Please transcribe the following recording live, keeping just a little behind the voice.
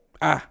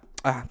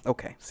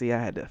Okay. See, I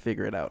had to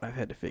figure it out.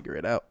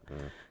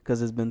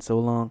 Because it's been so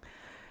long.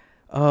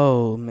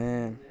 Oh,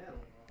 man.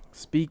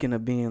 Speaking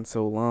of being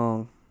so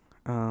long,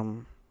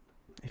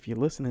 if you're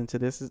listening to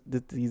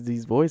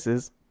these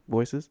voices,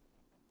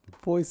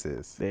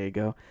 there you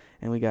go.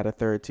 And we got a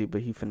third too,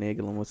 but he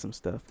finagling with some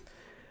stuff.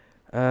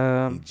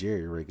 He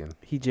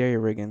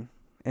jerry-rigging.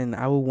 And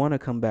I would want to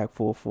come back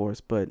full force,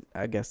 but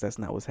I guess that's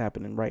not what's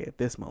happening right at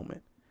this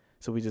moment.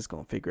 So we just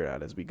going to figure it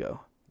out as we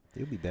go.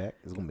 He'll be back.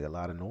 There's going to be a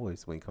lot of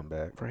noise when he come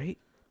back. Right?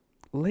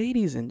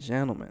 Ladies and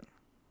gentlemen,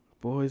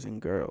 boys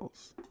and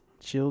girls,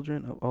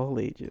 children of all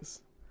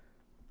ages,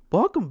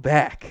 welcome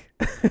back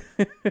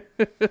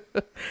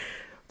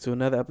to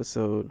another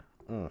episode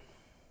of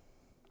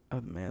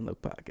Man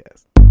Look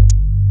Podcast.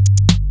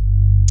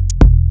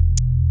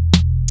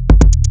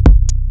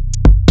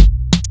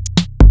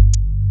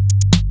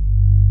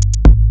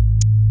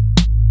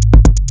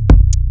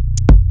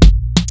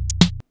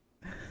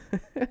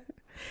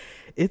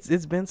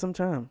 It's been some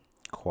time.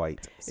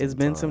 It's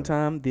been some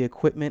time. The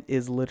equipment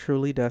is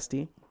literally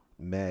dusty.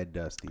 Mad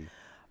dusty.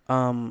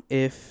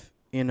 If,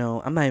 I'm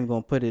not even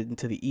going to put it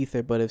into the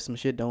ether, but if some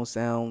shit don't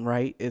sound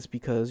right, it's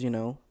because,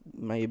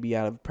 might be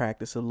out of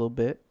practice a little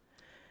bit.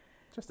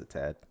 Just a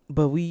tad.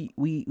 But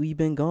we've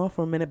been gone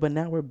for a minute, but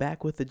now we're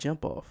back with the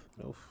jump off.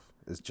 Oof.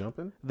 It's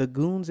jumping? The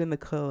goons in the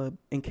club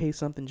in case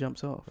something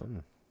jumps off.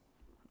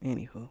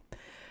 Anywho.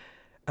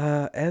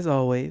 As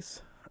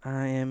always,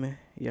 I am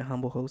your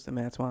humble host,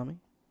 Matt Swami.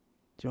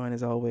 Join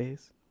as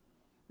always.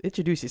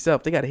 Introduce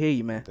yourself. They got to hear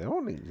you, man. They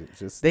don't need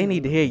They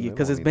need to hear you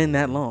because it's been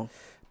that long.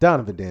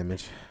 Donovan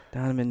Damage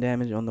on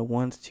the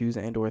 1s, 2s,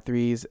 and or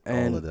 3s.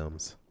 And, all of them.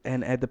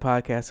 And at the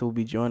podcast, he will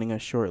be joining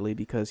us shortly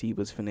because he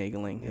was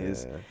finagling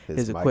his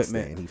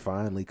equipment. Stand. He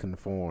finally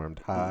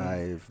conformed.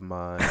 Hive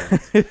mind.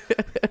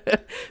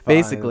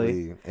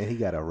 Basically. And he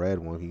got a red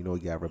one. You know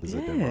he got to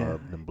represent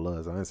them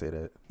Bloods. I didn't say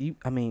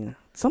that.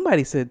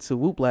 Somebody said to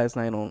Whoop last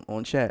night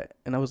on chat,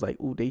 and I was like,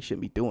 ooh, they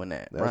shouldn't be doing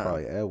that. That's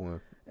probably Edwin.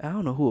 I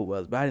don't know who it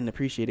was, but I didn't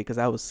appreciate it because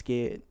I was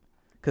scared.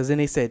 Because then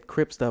they said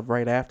Crip stuff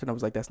right after, and I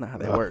was like, that's not how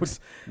that works.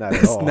 Not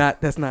at all.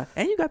 That's not.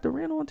 And you got the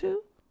rent on,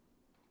 too?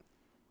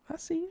 I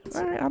see you.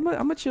 All right, I'm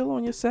going to chill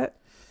on your set.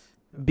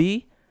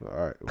 B.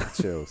 All right, well,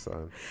 chill,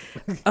 son.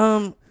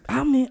 I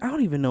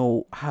don't even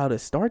know how to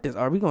start this.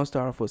 Are we going to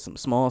start off with some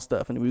small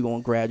stuff, and then we're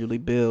going to gradually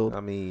build?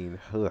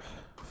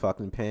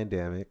 Fucking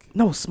pandemic.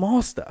 No,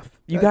 small stuff.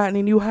 You got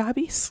any new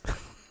hobbies?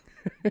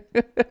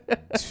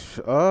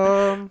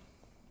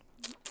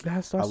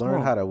 I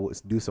learned how to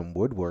do some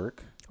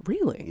woodwork.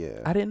 Really?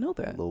 Yeah. I didn't know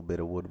that. A little bit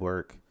of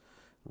woodwork.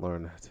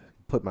 Learn to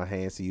put my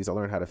hands to use. I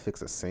learned how to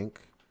fix a sink.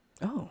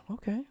 Oh,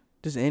 okay.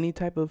 Just any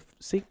type of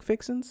sink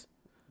fixings?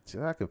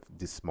 I can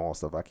do small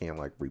stuff. I can't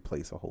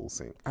replace a whole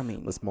sink.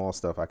 The small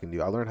stuff I can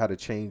do. I learned how to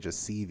change a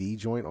CV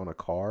joint on a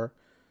car.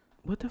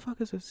 What the fuck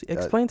is a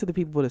explain to the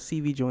people what a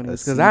CV joint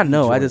is, because I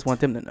know. Joint, I just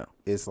want them to know.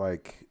 It's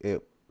like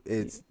it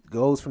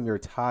goes from your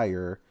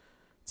tire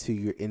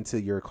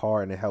into your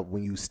car, and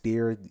when you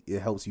steer,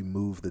 it helps you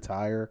move the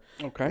tire.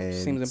 Okay, and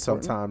seems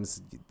important.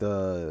 Sometimes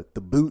the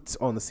boots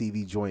on the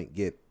CV joint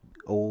get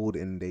old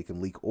and they can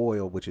leak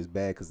oil, which is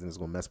bad because then it's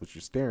gonna mess with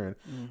your steering.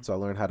 So I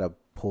learned how to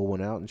pull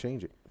one out and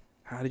change it.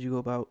 How did you go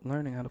about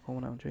learning how to pull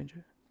one out and change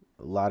it?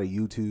 A lot of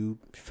YouTube.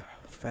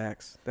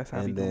 Facts. That's how.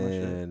 And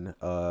then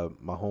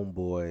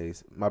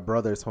my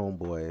brother's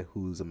homeboy,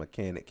 who's a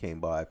mechanic,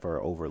 came by for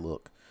an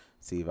overlook.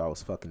 See if I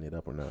was fucking it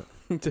up or not.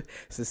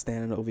 Just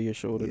standing over your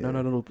shoulder. Yeah.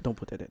 No, don't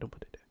put that there.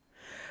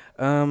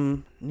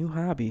 New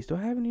hobbies. Do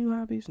I have any new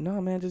hobbies? No,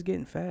 man, just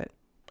getting fat.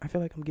 I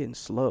feel like I'm getting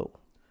slow,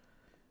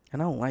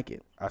 and I don't like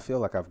it. I feel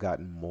like I've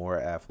gotten more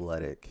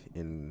athletic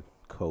in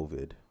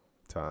COVID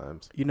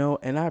times.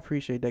 And I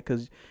appreciate that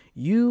because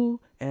you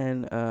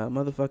and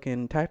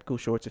motherfucking Tactical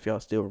Shorts, if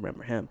y'all still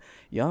remember him,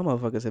 y'all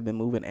motherfuckers have been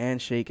moving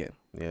and shaking.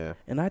 Yeah.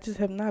 And I just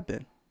have not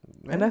been.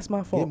 Man, and that's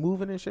my fault. Get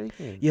moving and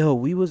shaking. Yo,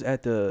 we was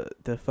at the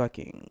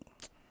fucking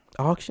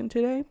auction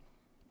today.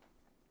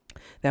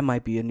 That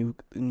might be a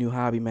new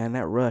hobby, man.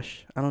 That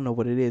rush. I don't know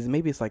what it is.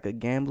 Maybe it's like a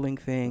gambling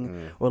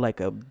thing or like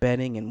a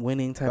betting and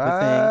winning type of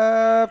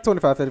thing.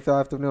 25,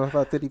 35,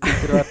 25, 50,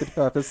 55,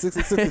 55,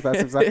 60, 65,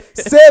 65,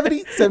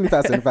 70,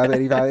 75, 75,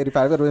 85,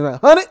 85,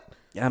 100.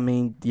 I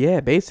mean, yeah,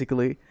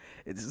 basically.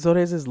 So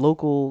there's this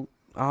local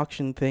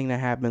auction thing that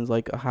happens,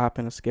 like a hop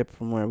and a skip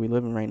from where we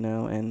living right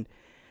now. And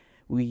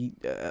we,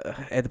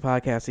 at the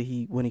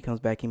podcast, when he comes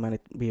back, he might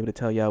be able to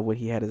tell y'all what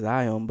he had his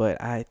eye on.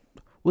 But I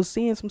was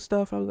seeing some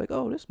stuff. I was like,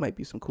 oh, this might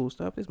be some cool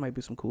stuff.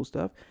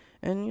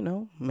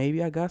 And,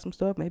 maybe I got some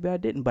stuff. Maybe I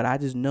didn't. But I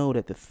just know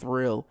that the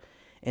thrill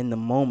in the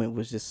moment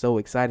was just so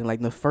exciting. Like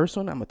the first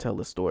one, I'm going to tell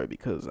the story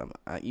because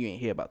you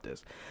ain't hear about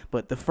this.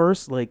 But the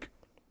first,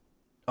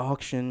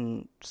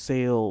 auction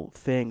sale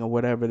thing or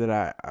whatever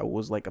that I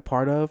was, a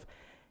part of,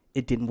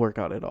 it didn't work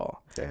out at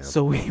all. Damn.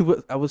 So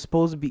I was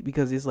supposed to be,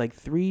 because it's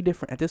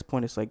at this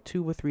point, it's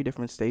 2 or 3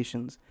 different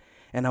stations.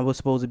 And I was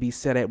supposed to be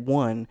set at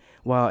one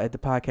while at the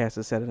podcast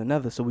is set at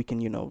another so we can,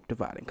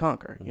 divide and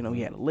conquer. Mm-hmm.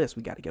 We had a list.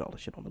 We got to get all the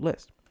shit on the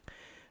list.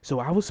 So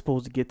I was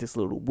supposed to get this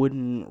little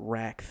wooden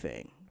rack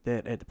thing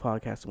that at the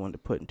podcast wanted to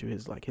put into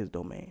his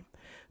domain.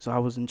 So I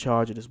was in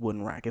charge of this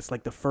wooden rack. It's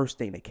like the first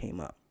thing that came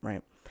up,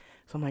 right?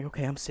 So I'm like,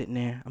 okay, I'm sitting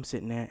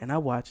there, and I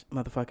watch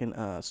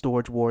motherfucking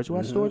Storage Wars. You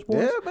watch Storage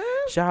Wars? Yeah, man.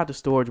 Shout out to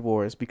Storage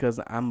Wars because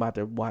I'm about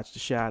to watch the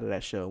shit out of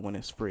that show when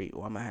it's free,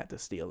 or I might have to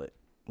steal it.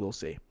 We'll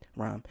see.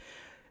 Rhyme.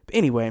 But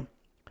anyway,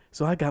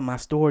 so I got my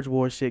Storage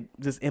Wars shit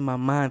just in my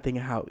mind,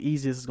 thinking how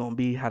easy this is gonna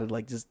be, how to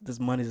like just this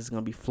money is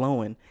gonna be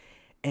flowing,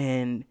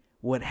 and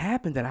what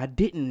happened that I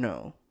didn't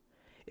know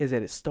is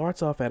that it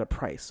starts off at a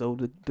price. So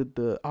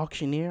the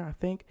auctioneer, I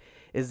think,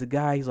 is the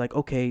guy. He's like,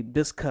 okay,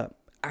 this cup,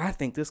 I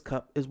think this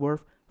cup is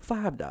worth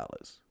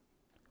 $5.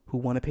 Who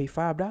want to pay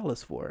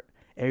 $5 for it?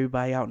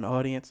 Everybody out in the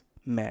audience,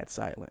 mad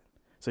silent.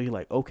 So you're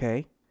like,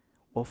 okay,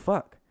 well,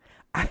 fuck.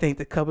 I think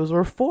the cup is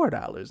worth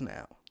 $4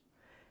 now.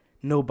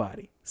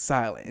 Nobody.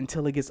 Silent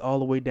until it gets all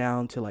the way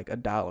down to like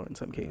 $1 in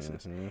some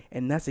cases. Mm-hmm.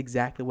 And that's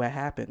exactly what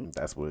happened.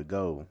 That's where it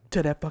go.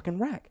 To that fucking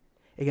rack.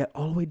 It got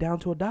all the way down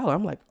to $1.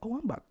 I'm like, oh,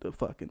 I'm about to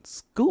fucking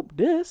scoop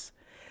this.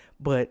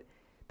 But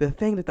the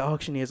thing that the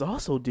auctioneers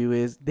also do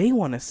is they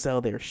want to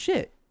sell their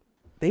shit.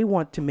 They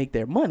want to make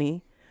their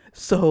money.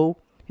 So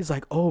he's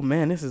like, oh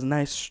man, this is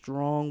nice,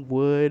 strong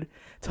wood.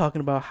 Talking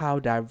about how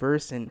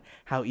diverse and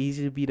how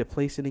easy it'd be to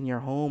place it in your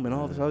home and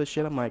all this other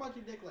shit. I'm like,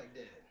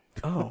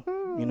 oh,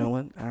 you know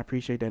what? I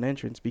appreciate that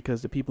entrance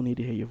because the people need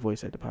to hear your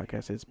voice at the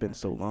podcast. It's been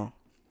so long.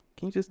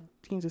 Can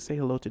you just say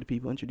hello to the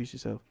people? Introduce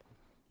yourself.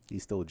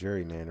 He's still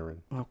gerrymandering.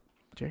 Oh,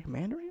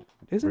 gerrymandering?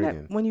 Isn't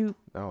that when you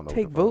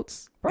take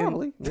votes?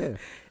 Probably, yeah.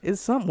 It's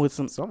something with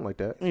something like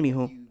that.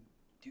 Anywho.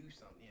 You do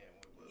something,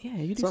 yeah,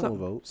 you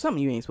do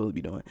something you ain't supposed to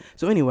be doing.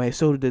 So anyway,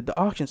 so the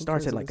auction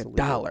starts at like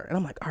 $1, and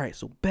I'm like, all right,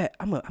 so bet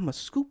I'm a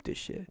scoop this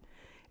shit,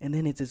 and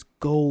then it just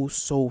goes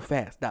so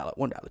fast. $1, $1,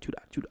 $2,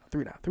 $2,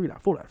 $3,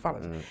 $3, $4,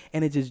 $5,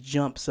 and it just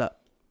jumps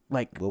up.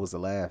 Like, what was the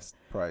last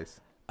price?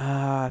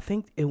 I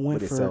think it went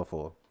for. What did it sell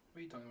for? What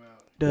are you talking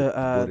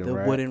about?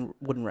 The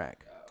wooden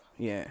rack.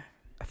 Yeah,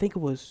 I think it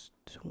was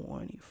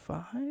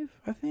 25.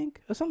 I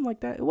think or something like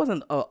that. It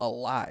wasn't a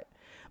lot,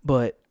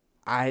 but.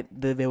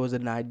 There was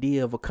an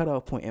idea of a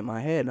cutoff point in my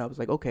head, and I was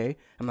like, okay,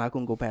 I'm not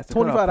gonna go past the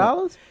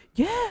 $25.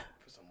 Yeah,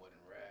 for some wooden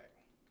rack.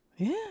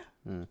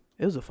 Yeah,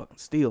 It was a fucking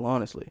steal.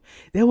 Honestly,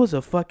 there was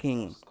a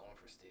fucking. Just going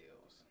for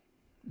steals.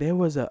 There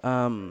was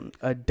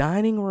a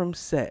dining room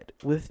set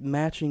with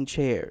matching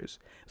chairs.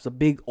 It was a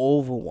big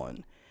oval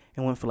one,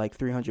 and went for like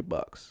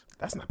 $300.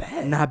 That's not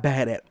bad. Not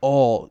bad at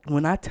all.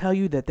 When I tell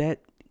you that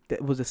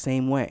was the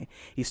same way.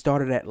 He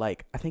started at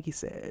like I think he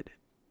said.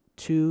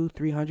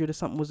 $200-$300 or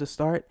something was the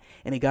start,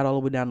 and it got all the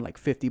way down to like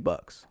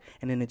 $50,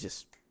 and then it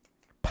just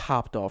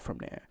popped off from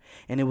there.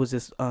 And it was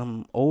this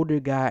older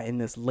guy and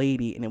this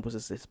lady, and it was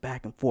just this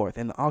back and forth,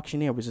 and the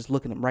auctioneer was just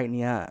looking them right in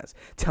the eyes,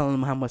 telling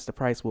them how much the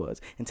price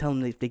was, and telling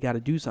them if they got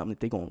to do something if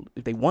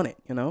they want it,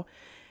 you know.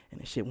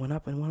 And the shit went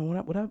up and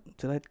went up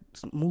till that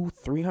moved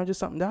 $300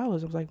 something. I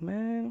was like,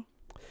 man,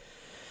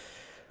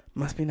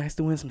 must be nice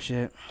to win some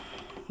shit.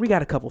 We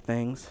got a couple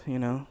things, you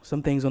know.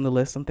 Some things on the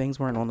list, some things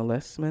weren't on the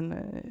list.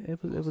 Man, it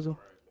was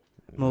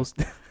most,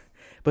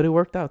 but it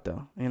worked out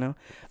though, you know.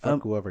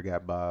 Fuck whoever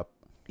got Bob.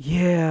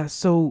 Yeah,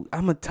 so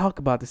I'm gonna talk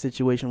about the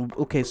situation.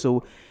 Okay,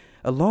 so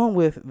along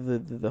with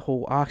the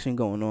whole auction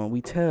going on,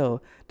 we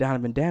tell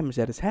Donovan Damage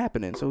that it's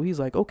happening. So he's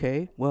like,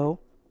 okay,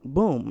 well,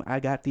 boom, I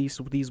got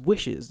these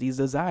wishes, these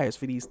desires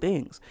for these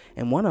things,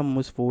 and one of them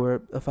was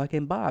for a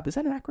fucking Bob. Is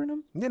that an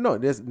acronym? Yeah, no,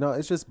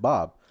 it's just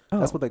Bob. Oh.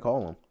 That's what they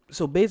call him.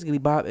 So basically,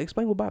 Bob,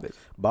 explain what Bob is.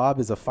 Bob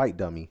is a fight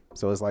dummy.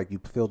 So it's like you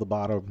fill the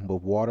bottom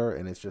with water,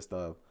 and it's just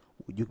a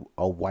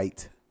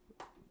white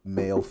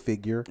male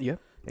figure. Yeah,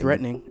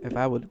 threatening, if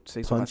I would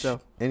say so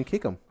myself. And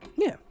kick him.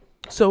 Yeah.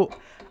 So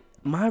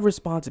my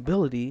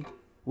responsibility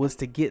was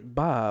to get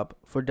Bob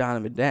for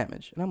Donovan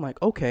Damage. And I'm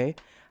like, okay,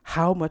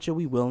 how much are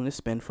we willing to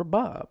spend for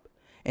Bob?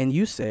 And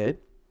you said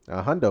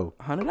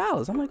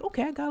 $100. I'm like,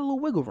 okay, I got a little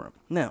wiggle room.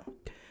 Now,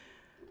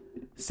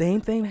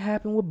 same thing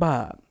happened with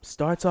Bob.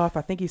 Starts off,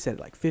 I think he said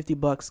like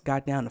 $50,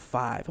 got down to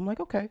 $5. I'm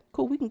like, okay,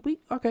 cool.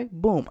 Okay,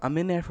 boom. I'm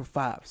in there for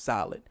 $5,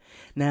 solid.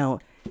 Now,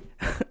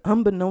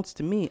 unbeknownst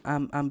to me,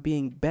 I'm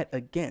being bet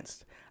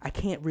against. I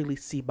can't really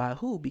see by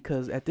who,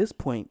 because at this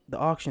point the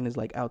auction is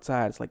like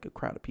outside. It's like a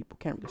crowd of people.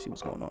 Can't really see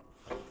what's going on.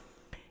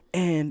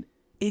 And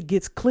it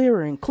gets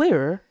clearer and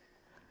clearer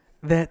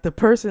that the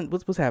person,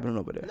 what's happening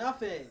over there?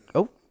 Nothing.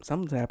 Oh,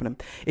 something's happening.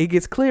 It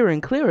gets clearer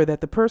and clearer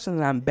that the person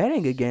that I'm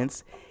betting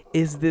against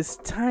is this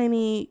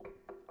tiny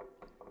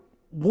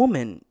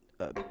woman,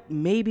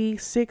 maybe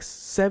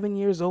 6-7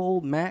 years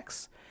old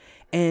max.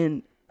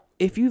 And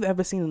if you've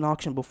ever seen an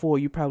auction before,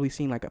 you've probably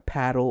seen like a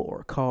paddle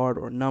or a card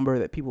or a number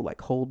that people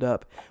like hold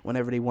up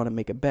whenever they want to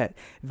make a bet.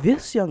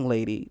 This young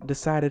lady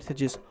decided to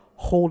just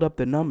hold up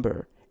the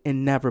number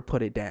and never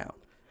put it down.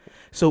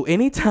 So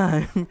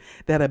anytime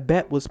that a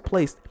bet was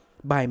placed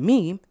by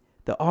me,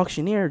 the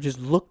auctioneer just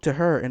looked to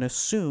her and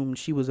assumed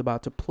she was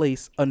about to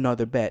place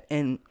another bet.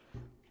 And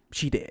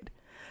she did.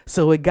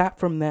 So it got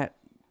from that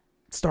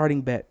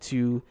starting bet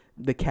to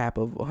the cap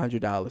of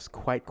 $100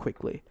 quite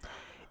quickly.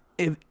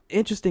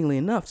 Interestingly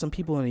enough, some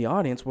people in the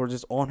audience were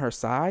just on her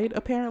side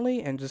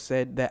apparently, and just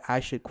said that I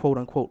should quote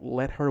unquote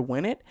let her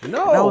win it.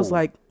 No, and I was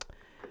like,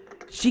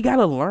 she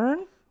gotta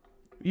learn.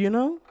 You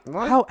know,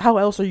 What? how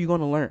else are you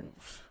gonna learn?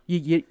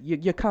 You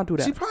can't do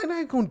that. She probably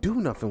not gonna do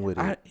nothing with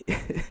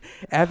it.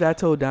 After I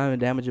told Diamond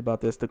Damage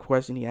about this, the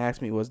question he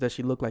asked me was, does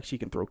she look like she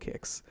can throw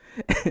kicks?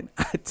 And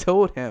I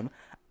told him,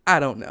 I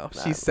don't know.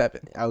 She's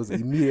 7. I was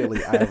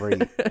immediately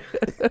irate.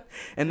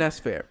 And that's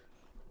fair.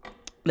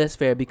 That's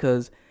fair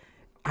because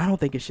I don't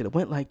think it should have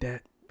went like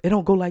that. It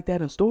don't go like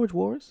that in Storage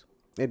Wars.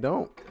 It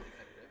don't.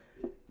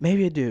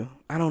 Maybe it do.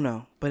 I don't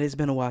know. But it's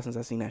been a while since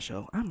I've seen that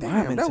show. I'm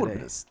rhyming That would today. have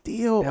been a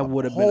steal. That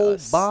would have been whole a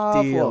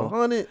bar steal. for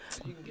 100.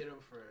 You can get them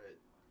for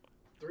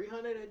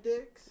 300 at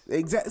Dick's.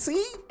 Exactly.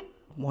 See,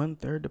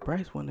 1/3 the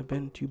price wouldn't have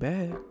been too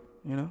bad.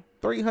 You know.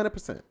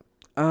 300%.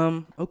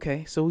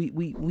 Okay, so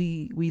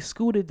we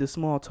scooted the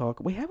small talk.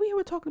 Wait, have we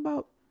ever talked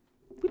about?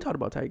 We talked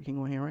about Tiger King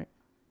on here, right?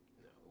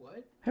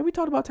 What? Have we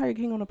talked about Tiger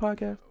King on the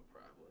podcast?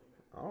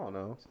 I don't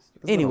know.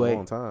 It's Anyway. been a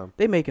long time.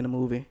 They making a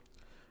movie.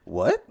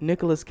 What?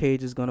 Nicolas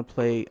Cage is gonna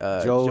play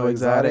Joe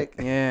Exotic?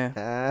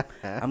 Yeah,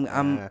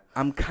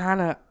 I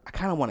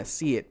kind of want to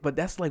see it, but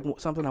that's like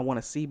something I want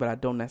to see, but I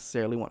don't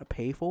necessarily want to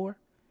pay for.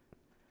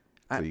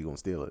 So you gonna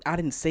steal it? I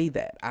didn't say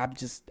that. I'm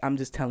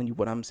just telling you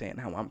what I'm saying,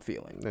 how I'm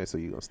feeling. Yeah, so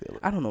you gonna steal it?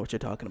 I don't know what you're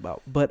talking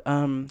about, but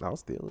I'll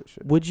steal it.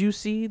 Shit. would you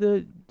see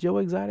the Joe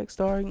Exotic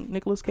starring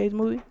Nicolas Cage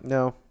movie?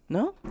 No.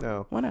 No,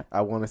 No. why not?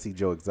 I want to see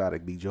Joe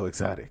Exotic be Joe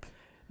Exotic.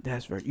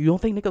 That's right. You don't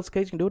think Nicolas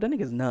Cage can do it? That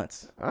nigga's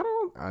nuts.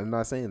 I'm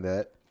not saying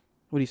that.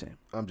 What are you saying?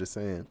 I'm just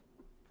saying,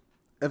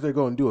 if they're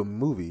going to do a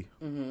movie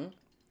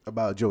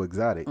about Joe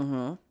Exotic,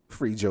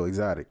 free Joe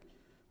Exotic.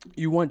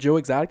 You want Joe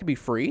Exotic to be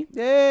free?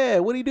 Yeah,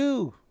 what'd he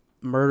do?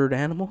 Murdered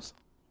animals?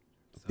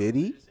 Did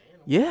he?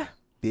 Yeah.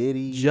 Did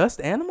he?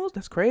 Just animals?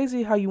 That's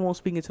crazy how you won't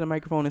speak into the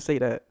microphone and say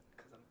that.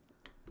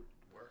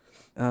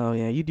 Oh,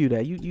 yeah, you do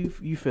that.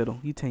 You fiddle.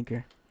 You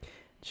tinker.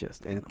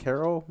 Just And animals.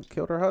 Carol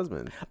killed her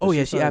husband. Oh,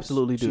 yeah, She's she not-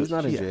 absolutely do. She's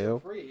not in She- jail.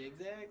 Free,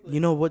 exactly. You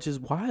know, which is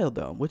wild,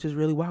 though. Which is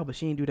really wild, but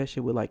she didn't do that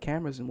shit with, like,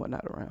 cameras and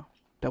whatnot around.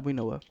 That we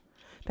know of.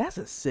 That's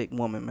a sick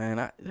woman,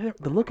 man.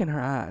 The look in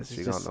her eyes is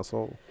She just... got no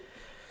soul.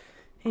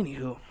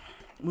 Anywho,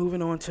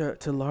 moving on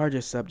to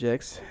larger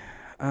subjects.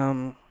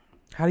 How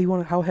heavy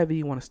do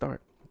you want to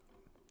start?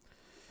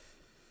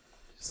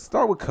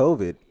 Start with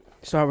COVID.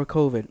 Start with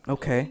COVID.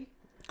 Okay.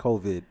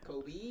 COVID.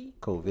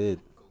 Kobe.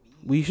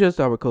 We should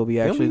start with Kobe,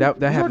 actually.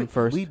 That happened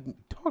first. We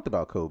talked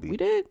about Kobe. We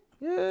did?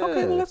 Yeah.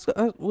 Okay, well, let's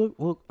go.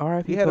 We'll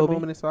R.I.P. He had a Kobe.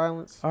 moment of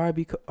silence.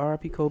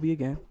 R.I.P. Kobe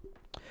again.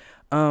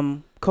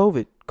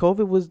 COVID.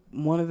 COVID was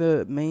one of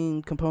the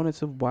main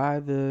components of why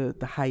the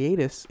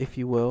hiatus, if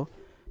you will,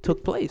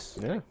 took place.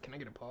 Yeah. Can I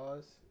get a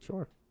pause?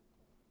 Sure.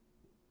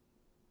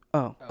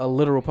 Oh, a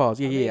literal pause.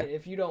 Yeah, I yeah. mean,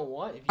 if you don't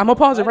want, I'm gonna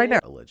pause it right now.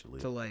 Allegedly.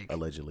 To like,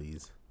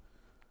 Allegedly's.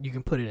 you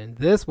can put it in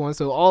this one.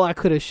 So all I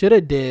coulda,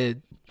 shoulda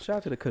did Shout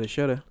out to the coulda,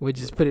 shoulda. was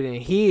just put it in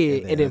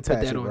here And and then then put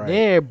attach that it on right.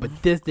 there.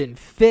 But this didn't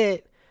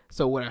fit.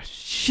 So what I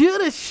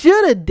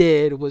shoulda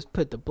did was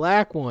put the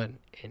black one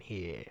in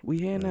here. We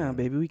here now,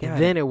 baby. We got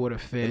And then it would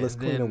have fit. It looks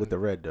cleaner Then with the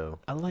red though.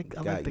 I like You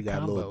the got a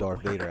combo. little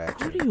Darth Vader Who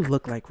action. do you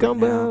look like right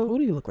Gumbo. now? Who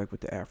do you look like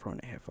with the afro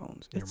and the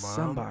headphones? Your It's mom?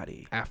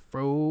 somebody.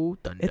 Afro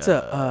Thunder. It's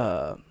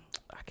a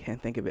I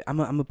can't think of it. I'm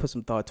gonna put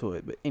some thought to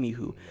it. But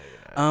anywho,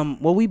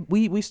 well,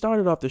 we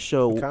started off the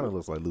show. It kind of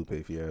looks like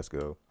Lupe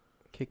Fiasco.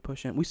 Kick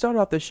pushing. We started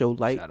off the show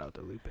light Shout out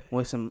to Lupe.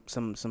 with some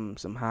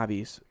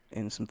hobbies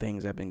and some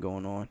things that have been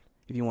going on.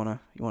 If you wanna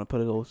put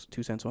a little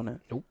 2 cents on that.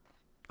 Nope.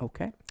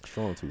 Okay.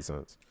 Strong 2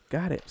 cents.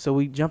 Got it. So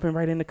we jumping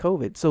right into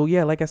COVID. So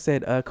yeah, like I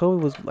said,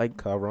 COVID was like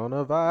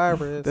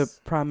Coronavirus. the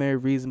primary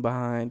reason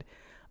behind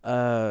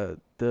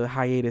the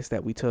hiatus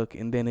that we took,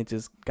 and then it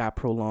just got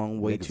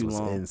prolonged way Niggas too was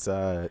long.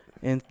 Inside.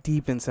 And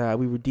deep inside,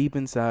 we were deep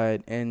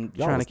inside and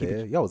Y'all trying was to keep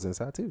there. it. Y'all was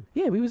inside too.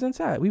 Yeah, we was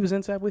inside. We was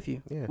inside with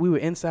you. Yeah. We were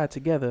inside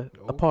together,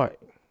 apart.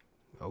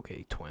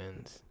 Okay,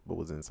 twins, But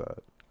was inside.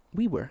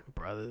 We were.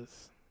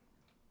 brothers.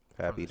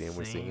 Happy From the then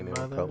we're singing same it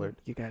mother. colored.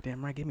 You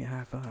goddamn right. Give me a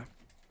high five.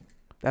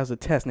 That was a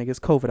test, nigga. It's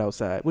COVID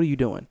outside. What are you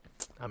doing?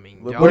 I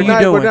mean, What y'all- are you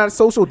doing? We're not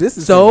social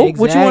distancing. So?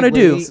 What you wanna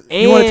do?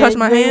 Exactly. You wanna touch And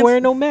my you ain't hands?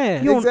 Wearing no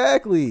mask. You don't-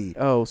 Exactly.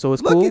 Oh, so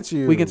it's Look cool. at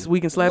you. We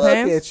can slap Look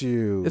hands. at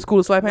you. It's cool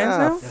to slap hands Nah,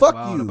 now. That's fuck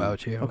wild you.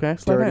 about you. Okay,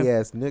 slap Dirty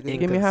hands. ass nigga.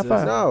 Give me a high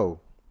five. No.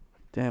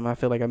 Damn, I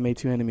feel like I made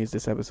 2 enemies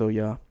this episode,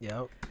 y'all.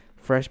 Yep.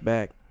 Fresh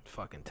back.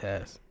 Fucking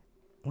test.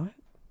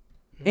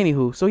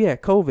 Anywho, so yeah,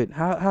 COVID.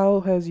 How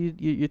has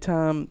your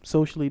time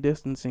socially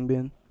distancing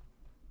been?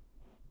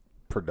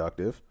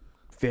 Productive.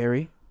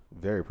 Very.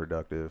 Very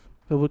productive.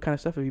 So what kind of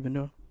stuff have you been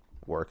doing?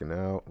 Working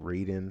out,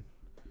 reading.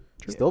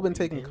 Yeah, Still been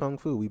taking reading. kung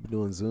fu. We've been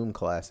doing Zoom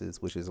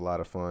classes, which is a lot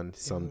of fun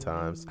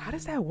sometimes. How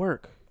does that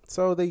work?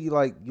 So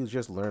you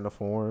just learn the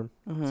form.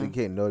 So you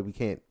can't know we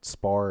can't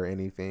spar or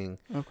anything.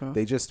 Okay.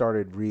 They just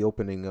started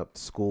reopening up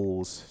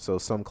schools, so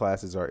some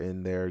classes are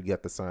in there. You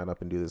have to sign up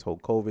and do this whole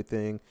COVID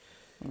thing.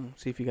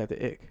 See if you got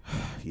the ick.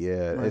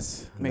 Yeah, Right.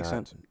 it's Makes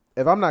not- sense.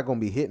 If I'm not gonna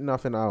be hitting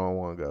nothing, I don't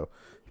want to go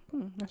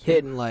That's fair.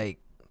 Hitting like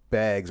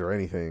bags or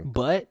anything.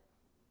 butt.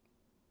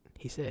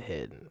 He said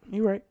hidden.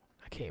 You're right.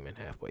 I came in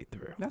halfway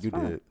through. That's You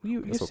fine. did.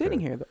 You're That's sitting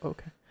okay. here though.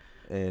 Okay.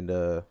 And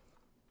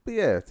but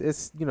yeah,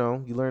 it's you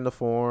learn the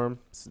form.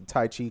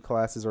 Tai Chi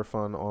classes are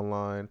fun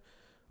online.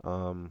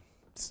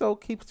 So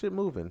keeps it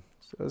moving.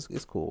 So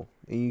it's cool.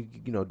 And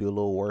you do a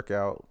little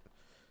workout.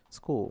 It's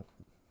cool.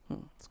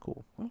 It's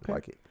cool. Okay. I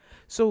like it.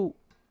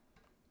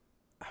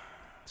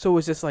 So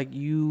it's just like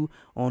you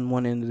on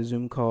one end of the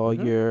Zoom call,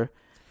 Mhm.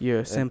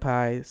 your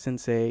senpai,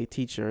 sensei,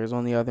 teacher is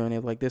on the other, and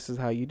they're like, "This is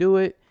how you do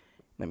it.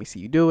 Let me see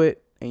you do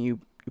it," and you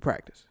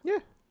practice. Yeah.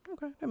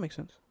 Okay, that makes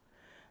sense.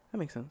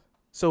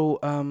 So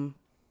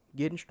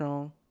getting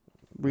strong,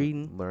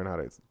 reading, Learn how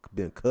to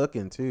been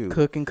cooking too.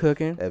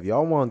 cooking. If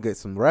y'all want to get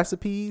some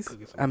recipes,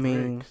 I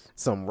mean,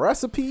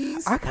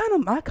 I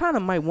kind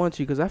of might want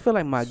to because I feel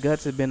like my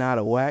guts have been out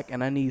of whack,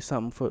 and I need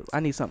something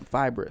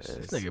fibrous.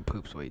 This nigga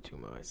poops way too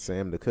much.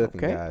 Sam the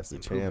Cooking Okay. Guy's the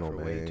Been pooping channel, for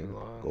way too man.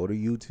 long. Go to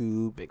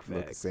YouTube. Big Look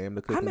at facts. Sam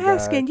the Cooking I'm Guy.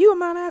 asking you. I'm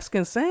not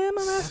asking Sam.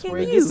 I'm asking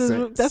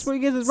you. That's where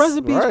he gets his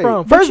recipes Right.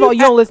 from. But First of you all, you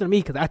don't listen to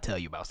me because I tell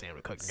you about Sam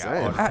the Cooking Guy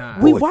all Sam. the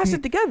time. We Boy, watched he-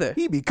 it together.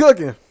 He be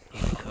cooking.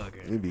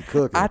 Cooking. He be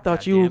cooking. I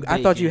thought you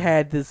Goddamn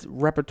had this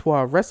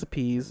repertoire of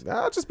recipes.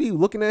 I'll just be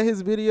looking at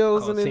his videos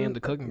Called and then Sam the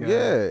Cooking Guy.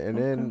 yeah, and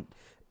then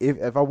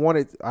if I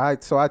wanted, I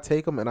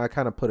take him and I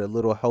kind of put a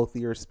little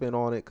healthier spin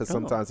on it because Oh.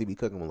 sometimes he be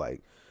cooking with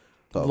like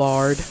a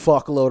Lard.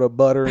 fuckload of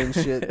butter and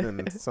shit, and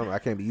I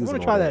can't be I using.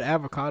 want to all try that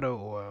avocado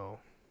oil.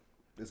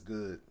 It's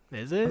good.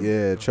 Is it?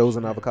 Yeah, Oh,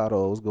 chosen shit.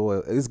 avocado.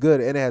 It's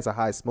good, and it has a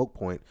high smoke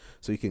point,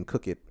 so you can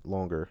cook it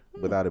longer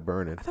without it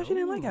burning. I thought you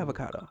didn't like Ooh.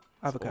 avocado.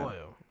 It's Avocado.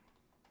 oil.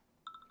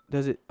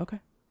 Does it? Okay.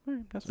 All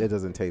right. That's fine. It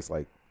doesn't taste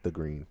like the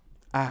green.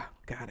 Got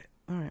it.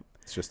 All right.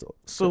 It's just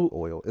So-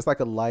 oil. It's like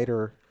a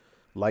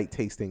light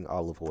tasting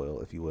olive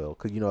oil, if you will,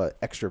 because an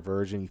extra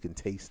virgin, you can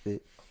taste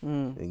it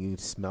Mm. and you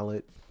smell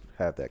it,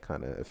 have that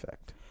kind of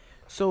effect,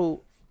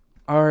 So,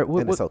 all right.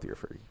 and it's healthier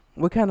for you.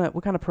 What kind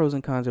of pros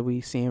and cons are we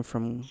seeing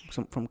from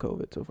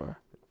COVID so far?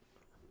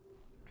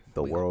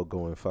 The We- world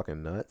going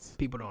fucking nuts.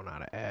 People don't know how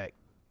to act.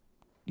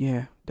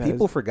 Yeah.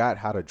 People forgot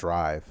how to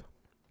drive.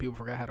 People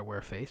forgot how to wear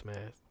a face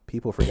mask.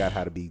 People forgot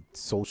how to be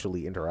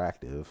socially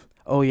interactive.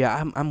 Oh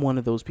yeah. I'm one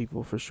of those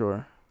people for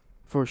sure.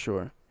 For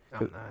sure.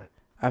 I'm not.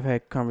 I've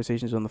had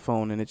conversations on the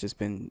phone and it's just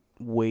been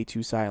way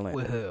too silent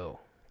With who?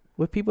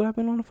 with people I've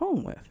been on the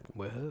phone with.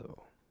 With who?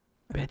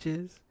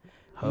 Bitches?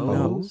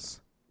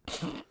 Hoes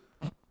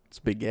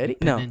Spaghetti?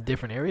 Been No. in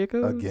different area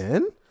codes?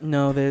 again.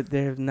 No, there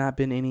have not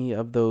been any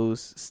of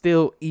those.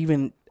 Still,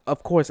 even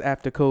of course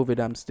after COVID,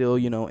 I'm still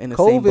in the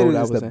same boat COVID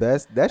I is was the in.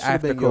 best. That should have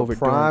After been your COVID, during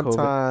prime COVID.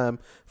 time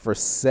for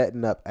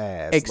setting up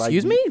ass.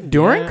 Excuse Like, me?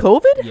 During Yeah.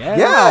 COVID? Yeah.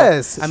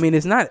 Yes. I mean,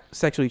 it's not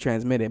sexually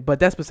transmitted, but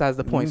that's besides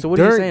the point. So what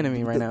are you During- saying to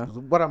me right now?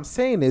 What I'm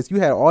saying is you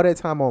had all that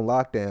time on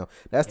lockdown.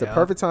 That's the Yeah.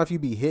 perfect time for you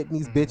to be hitting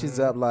these bitches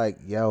up like,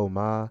 yo,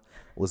 ma,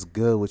 what's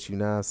good with you,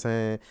 know what I'm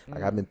saying?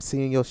 Like, I've been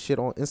seeing your shit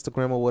on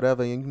Instagram or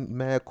whatever, and you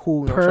mad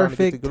cool. And I'm trying to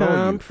Perfect get to know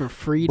time you. for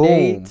free Boom.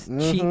 dates,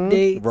 cheap Mhm.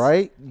 dates.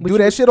 Right? But Do you-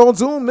 that shit on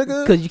Zoom,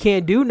 nigga. Because you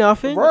can't do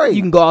nothing. Right.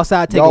 You can go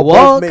outside, take Y'all a both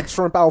walk. make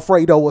shrimp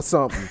Alfredo or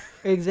something.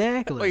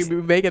 Exactly. Oh,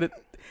 you making it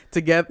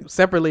together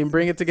separately and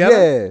bring it together?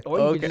 Yeah. Or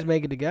you Okay. can just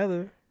make it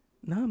together.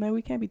 No, man,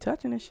 we can't be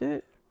touching this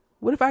shit.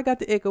 What if I got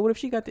the ick, or what if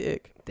she got the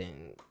ick? Then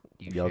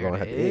you Y'all share gonna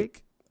have the to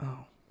ick. Oh,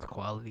 It's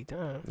quality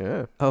time.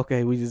 Yeah.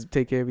 okay. We just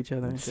take care of each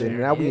other. And shit. And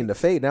now we in the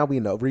fade. Now we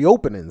in the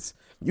reopenings.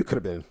 You could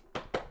have been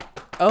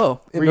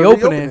Oh, in the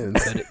reopening.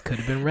 reopenings. Could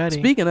have been ready.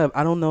 Speaking of,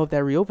 I don't know if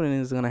that reopening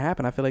is gonna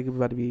happen. I feel like it's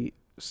about to be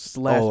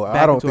slashed Oh, I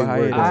back don't into a think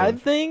we're hiatus. done. I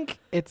think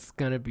it's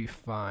gonna be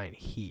fine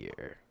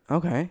here.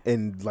 Okay.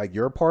 In like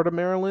your part of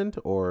Maryland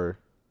or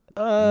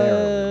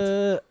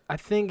Maryland. I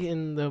think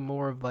in the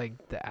more of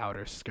like the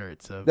outer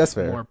skirts of That's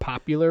fair. more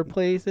popular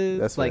places,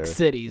 That's like fair.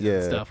 cities Yeah.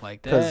 and stuff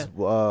like that.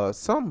 because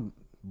some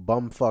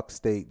bumfuck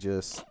state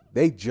just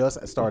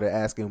started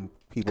asking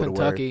people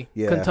Kentucky, to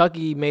wear. Yeah.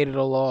 Kentucky made it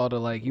a law to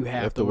like you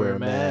have to wear a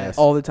mask.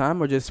 All the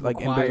time, or just It's like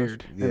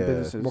required. in Yeah.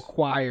 businesses?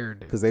 Required.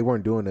 Because they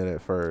weren't doing it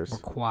at first.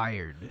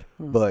 Required.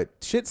 But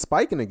shit's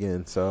spiking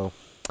again. So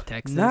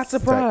Texas. Not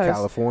surprised.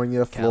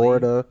 California, Cali.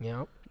 Florida.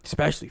 Yep.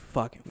 Especially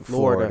fucking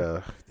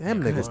Florida.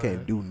 Them Yeah, niggas Florida.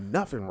 can't do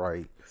nothing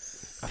right.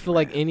 I feel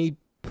like any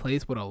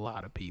place with a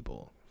lot of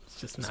people,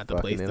 it's just not the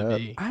place fucking to it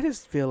be. I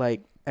just feel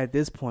like at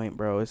this point,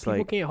 bro, it's People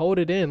like can't hold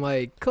it in.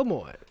 Like, come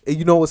on. And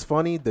you know what's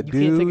funny? The You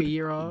can't take a dude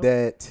year off.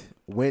 that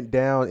went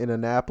down in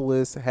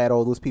Annapolis had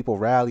all those people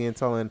rallying,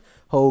 telling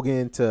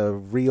Hogan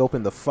to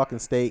reopen the fucking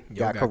state, Yo,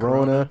 got got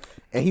corona, corona.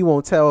 and he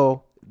won't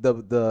tell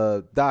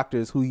the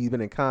doctors who he's been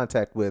in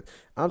contact with.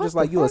 I'm What just the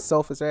like, you a fuck?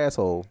 selfish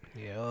asshole.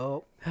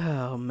 Yep.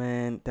 oh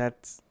man,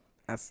 that's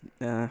I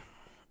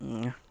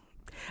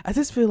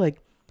just feel like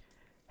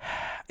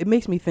it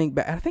makes me think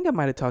back. I think I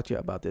might have talked to you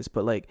about this,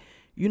 but like,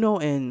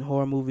 in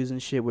horror movies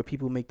and shit where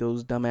people make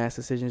those dumbass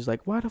decisions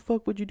like, why the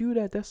fuck would you do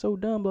that? That's so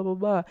dumb, blah, blah,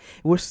 blah.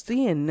 We're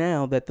seeing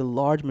now that the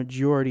large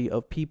majority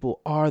of people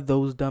are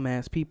those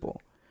dumbass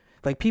people.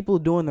 Like, people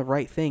doing the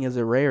right thing is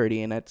a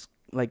rarity, and that's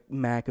like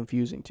mad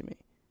confusing to me.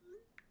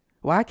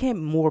 Why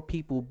can't more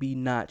people be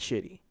not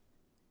shitty?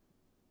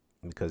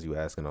 because you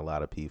asking a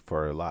lot of people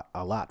for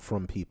a lot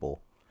from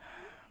people.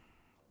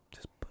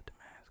 Just put the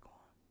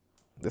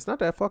mask It's not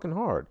that fucking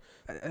hard.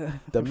 on.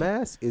 The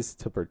mask is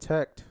to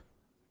protect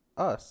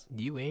us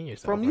You and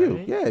yourself. from you.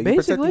 right? Yeah, you're Basically.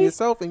 protecting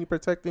yourself and you're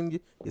protecting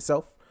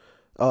yourself,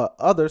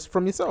 others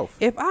from yourself.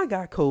 If I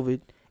got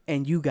COVID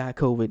and you got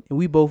COVID and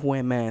we both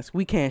wear masks,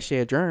 we can't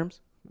share germs.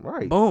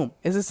 Right. Boom.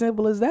 It's as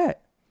simple as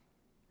that.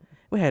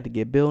 We had to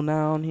get Bill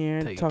now on here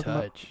Till and you talk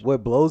about touch.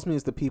 What blows me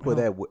is the people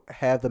that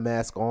have the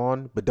mask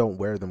on but don't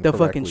wear them the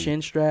correctly. fucking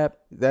shin strap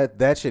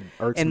That shit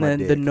irks and my then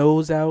dick. the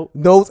nose out.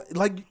 Nose,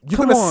 like, you're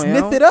Come gonna on, sniff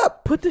yo. it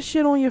up. Put the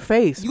shit on your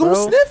face, You bro.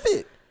 gonna sniff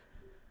it.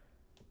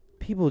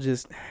 People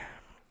just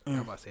I'm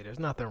about to say there's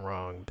nothing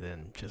wrong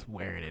than just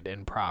wearing it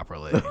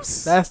improperly.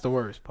 That's the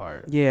worst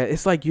part. yeah,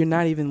 it's like you're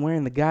not even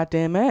wearing the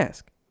goddamn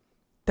mask.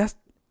 That's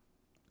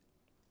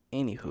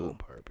On anywho.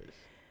 purpose.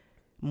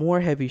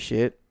 More heavy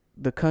shit.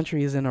 The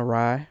country is in a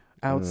rye.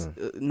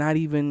 Not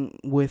even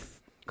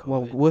with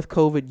COVID. with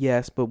COVID,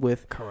 yes, but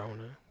with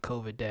Corona.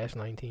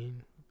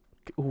 COVID-19.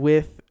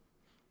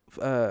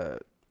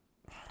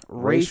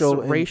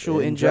 racial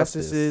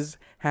injustices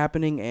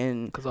happening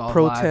and Because all lives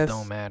protests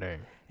don't matter.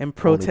 and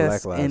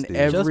protests black lives in do.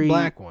 Just every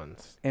black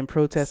ones. and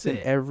protests in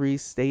Sick. every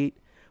state,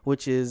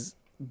 which is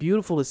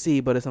beautiful to see,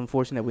 but it's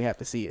unfortunate we have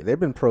to see it. They've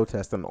been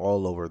protesting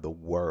all over the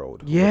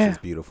world, Yeah. which is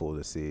beautiful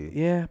to see.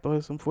 Yeah, but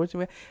it's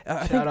unfortunate. I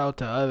Shout think out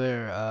to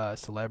other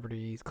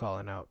celebrities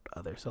calling out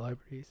other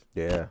celebrities.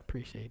 Yeah.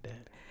 Appreciate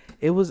that.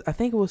 it was. I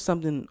think it was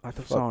something I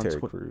saw Fuck on Terry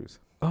Twitter. Crews.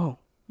 Oh,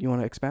 you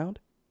want to expound?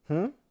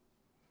 Hmm?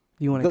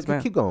 You want to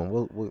expand? Keep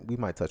going. We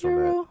might touch on that.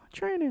 Euro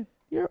training.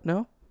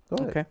 No.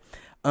 Go ahead.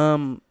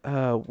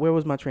 Okay. Where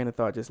was my train of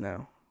thought just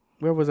now?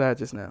 Where was I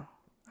just now?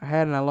 I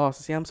had and I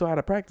lost. See, I'm so out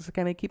of practice. I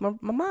can't even keep my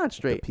mind The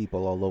straight.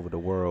 people all over the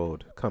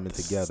world coming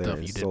The together stuff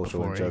in you did social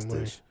before injustice.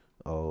 anyway.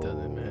 Oh,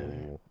 Doesn't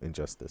matter.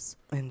 injustice.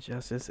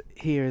 Injustice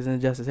here is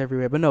injustice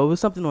everywhere. But no, it was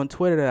something on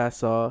Twitter that I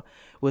saw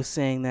was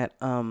saying that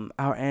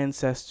our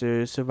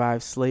ancestors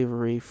survived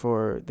slavery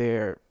for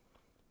their.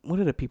 What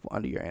are the people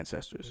under your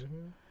ancestors?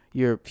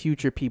 Your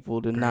future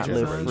people did not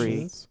live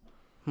free. Generations.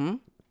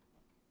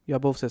 Y'all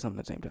both said something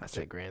at the same I time.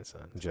 said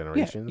grandsons. Yeah,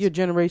 Generations. your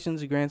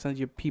generations, your grandsons,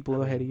 your people I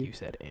mean, ahead of you. You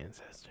said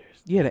ancestors.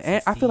 Yeah,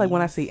 I feel like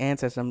when I say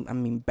Ancestors. ancestors, I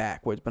mean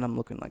backwards, but I'm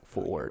looking like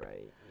forward. You're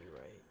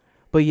right.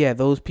 But yeah,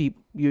 those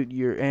people,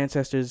 your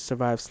ancestors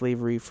survived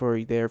slavery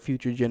for their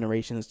future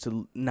generations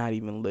to not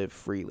even live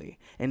freely,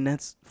 and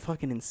that's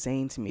fucking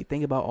insane to me.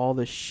 Think about all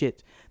the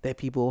shit that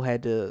people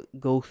had to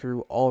go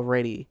through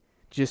already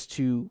just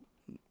to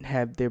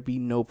have there be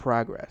no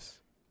progress.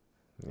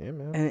 Yeah,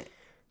 man. And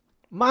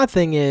My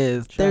thing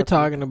is, Shout they're out to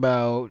talking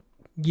about,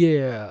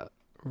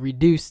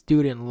 reduce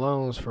student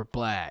loans for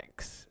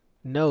blacks,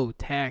 no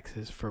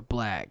taxes for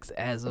blacks,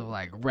 as of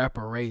like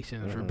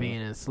reparations for Mhm.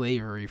 being in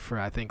slavery for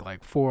I think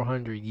like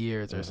 400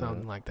 years or Mhm.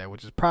 something like that,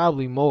 which is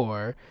probably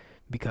more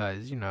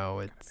because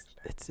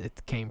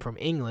it came from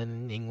England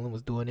and England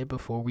was doing it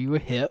before we were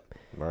hip,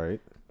 Right.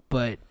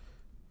 but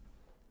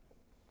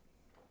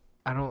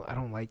I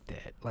don't like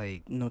that.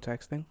 Like, no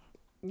tax thing.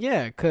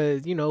 yeah,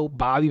 because,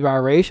 Bobby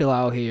biracial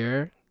out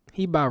here.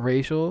 He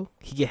biracial.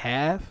 He get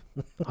half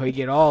or he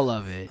get all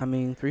of it. I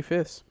mean,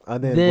 3/5.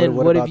 And Then then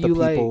what what about if the you,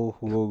 like, people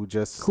who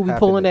just Who be happen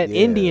pulling to- that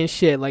yeah. Indian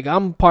shit? Like,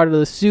 I'm part of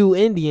the Sioux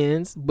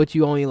Indians, but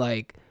you only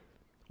like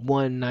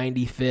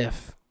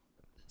 195th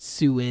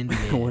Sioux Indian.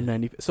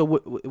 190. So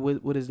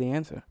what is the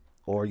answer?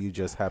 Or you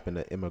just happen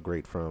to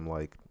immigrate from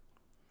like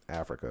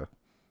Africa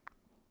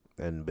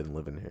and been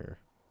living here?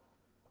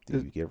 Do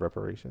you get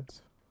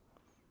reparations?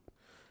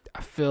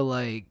 I feel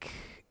like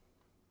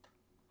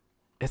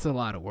it's a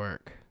lot of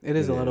work. It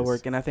is It a lot of is.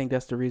 work, and I think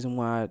that's the reason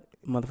why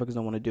motherfuckers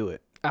don't want to do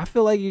it. I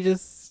feel like you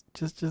just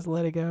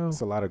let it go. It's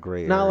a lot of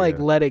gray Not like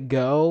area. let it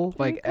go,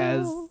 like it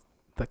as go.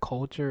 the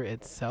culture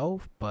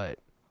itself, but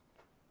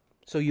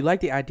So you like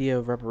the idea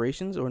of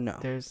reparations or no?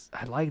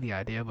 I like the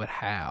idea, but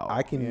how?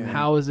 I can. Yeah.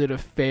 How is it a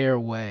fair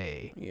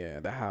way? Yeah,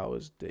 the how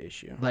is the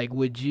issue. Like,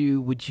 would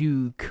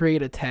you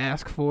create a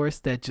task force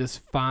that just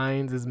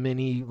finds as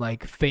many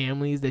like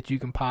families that you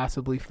can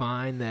possibly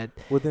find that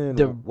Well, then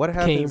the- what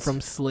happens? came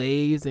from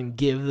slaves and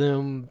give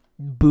them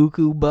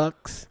buku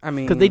bucks? I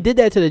mean, Because they did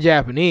that to the They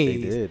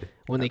Japanese did.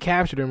 when they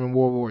captured them in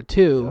World War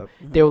II. Yep.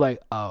 They were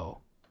like, "Oh,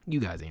 you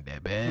guys ain't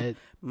that bad."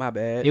 My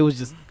bad. It was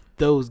just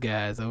those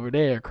guys over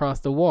there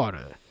across the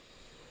water.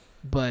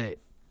 But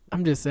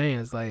I'm just saying,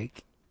 it's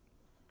like,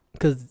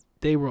 because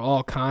they were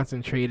all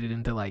concentrated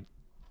into like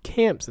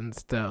camps and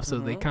stuff, so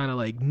they Mhm. kind of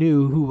like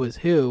knew who was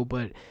who.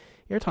 But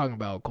you're talking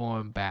about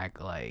going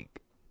back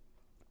like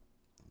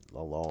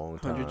A long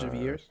time. Hundreds of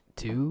years.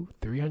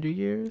 200-300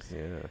 years.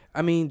 Yeah.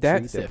 I mean, Tree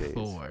that's Said decades.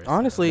 4.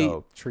 honestly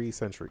No, 3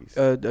 centuries.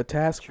 a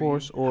task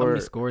force How or many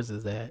scores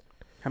is that?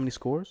 how many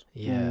scores?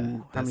 Yeah, Ooh,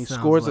 how that many sounds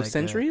scores like of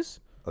centuries?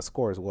 A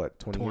score is what?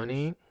 20.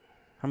 20.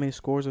 How many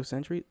scores of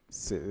centuries?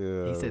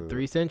 He said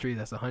 3 centuries.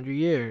 That's 100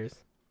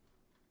 years.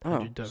 Oh,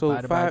 100 so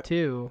divided by five,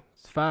 2.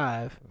 It's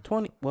 5.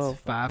 20. Well,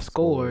 It's 5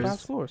 scores. scores. 5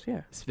 scores.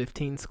 Yeah, It's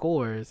 15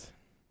 scores.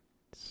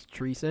 It's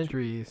 3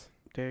 centuries.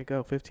 There you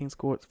go. 15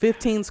 scores.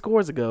 15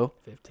 scores ago.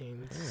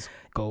 15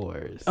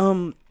 scores.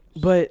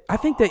 But I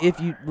think that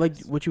if you like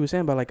what you were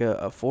saying about like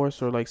a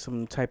force or like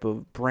some type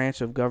of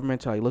branch of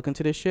government to like look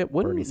into this shit,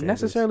 Bernie wouldn't Sanders.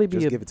 necessarily be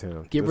Just a, give it to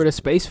him. Get rid of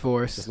Space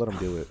Force. Just let him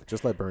do it.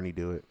 Just let Bernie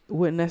do it.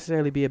 wouldn't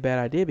necessarily be a bad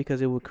idea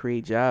because it would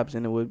create jobs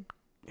and it would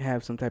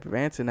have some type of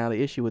answer. Now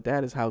the issue with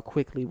that is how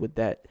quickly would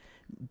that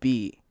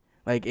be?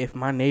 Like if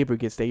my neighbor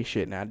gets their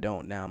shit and I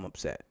don't, now I'm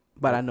upset.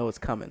 But I know it's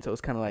coming, so it's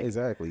kind of like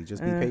Exactly.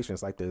 Just be patient.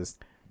 It's like this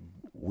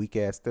weak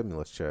ass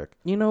stimulus check.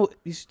 you know,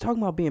 you're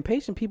talking about being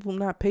patient. People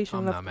not patient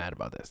I'm enough. not mad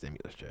about that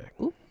stimulus check.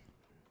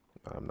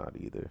 I'm not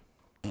either.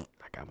 I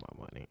got my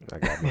money. I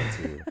got mine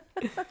too.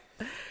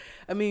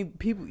 I mean,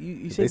 people.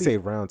 You They say say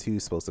round 2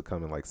 is supposed to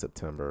come in like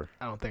September.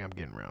 I don't think I'm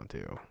getting round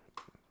 2.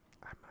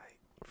 I might.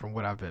 From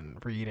what I've been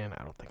reading,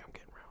 I don't think I'm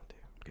getting round 2.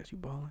 because you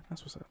balling.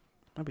 That's what's up.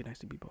 That'd be nice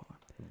to be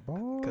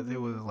balling. Because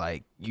it was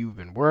like, you've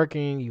been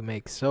working, you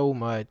make so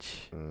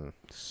much,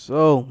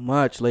 So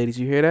much, ladies.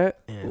 You hear that?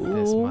 and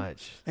this Ooh.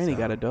 much. And he So,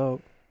 got a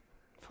dog.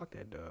 Fuck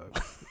that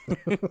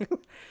dog.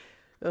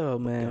 Oh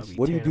man. Dog be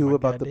What do you tearing do my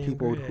about the goddamn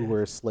people grass. who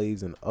were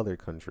slaves in other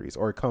countries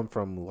or come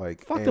from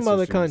like Fuck them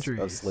other ancestors countries.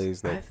 of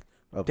slaves that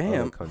of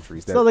Damn. other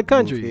countries It's that other moved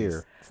countries.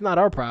 here? It's not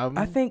our problem.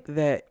 I think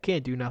that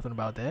Can't do nothing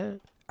about that.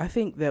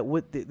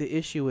 what the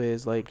issue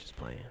is like Just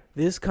playing.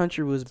 this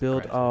country was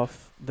built aggressive.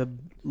 off the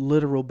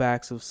literal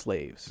backs of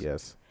slaves.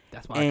 Yes.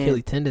 That's why And-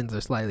 Achilles tendons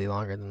are slightly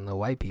longer than the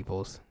white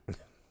people's.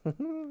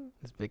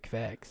 It's big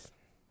facts.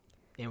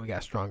 And we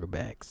got stronger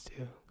backs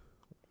too.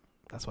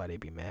 That's why they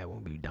be mad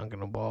when we be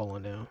dunking the ball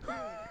on them.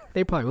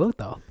 They probably, what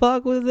the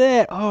fuck was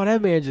that? Oh,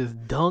 that man just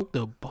dunked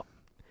the ball.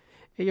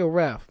 Hey, yo,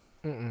 ref.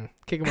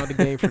 Kick him out the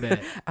game for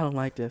that. I don't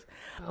like this.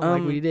 I don't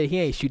like what he did. He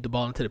ain't shoot the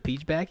ball into the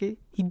peach bucket.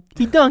 He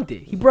dunked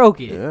it. He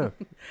broke it. Yeah.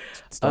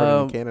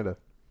 Started in Canada.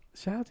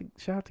 Shout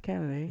out to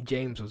Canada, eh?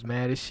 James was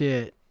mad as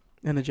shit.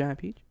 And the giant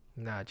peach.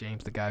 Nah,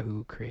 James, the guy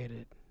who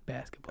created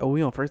basketball. Oh,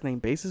 we on first name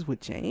basis with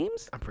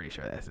James? I'm pretty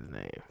sure that's his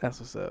name. That's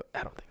what's up.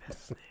 I don't think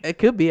that's his name. It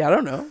could be. I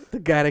don't know. The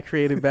guy that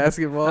created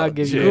basketball. I'll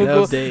give you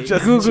Google, an update.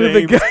 Just Google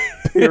the James,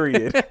 guy.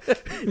 period.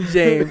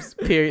 James.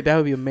 Period. That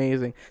would be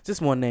amazing.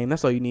 Just one name.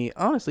 That's all you need.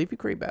 Honestly, if you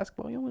create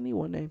basketball, you only need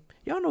one name.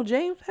 Y'all know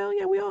James? Hell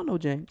yeah, we all know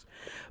James.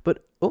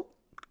 But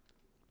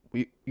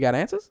you got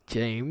answers?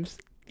 James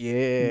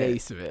Yeah.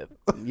 Naismith.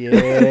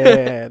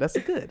 Yeah, that's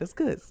good. That's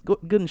good. It's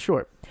good and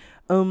short.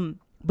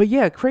 But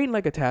yeah, creating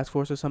like a task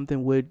force or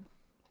something would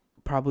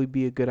probably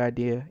be a good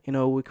idea. You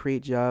know, it would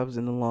create jobs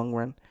in the long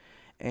run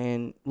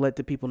and let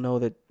the people know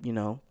that, you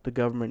know, the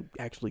government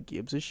actually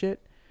gives a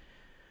shit.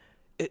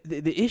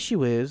 The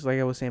issue is, like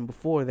I was saying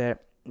before,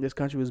 that this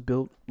country was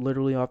built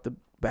literally off the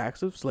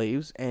backs of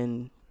slaves,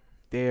 and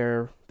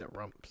The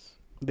rumps.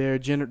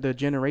 the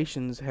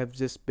generations have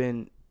just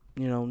been,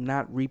 you know,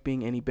 not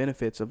reaping any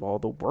benefits of all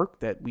the work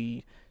that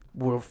we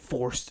were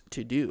forced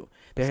to do.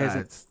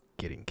 Besides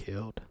getting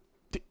killed.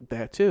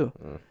 That too.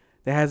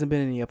 There hasn't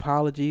been any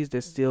apologies.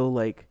 There's still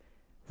like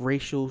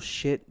racial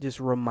shit just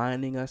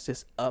reminding us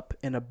just up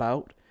and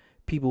about.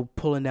 People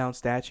pulling down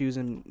statues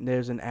and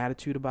there's an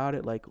attitude about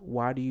it. Like,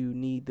 why do you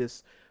need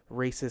this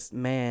racist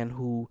man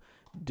who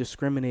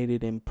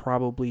discriminated and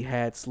probably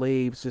had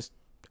slaves just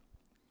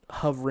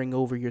hovering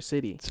over your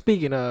city?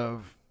 Speaking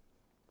of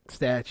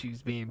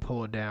statues being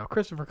pulled down,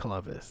 Christopher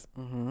Columbus.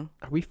 Mm-hmm.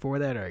 Are we for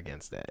that or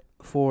against that?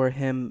 For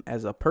him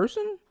as a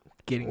person?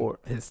 Getting Or-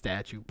 his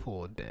statue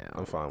pulled down.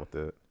 I'm fine with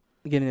that.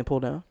 Getting it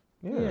pulled down?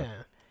 Yeah.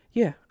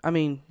 Yeah. I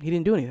mean, he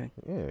didn't do anything.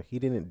 Yeah. He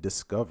didn't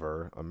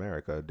discover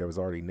America. There was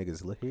already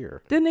niggas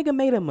here. That nigga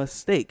made a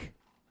mistake.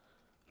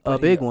 A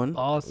But big he one.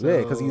 Also,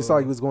 Yeah, because you saw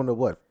he was going to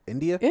what?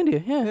 India?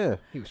 India, yeah. Yeah.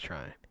 he was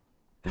trying.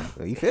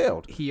 He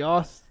failed. He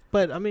also,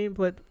 but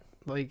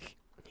like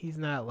he's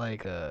not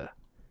like a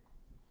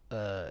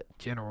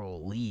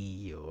General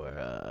Lee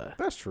or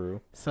That's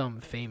true.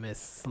 some famous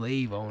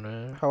slave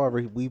owner.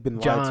 However, we've been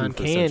lied John to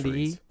for Candy.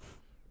 centuries.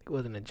 He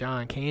wasn't a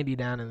John Candy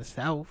down in the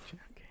South.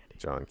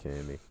 John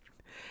Candy.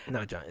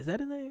 No, John. Is that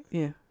his name?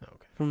 Yeah.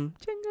 Okay. From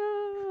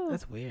Jingle.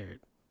 That's weird.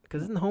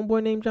 Because isn't the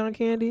homeboy named John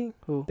Candy?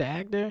 Who? The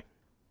actor?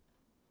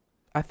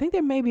 I think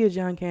there may be a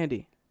John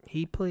Candy.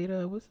 He played,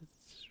 what's his,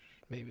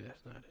 maybe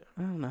that's not it.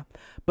 I don't know.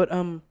 But,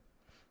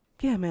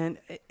 yeah, man,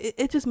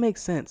 it just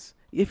makes sense.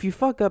 If you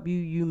fuck up,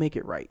 you make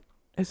it right.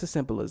 It's as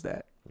simple as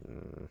that.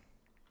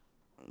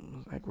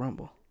 Like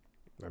Rumble.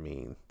 I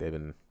mean, they've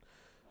been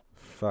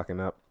fucking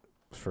up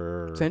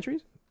for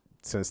Centuries?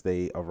 since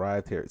they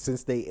arrived here,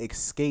 since they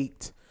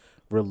escaped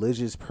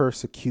religious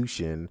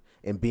persecution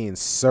and being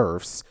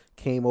serfs,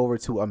 came over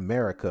to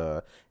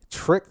America,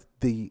 tricked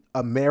the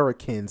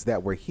Americans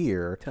that were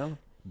here, Tell him.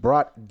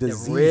 brought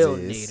diseases, The real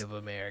Native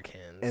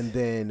Americans. and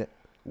then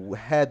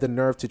had the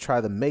nerve to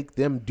try to make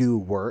them do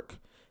work,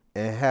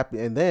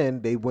 and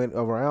then they went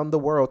around the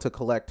world to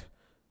collect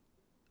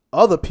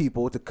other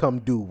people to come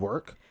do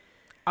work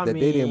that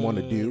they didn't want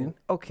to do.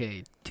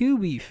 Okay, to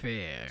be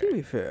fair, To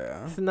be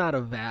fair. it's not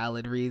a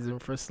valid reason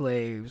for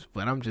slaves,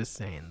 but I'm just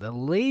saying the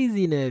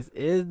laziness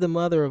is the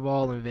mother of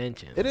all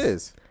inventions. It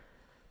is.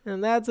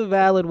 And that's a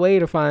valid way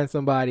to find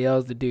somebody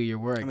else to do your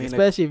work, I mean,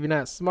 especially if you're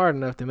not smart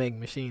enough to make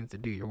machines to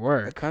do your The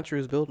work. country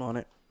was built on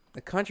it.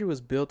 The country was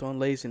built on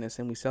laziness,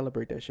 and we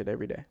celebrate that shit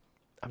every day.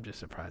 I'm just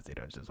surprised they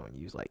don't just want to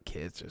use like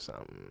kids or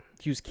something.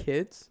 Use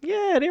kids?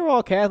 Yeah, they were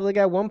all Catholic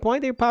at one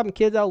point. They were popping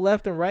kids out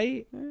left and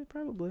right.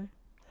 Probably.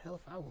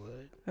 Hell, if I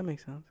would. That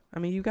makes sense. I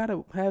mean, you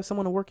gotta have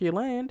someone to work your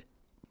land.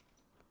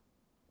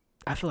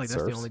 I feel like that's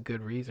the Serfs. only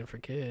good reason for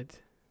kids.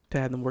 To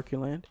have them work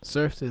your land.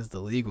 Serfs is the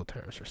legal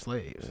terms for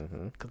slaves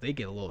Mm-hmm. because they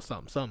get a little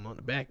something on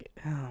the back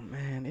end. Oh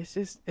man, it's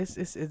just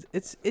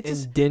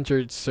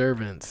Indentured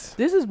servants.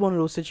 this is one of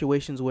those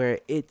situations where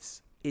it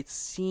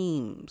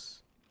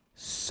seems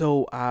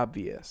so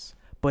obvious,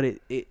 but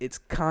it's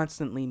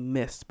constantly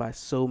missed by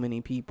so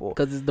many people.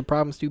 Because the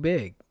problem's too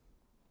big.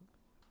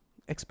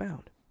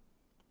 Expound.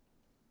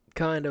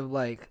 Kind of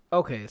like,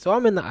 okay, so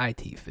I'm in the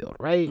IT field,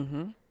 right?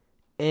 Mm-hmm.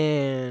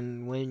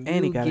 And when And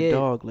you he got get a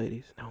dog,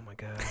 ladies. Oh my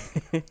god.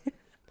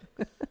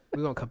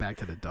 We're gonna come back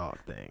to the dog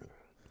thing.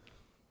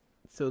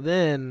 So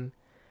then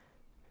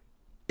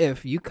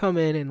if you come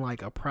in and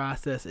like a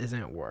process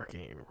isn't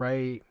working,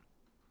 right?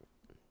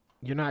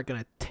 You're not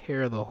gonna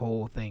tear the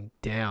whole thing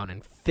down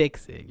and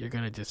fix it. You're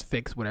gonna just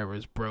fix whatever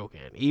is broken.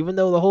 Even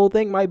though the whole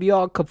thing might be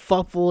all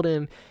kerfuffled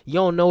and you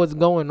don't know what's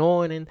going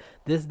on and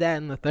this, that,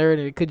 and the third,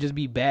 and it could just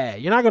be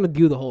bad. You're not gonna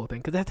do the whole thing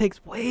because that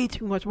takes way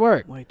too much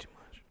work. Way too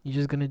much. You're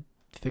just gonna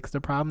fix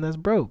the problem that's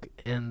broke,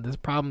 and this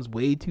problem's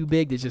way too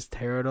big to just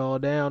tear it all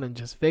down and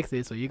just fix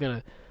it. So you're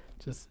gonna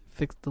just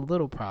fix the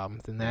little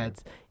problems, and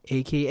that's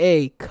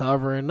AKA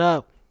covering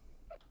up.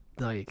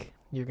 Like,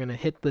 you're gonna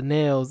hit the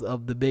nails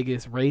of the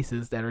biggest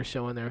racists that are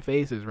showing their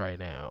faces right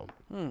now.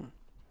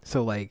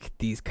 So like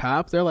these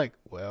cops, they're like,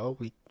 well,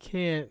 we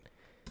can't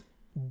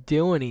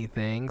do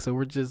anything, so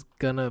we're just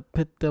gonna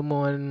put them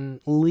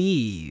on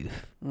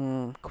leave,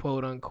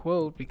 quote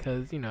unquote,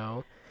 because, you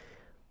know,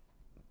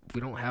 we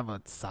don't have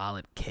a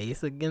solid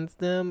case against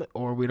them,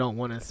 or we don't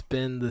want to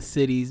spend the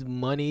city's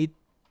money,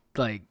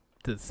 like,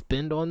 to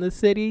spend on the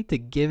city to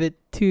give it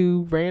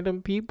to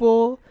random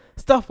people,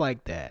 stuff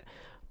like that.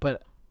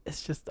 But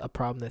it's just a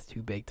problem that's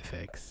too big to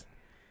fix.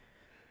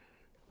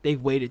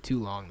 They've waited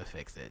too long to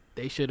fix it.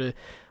 They should have,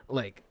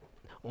 like,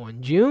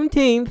 on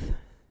Juneteenth,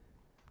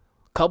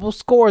 couple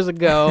scores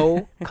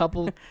ago,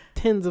 couple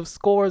tens of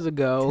scores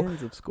ago,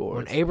 Tens of scores.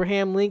 when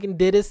Abraham Lincoln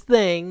did his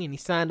thing and he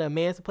signed the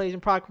Emancipation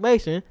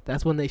Proclamation,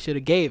 that's when they should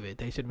have gave it.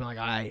 They should have been like,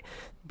 all right,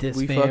 this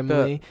We fucked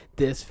family,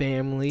 this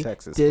family,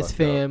 Texas this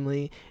fucked up.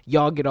 family,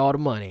 y'all get all the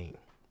money.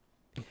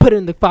 Put it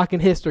in the fucking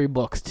history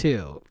books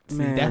too. See,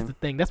 Man. that's the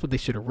thing. That's what they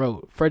should have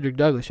wrote. Frederick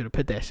Douglass should have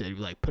put that shit.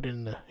 Like, put it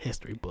in the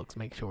history books.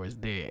 Make sure it's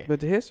there.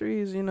 But the history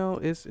is, you know,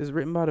 is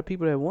written by the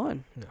people that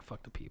won. No,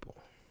 fuck the people.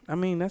 I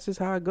mean, that's just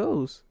how it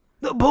goes.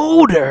 The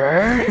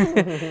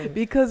Boulder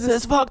Because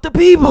says fuck the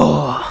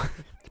people.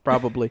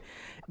 probably,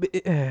 but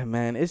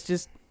man, it's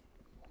just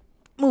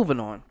moving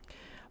on.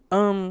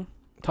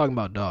 Talking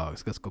about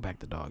dogs. Let's go back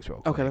to dogs real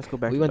quick. Okay, let's go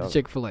back. We to went dogs. to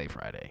Chick-fil-A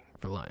Friday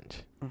for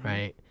lunch, Mhm.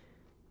 right?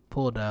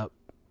 Pulled up,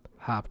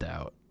 hopped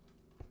out,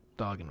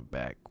 dog in the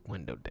back,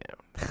 window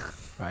down,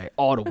 right?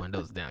 All the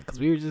windows down, because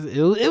we were just,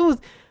 it was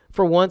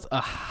for once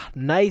a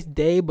nice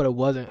day, but it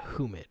wasn't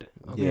humid.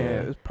 Okay?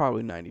 Yeah, it was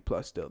probably 90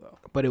 plus still though.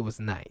 But it was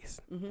nice.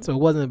 Mm-hmm. So it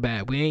wasn't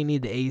bad. We ain't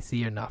need the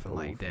AC or nothing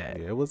like Oof. that.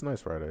 Yeah, it was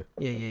nice Friday.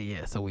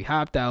 Yeah. So we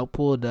hopped out,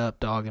 pulled up,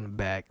 dog in the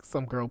back.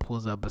 Some girl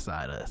pulls up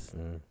beside us.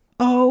 Mm.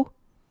 Oh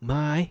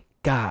my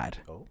God.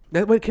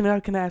 Wait, can I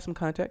add some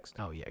context?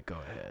 Oh yeah, go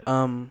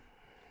ahead.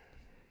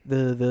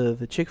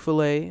 The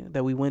Chick-fil-A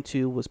that we went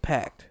to was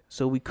packed,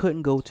 so we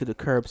couldn't go to the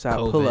curbside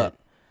pull COVID. up.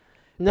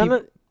 None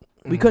of,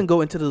 We couldn't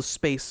go into the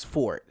space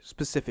for it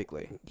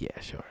specifically. Yeah,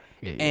 sure.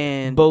 Yeah.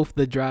 And both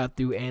the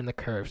drive-through and the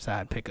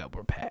curbside pickup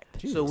were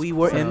packed. so we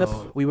were in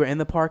So-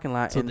 the parking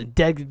lot. So and the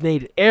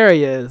designated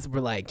areas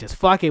were like, just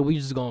fuck it. We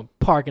just gonna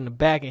park in the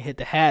back and hit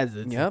the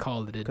hazards Yep, and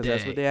call it a because day.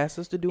 that's what they asked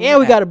us to do. And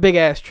we got a big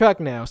ass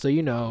truck now, so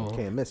you know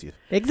Can't miss you.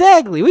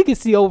 exactly. We can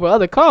see over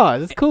other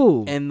cars. It's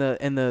cool. And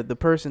the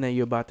person that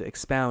you're about to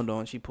expound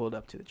on, she pulled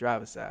up to the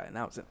driver's side, and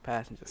I was in the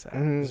passenger side.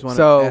 Mhm. Just want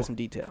So- to add some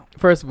detail.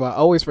 First of all, I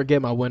always forget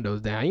my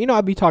windows down. You know,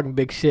 I be talking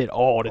big shit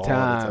all the All the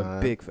time.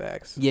 time. Big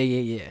facts.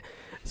 Yeah.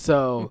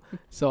 So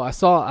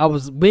I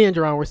was me and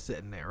Jerron were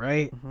sitting there,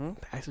 right? Mm-hmm.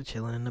 Actually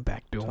chilling in the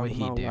back doing what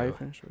he do. Wife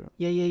and shit.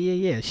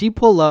 Yeah. She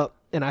pull up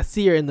and I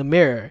see her in the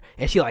mirror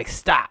and she like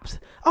stops.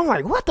 I'm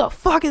like, what the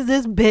fuck is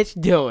this bitch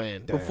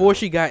doing? Damn. Before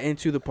she got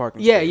into the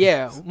parking Yeah, space.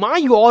 yeah.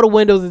 Mind you, all the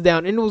windows is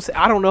down, and it was,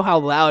 I don't know how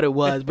loud it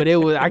was, but it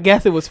was, I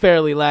guess it was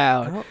fairly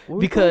loud. Were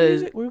we Because- playing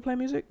music? Were we playing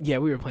music? Yeah,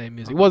 we were playing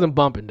music. It wasn't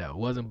bumping though. It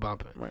wasn't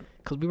bumping. Right.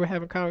 Cause we were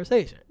having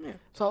conversation. Yeah.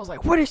 So I was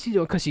like, what is she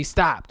doing? Cause she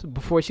stopped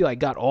before she like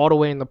got all the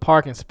way in the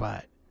parking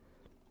spot.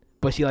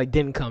 But she like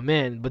didn't come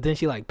in. But then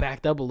she like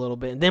backed up a little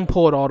bit and then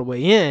pulled all the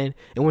way in.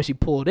 And when she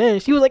pulled in,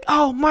 she was like,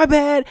 "Oh, my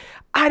bad.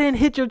 I didn't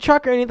hit your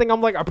truck or anything."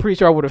 I'm like, I'm pretty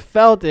sure I would have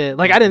felt it.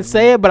 Like I didn't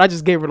say it, but I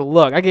just gave her the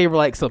look. I gave her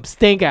like some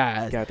stink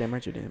eyes. Goddamn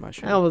right you did, my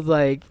shit. I was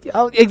like,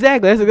 oh,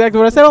 exactly. That's exactly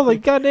what I said. I was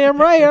like, goddamn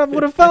right. I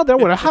would have felt it. I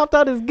would have hopped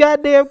out of this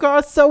goddamn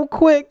car so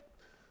quick.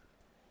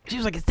 She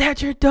was like, "Is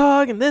that your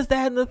dog?" And this,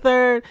 that, and the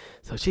third.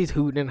 So she's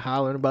hooting and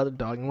hollering about the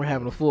dog, and we're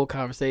having a full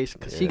conversation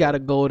because she got a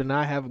golden,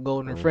 I have a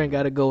golden, her friend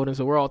got a golden,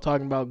 so we're all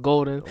talking about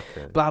golden,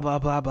 blah blah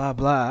blah blah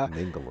blah.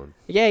 Mingling.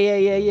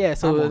 Yeah.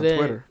 So I'm on then,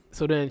 Twitter.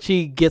 so then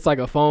she gets like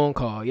a phone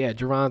call. Yeah,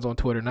 Jerron's on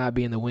Twitter, not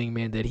being the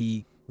wingman that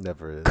he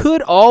Never is.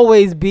 could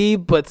always be,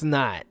 but's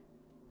not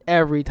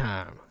every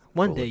time.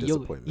 One Full day of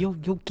disappointment. you'll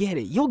get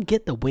it. You'll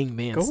get the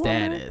wingman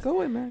status.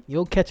 Go in, man.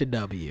 You'll catch a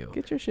W.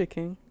 Get your shit,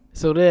 King.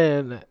 So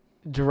then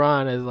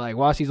Jerron is like,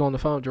 while she's on the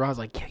phone, Jerron's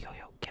like, yo,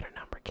 get her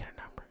number.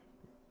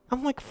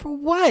 I'm like, for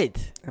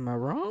what? Am I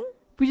wrong?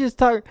 We just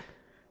talk.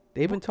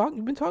 They've been talking.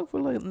 You've been talking for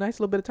like a nice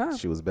little bit of time.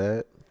 She was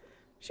bad.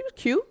 She was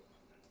cute.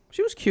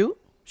 She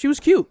was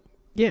cute.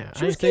 Yeah,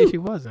 She I was didn't say cute. she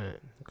wasn't.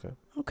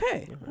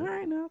 Okay. All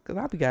right now, because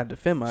I got to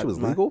defend my. She was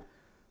my- legal.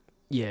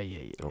 Yeah.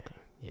 Okay.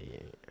 Yeah.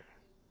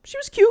 She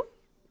was cute.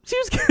 She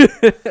was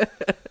cute.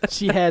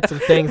 She had some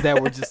things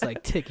that were just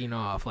like ticking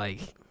off. Like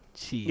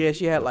she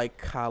had like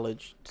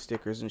college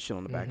stickers and shit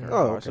on the back of her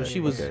Oh, car, so okay. she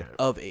was Okay.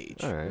 of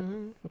age. All right.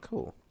 Mhm.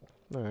 Cool.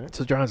 All right.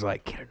 So John's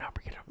like, get her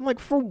number. I'm like,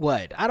 for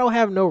what? I don't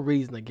have no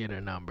reason to get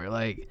her number.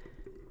 Like,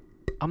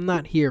 I'm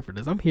not here for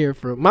this. I'm here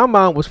for. My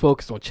mom was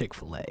focused on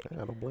Chick-fil-A. I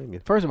don't blame you.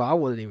 First of all, I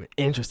wasn't even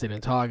interested in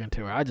talking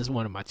to her. I just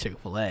wanted my Gotta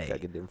Chick-fil-A.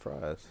 get them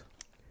fries.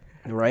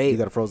 Right. You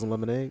got a frozen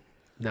lemonade?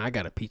 Now I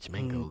got a peach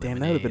mango. Damn,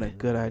 that would have been a lemonade.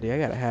 good idea. I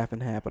got a half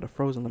and half, but a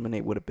frozen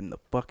lemonade would have been the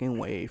fucking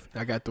wave.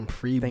 I got them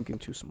free. Thinking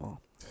too small.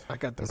 I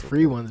got them That's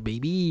free okay. ones,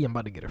 baby. I'm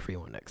about to get a free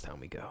one next time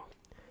we go.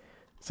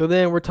 So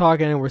then we're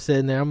talking and we're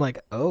sitting there. I'm like,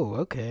 oh,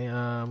 okay.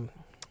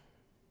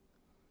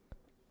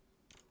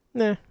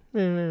 Nah.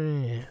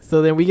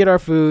 So then we get our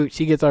food.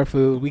 She gets our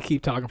food. We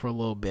keep talking for a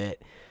little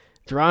bit.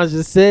 Jerron's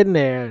just sitting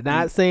there,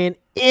 not saying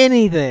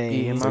anything.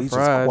 Eating So my he's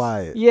fries. just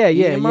quiet. Yeah.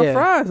 Eating my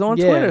fries on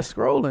Yeah. Twitter,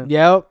 scrolling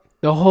Yep.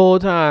 The whole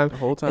time. the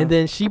whole time. And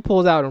then she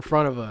pulls out in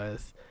front of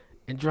us.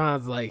 And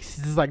Jerron's like, she's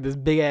just like this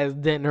big ass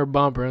dent in her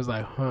bumper. It's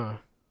like, huh.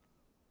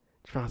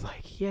 Jerron's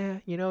like, yeah,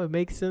 it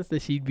makes sense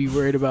that she'd be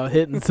worried about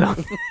hitting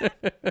something.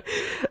 I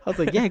was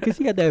like, yeah, because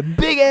she got that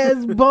big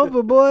ass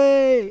bumper,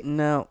 boy.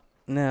 Now,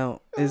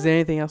 is there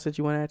anything else that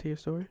you want to add to your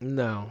story?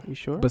 No. You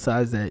sure?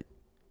 Besides that,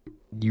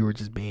 you were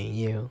just being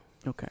you.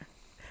 Okay.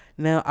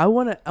 Now I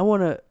wanna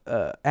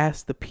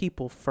ask the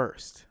people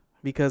first,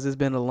 because it's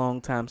been a long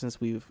time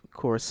since we've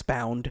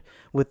corresponded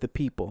with the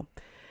people.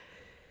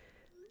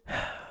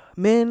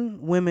 Men,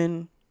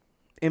 women,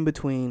 in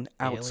between,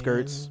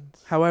 outskirts,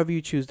 Aliens. however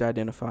you choose to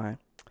identify.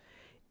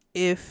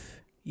 If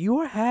you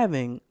are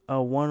having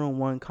a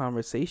one-on-one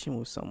conversation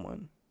with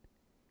someone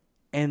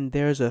and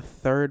there's a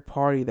third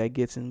party that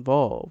gets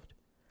involved,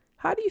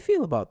 how do you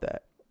feel about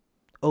that?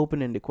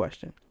 Open-ended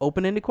question.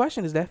 Open-ended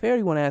question. Is that fair? Or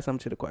you want to add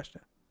something to the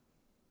question?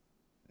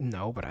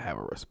 No, but I have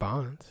a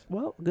response.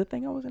 Well, good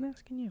thing I wasn't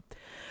asking you.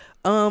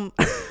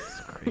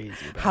 It's crazy.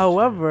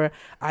 However,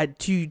 I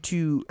to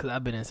because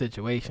I've been in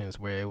situations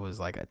where it was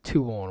like a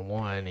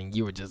 2-on-1 and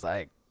you were just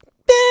like,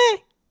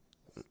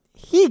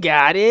 he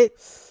got it.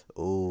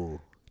 Ooh,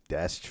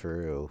 that's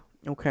true.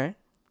 okay.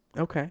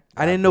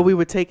 I didn't know we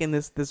were taking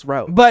this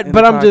route. But in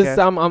the I'm just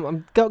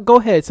podcast. I'm go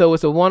ahead. So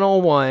it's a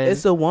 1-on-1.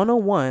 It's a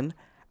one-on-one.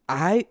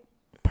 I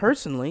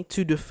personally,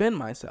 to defend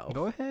myself,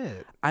 Go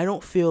ahead. I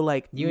don't feel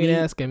like You ain't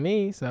asking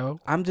me, so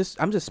I'm just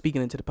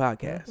speaking into the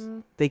podcast.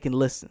 Mhm. They can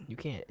listen. You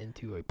can't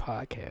into a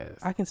podcast.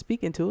 I can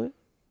speak into it.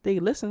 They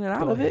listen and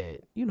out Go of it.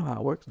 ahead. You know how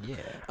it works.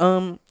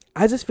 Yeah.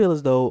 I just feel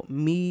as though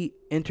me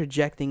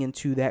interjecting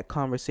into that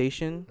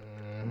conversation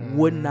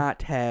would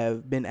not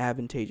have been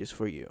advantageous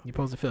for you. You're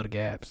supposed to fill the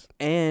gaps.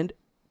 And,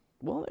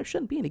 well, there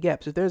shouldn't be any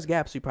gaps. If there's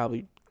gaps, you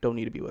probably don't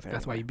need to be with her.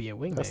 That's why you be a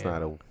wingman. That's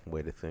not a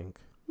way to think.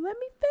 Let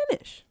me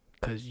finish.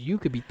 Because you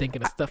could be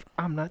thinking of stuff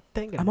I'm not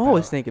thinking I'm about.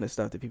 always thinking of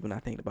stuff that people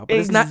not thinking about. But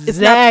it's not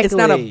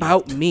Exactly.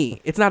 about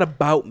me. It's not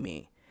about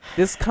me.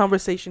 This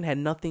conversation had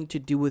nothing to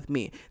do with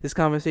me. This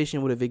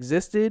conversation would have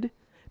existed,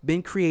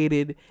 been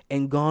created,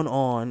 and gone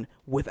on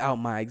without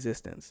my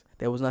existence.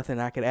 There was nothing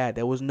I could add.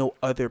 There was no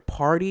other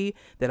party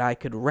that I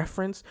could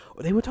reference.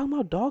 Or they were talking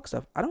about dog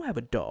stuff. I don't have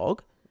a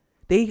dog.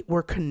 They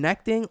were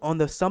connecting on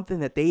the something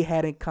that they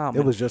had in common.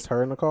 It was just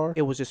her in the car?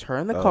 It was just her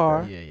in the Okay.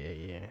 car,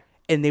 Yeah.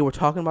 and they were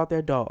talking about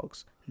their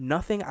dogs.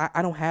 Nothing.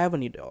 I don't have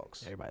any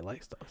dogs. Everybody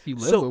likes stuff. You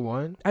live So, with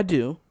one. I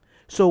do.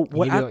 So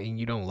what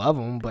You don't love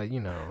him, but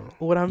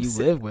what I'm you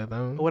sa- live with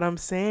him. what I'm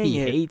saying He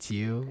is, hates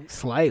you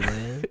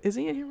slightly. is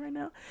he in here right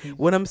now? He's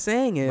What I'm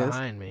saying is,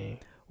 behind me.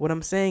 if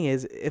I'm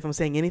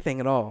saying anything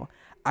at all,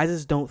 I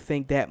just don't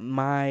think that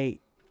my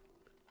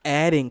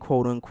adding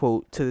quote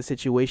unquote to the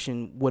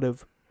situation would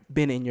have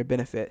been in your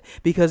benefit.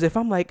 Because if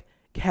I'm like,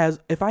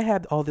 if I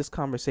had all this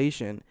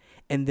conversation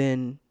and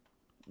then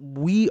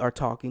we are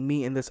talking,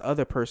 me and this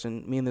other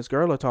person, me and this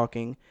girl are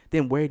talking,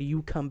 then where do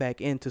you come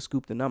back in to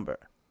scoop the number?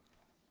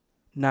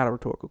 Not a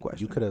rhetorical question.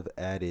 You could have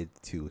added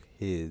to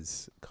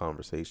his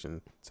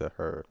conversation to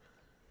her,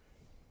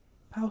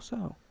 How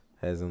so?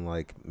 as in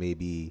like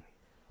maybe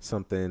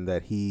something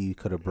that he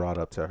could have brought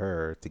up to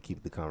her to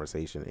keep the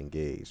conversation You're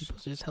engaged.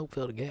 supposed to just help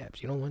fill the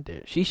gaps. You don't want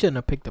that. She shouldn't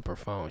have picked up her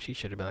phone. She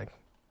should have been like,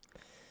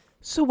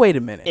 So wait a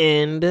minute.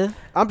 And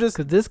I'm just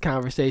because this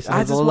conversation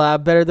I is a just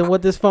lot better than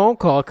what this phone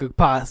call could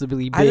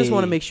possibly be. I just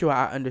want to make sure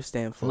I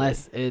understand fully.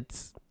 Unless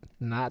it's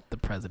not the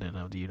president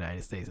of the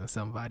United States and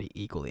somebody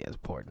equally as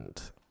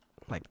important,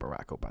 like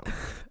Barack Obama.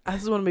 I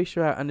just want to make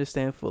sure I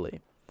understand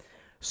fully.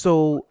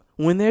 So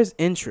when there's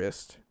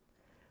interest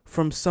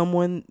from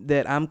someone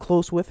that I'm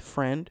close with,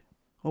 friend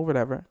or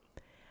whatever,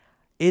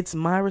 it's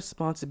my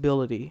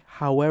responsibility,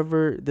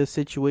 however the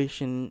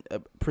situation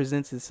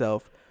presents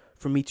itself,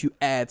 for me to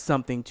add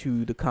something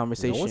to the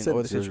conversation. No one said or the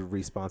it's your situation.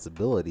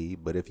 responsibility,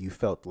 but if you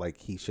felt like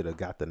he should have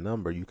got the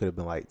number, you could have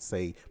been like,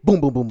 say,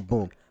 boom, boom, boom,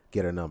 boom,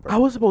 get a number. I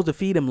was supposed to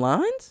feed him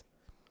lines?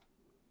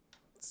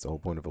 It's the whole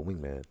point of a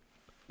wingman.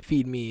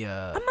 Feed me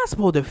I'm not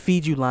supposed to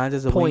feed you lines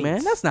as a Points.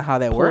 wingman. That's not how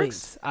that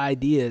works.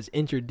 ideas,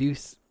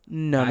 introduce.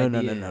 No.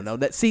 Ideas.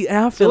 That see, and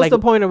I So feel what's like the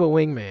point of a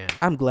wingman?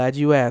 I'm glad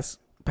you asked,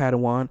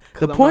 Padawan. The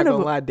Because I'm point not of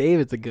gonna lie,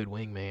 David's a good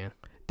wingman.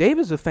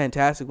 David's a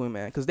fantastic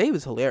wingman because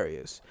David's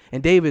hilarious,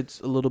 and David's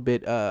a little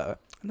bit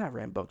not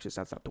rambunctious.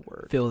 That's not the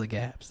word. Fill the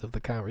gaps of the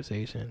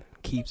conversation,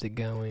 keeps it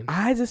going.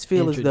 I just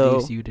feel as though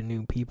Introduce you to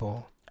new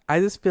people.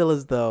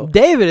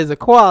 David is a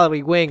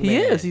quality wingman. He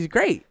is. He's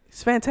great.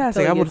 He's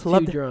fantastic. I would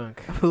love to.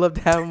 drunk. I would love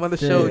to have him on the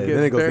show Yeah, again.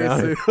 then it goes very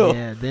downhill. soon.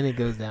 Yeah, then it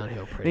goes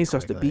downhill pretty Then he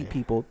starts to quickly. beat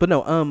people. But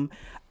no,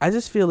 I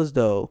just feel as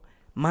though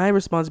my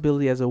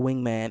responsibility as a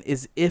wingman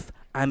is, if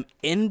I'm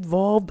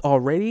involved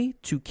already,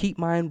 to keep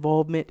my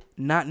involvement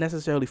not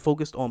necessarily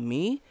focused on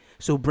me.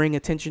 So bring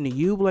attention to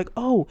you, like,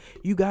 oh,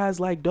 you guys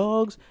like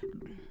dogs,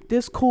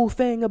 this cool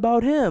thing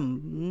about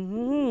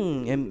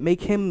him, and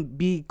make him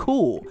be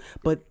cool.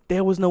 But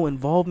there was no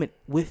involvement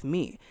with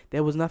me.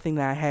 There was nothing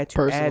that I had to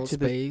Personal add to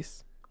the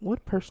space.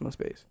 what personal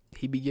space.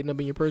 He be getting up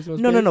in your personal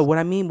No. space? What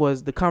I mean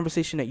was the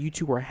conversation that you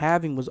two were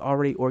having was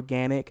already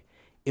organic.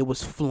 It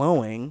was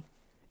flowing,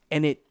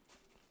 and it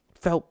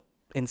felt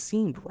and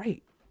seemed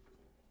right.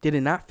 Did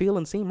it not feel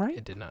and seem right?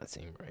 It did not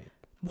seem right.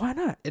 Why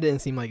not? It didn't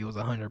seem like it was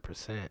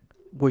 100%.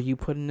 Were you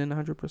putting in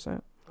 100%?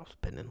 I was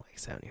putting in like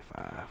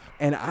 75.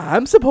 And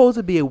I'm supposed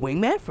to be a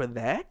wingman for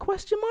that?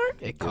 Question mark.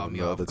 It caught me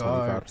Give him off the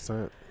guard.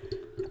 25%.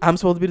 I'm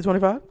supposed to be the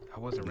 25. I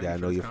wasn't You ready gotta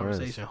for know this your friends.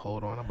 conversation.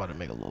 Hold on, I'm about to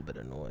make a little bit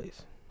of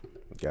noise. You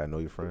gotta know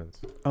your friends.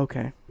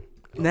 Okay.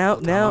 Now.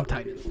 I'm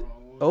typing the wrong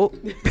one. Oh.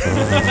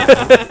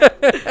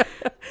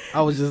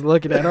 I was just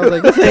looking at it. I was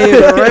like, this ain't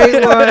the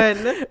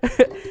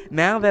right one.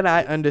 Now that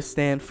I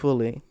understand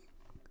fully,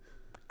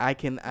 I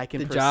can The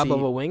proceed. job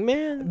of a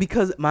wingman?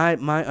 Because my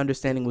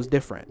understanding was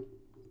different.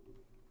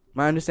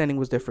 My understanding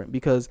was different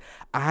because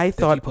I That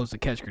thought you supposed to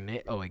catch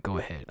grenade. Oh wait, go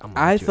ahead.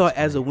 I thought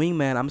as a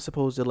wingman I'm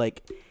supposed to,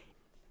 like,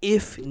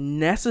 if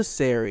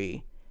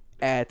necessary,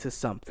 add to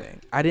something.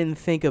 I didn't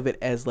think of it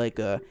as like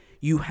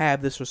you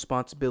have this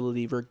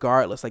responsibility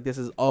regardless. Like, this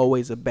is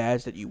always a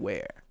badge that you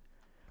wear.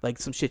 Like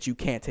some shit you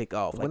can't take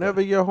off. Like Whenever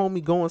your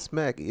homie going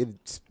smack,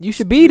 it's you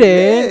should be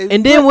there. Yeah,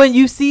 and then but- when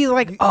you see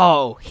like,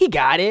 oh, he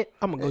got it,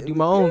 I'm gonna go do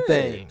my own Yeah.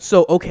 thing.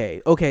 So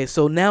okay.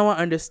 So now I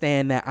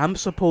understand that I'm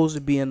supposed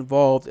to be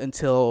involved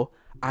until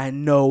I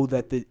know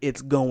that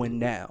it's going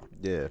down.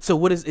 yeah. So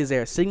what is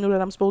there a signal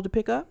that I'm supposed to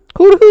pick up?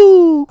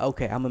 Hoo-hoo.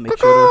 Okay, I'm gonna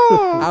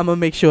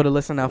make sure to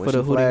listen out When for she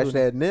the flash hootie.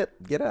 that nip,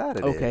 get out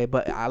of there. Okay,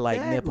 but I like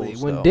Exactly.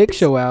 nipples. When though. Dick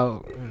show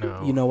out,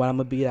 no. You know what? I'm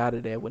gonna be out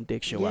of there when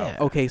Dick show out.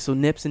 Yeah. Okay, so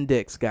nips and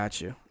dicks,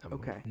 got you. I'm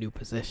Okay. New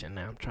position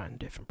now. I'm trying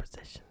different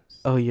positions.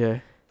 Oh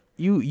yeah,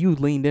 you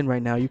leaned in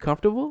right now. You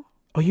comfortable?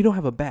 Oh, you don't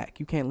have a back.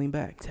 You can't lean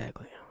back.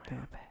 Exactly.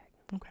 Damn.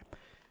 Okay.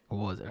 What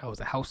was it? I was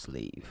a house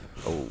slave.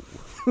 Oh,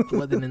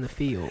 Wasn't in the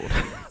field.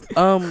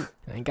 Um,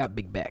 I ain't got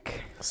big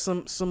back.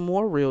 some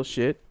more real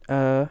shit.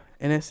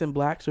 Innocent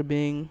blacks are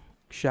being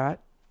shot.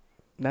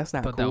 That's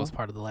not But cool. that was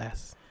part of the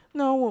last.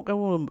 No, I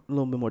want a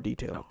little bit more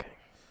detail. Okay.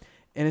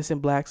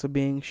 Innocent blacks are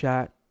being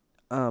shot.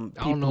 I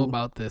don't know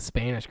about the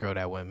Spanish girl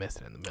that went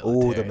missing in the military.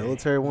 oh, the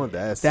military one.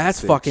 That's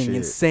sick fucking shit.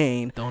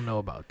 insane. Don't know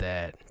about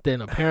that. Then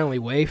apparently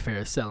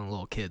Wayfair is selling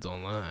little kids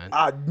online.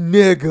 Ah,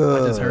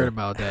 nigga. I just heard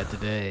about that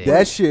today.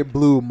 That shit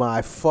blew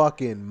my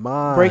fucking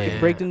mind. Yeah.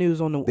 Break the news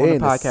on the They in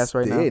the podcast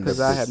right now they in the because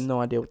I s- have no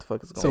idea what the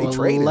fuck is going so on. they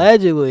trading.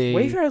 allegedly,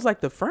 Wayfair is like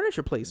the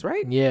furniture place,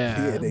 right?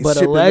 yeah, they but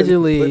shipping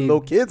allegedly, putting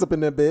little kids up in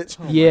that bitch.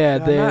 yeah,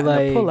 God, they're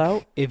not in the pull like,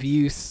 out. if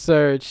you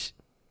search,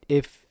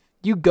 if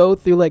you go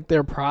through like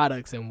their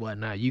products and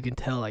whatnot, you can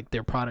tell like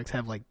their products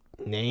have like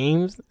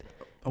names.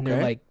 And they're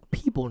Okay. like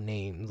people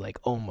names, like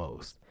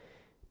almost.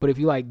 But if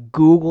you like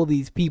Google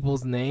these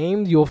people's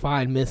names, you'll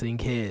find missing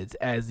kids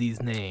as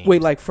these names.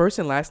 Wait, like first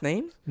and last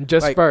names?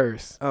 just like-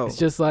 first. oh. It's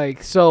just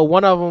like, so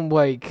one of them,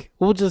 like,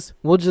 we'll just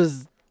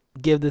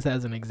give this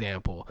as an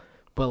example.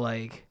 But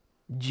like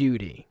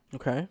Judy,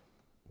 Okay.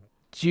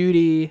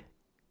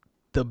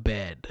 the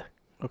bed,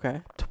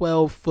 Okay.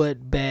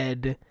 12-foot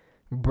bed,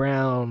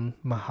 brown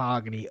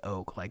mahogany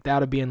oak. Like that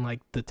would be in like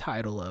the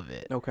title of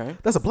it. Okay.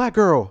 That's a black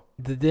girl.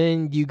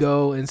 Then you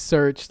go and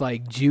search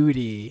like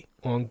Judy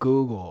on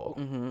Google,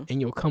 Mm-hmm.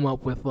 and you'll come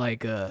up with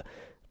like a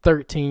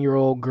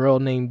 13-year-old girl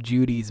named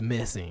Judy's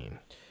missing.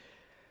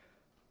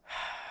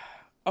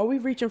 Are we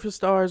reaching for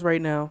stars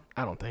right now?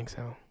 I don't think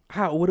so.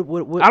 How?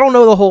 What? I don't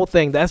know the whole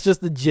thing. That's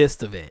just the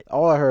gist of it.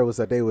 All I heard was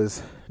that they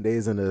was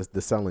in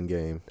the selling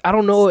game. I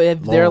don't know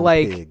if Long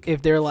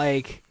they're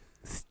like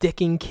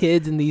sticking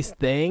kids in these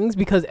things,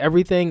 because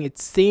everything, it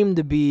seemed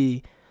to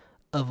be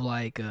of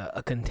like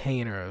a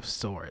container of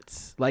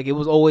sorts. Like it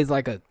was always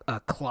like a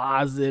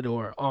closet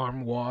or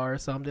armoire or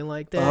something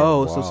like that.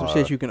 Oh, so some Wow.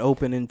 shit you can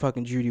open and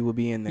fucking Judy will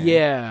be in there.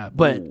 Yeah,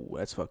 but Ooh,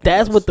 that's fucking.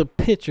 that's nuts. what the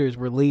pictures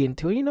were leading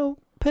to. You know,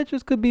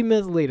 pictures could be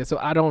misleading, so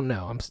I don't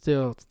know. I'm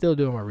still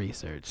doing my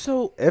research.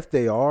 So If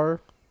they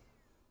are,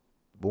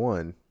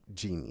 one,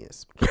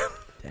 genius.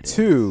 That is.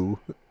 Two,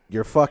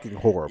 you're fucking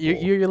horrible.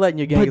 you're letting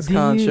your Genghis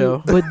Khan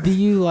show. But do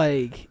you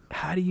like?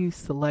 How do you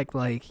select?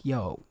 Like,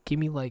 yo, give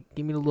me the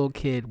little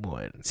kid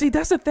one. See,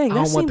 that's the thing. I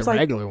That don't want the seems like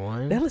regular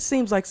one. that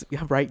seems like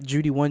yeah, right.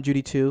 Judy 1,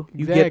 Judy 2.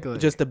 You Exactly. get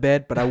just a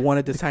bed, but I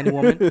wanted this tiny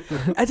woman.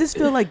 I just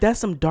feel like that's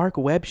some dark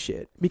web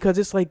shit because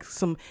it's like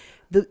some.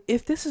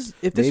 If this is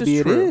Maybe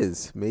it true,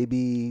 is.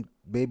 Maybe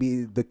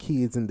the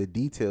key is in the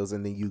details,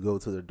 and then you go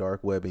to the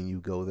dark web and you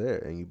go there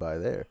and you buy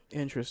there.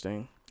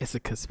 interesting. It's a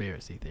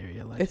conspiracy theory.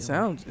 Allegedly. It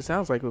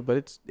sounds like it, but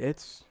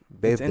it's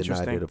They've denied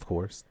interesting. it, of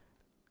course.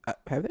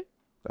 have they?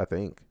 I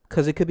think.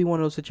 Because it could be one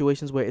of those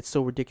situations where it's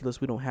so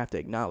ridiculous we don't have to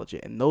acknowledge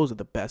it, and those are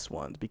the best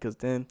ones because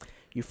then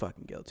you're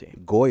fucking guilty.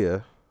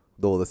 Goya,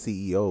 though the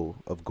CEO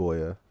of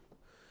Goya,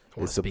 I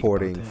wanna is speak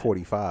supporting about that.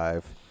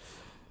 45,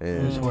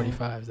 Who's and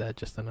 45? Is that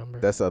just a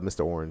number? that's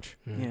Mr. Orange.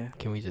 Yeah.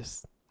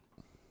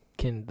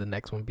 Can the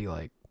next one be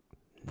like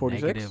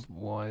 46?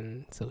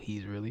 -1? So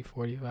he's really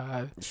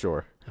 45.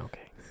 Sure.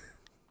 Okay.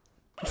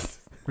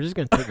 We're just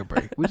gonna take a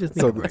break. We just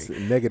need So a break. it's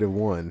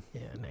 -1.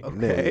 Yeah,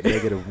 Okay.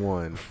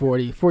 -1.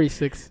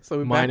 46 So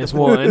we minus back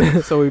to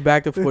 1. So we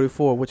back to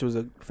 44, which was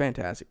a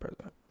fantastic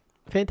president.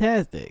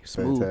 Fantastic.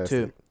 Smooth too.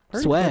 Fantastic.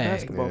 Hurt Swag. for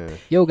basketball. Yeah.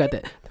 Yo, got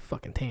that. The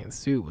fucking tan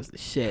suit was the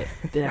shit.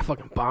 Then that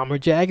fucking bomber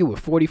jacket with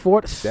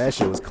 44. That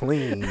shit was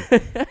clean.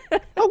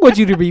 I want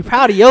you to be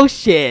proud of your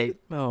shit.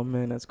 Oh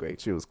man, that's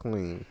great. Shit was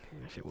clean.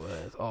 That shit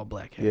was all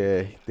black.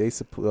 Yeah, they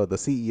support. The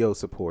CEO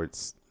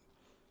supports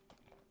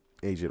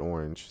Agent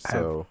Orange,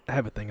 so I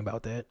have a thing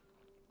about that.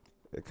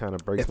 it kind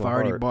of breaks If my I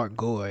already heart. bought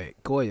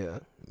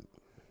Goya,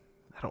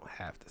 I don't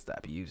have to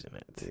stop using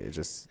it. It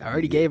just I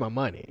already gave my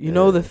money. You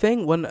know the Yeah.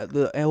 thing when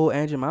the old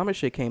Aunt Jemima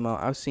shit came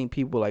out, I've seen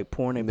people like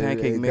pouring their They-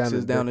 pancake they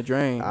mixes down down the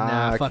drain.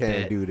 Nah, I fuck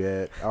can't that. do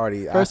that. I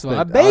already. First of all,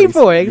 I spent- paid already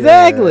for it, spent-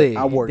 exactly.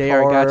 I worked They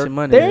already got hard. your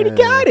money. They already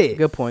got it.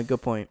 Good point.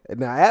 Good point.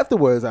 Now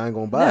afterwards, I ain't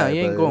gonna buy Nah, it.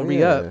 you ain't but gonna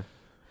re-up.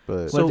 But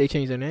What So- if they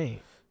change their name?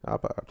 I'll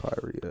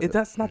probably re-up.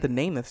 That's not the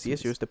name that's the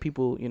issue. It's the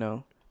people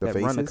The that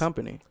run the faces?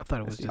 company. I thought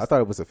it was just. I thought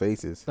it was the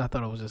faces. I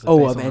thought it was just.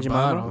 Oh, a face of on Aunt the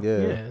Jemima? bottom.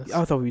 Yeah.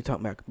 I thought we were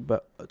talking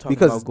about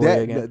Because Goya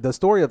that again. the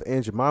story of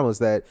Aunt Jemima is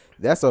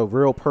that's a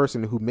real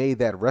person who made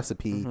that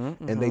recipe,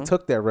 and they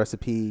took that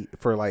recipe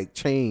for like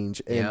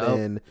change, and Yep.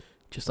 then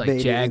Just like made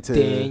it Jack into-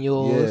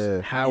 Daniels,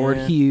 yeah. Howard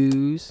Yeah.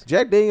 Hughes.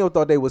 Jack Daniel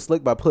thought they was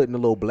slick by putting a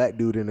little black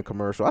dude in the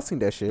commercial. I seen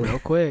that shit. Real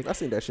quick. I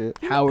seen that shit.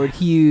 Howard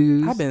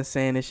Hughes. I've been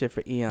saying this shit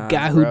for eons.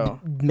 guy who bro.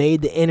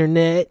 made the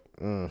internet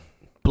Mm.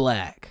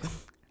 black.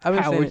 I've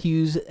been Howard saying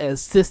Hughes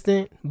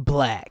assistant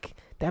black.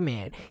 That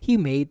man, he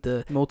made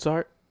the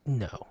Mozart.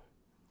 no.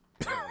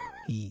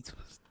 He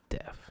was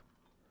deaf.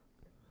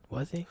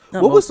 Was he?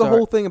 Not What was the Mozart.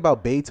 whole thing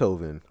about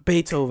Beethoven?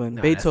 Beethoven?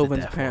 Nah, that's the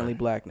Beethoven's deaf apparently one.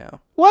 black now.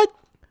 What?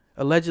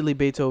 Allegedly,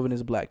 Beethoven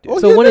is a black dude. Oh,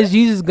 So yeah, when that- is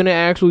Jesus gonna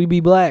actually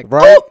be black?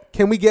 Right?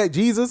 Can we get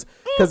Jesus?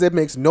 Because it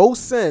makes no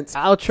sense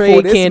I'll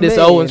trade this Candace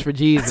man Owens for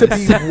Jesus. to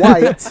be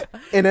white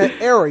in an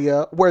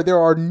area where there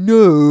are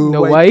no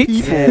white whites?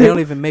 people. Yeah, they don't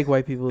even make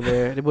white people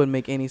there. It wouldn't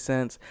make any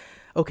sense.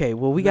 Okay,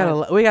 well we got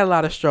a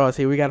lot of straws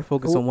here. We got to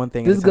focus on one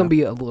thing. This at is a gonna time.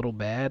 be a little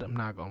bad. I'm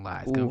not gonna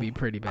lie. It's gonna Ooh, be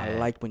pretty bad. I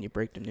like when you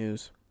break the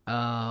news. Never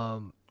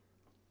mind.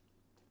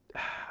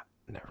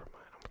 I'm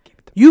gonna keep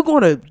it.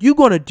 You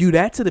gonna do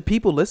that to the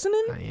people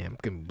listening? I am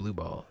gonna be blue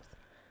balls.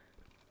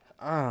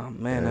 Oh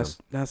man, Damn.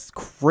 that's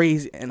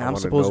crazy. And I I'm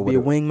wanna supposed to know be a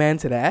what wingman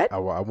to that. I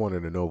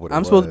wanted to know what it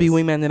I'm supposed to be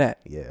was. wingman to that.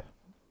 Yeah.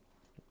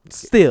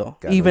 Still,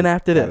 Gotta even know-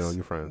 after gotta this. know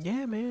your friends.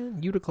 Yeah, man.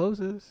 You the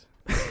closest.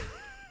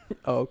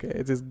 Oh, okay,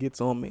 it just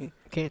gets on me.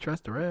 Can't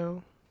trust the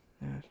rail.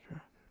 Yeah, that's true.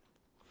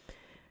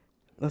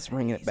 Let's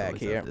bring it He's back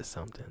always here. up to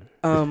something.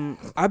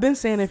 I've been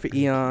saying it for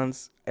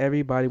eons.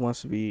 Everybody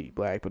wants to be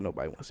black, but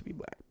nobody wants to be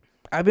black.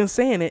 I've been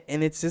saying it,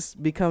 and it's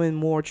just becoming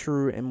more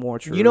true and more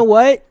true. You know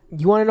what?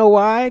 You want to know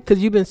why? Because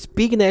you've been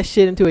speaking that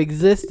shit into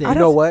existence. You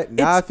know what?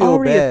 Now I it's feel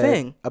already a bad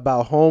thing.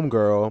 about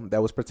homegirl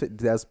that was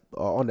that's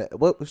on the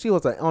what she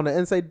was on the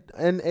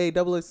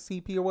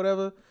NAACP or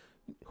whatever.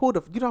 Who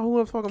the fuck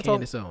I'm talking?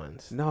 Candace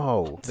Owens.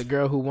 No, The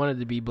girl who wanted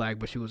to be black,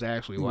 but she was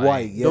actually white.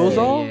 White, yeah. Those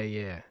all?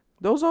 Yeah.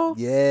 Those all?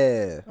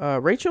 yeah,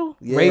 Rachel?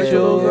 yeah,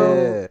 Rachel?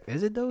 Yeah.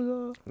 Is it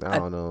those? I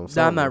don't know.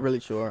 I'm not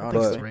really sure, I think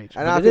it's honestly. Rachel.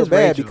 And But I it feel is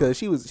bad Rachel.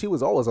 because she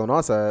was always on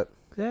our side.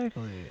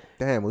 Exactly.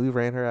 Damn, we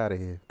ran her out of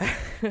here.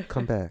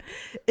 Come back.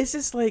 It's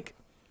just like,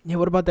 Yeah,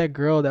 what about that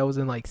girl that was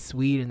in like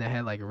Sweden that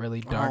had like really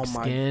dark Oh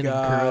my skin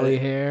God. and curly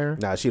hair?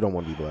 Nah, she don't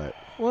want to be black.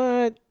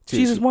 What?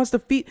 she just wants to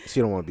feed.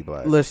 She don't want to be black.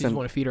 She just Listen,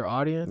 want to feed her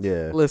audience?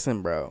 Yeah.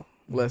 listen, bro.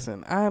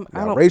 Listen, I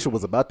Nah, don't. Rachel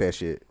was about that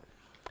shit.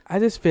 I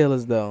just feel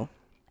as though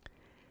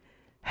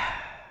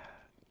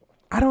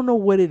I don't know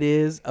what it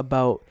is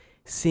about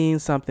seeing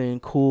something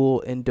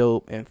cool and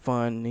dope and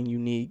fun and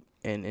unique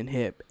and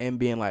hip and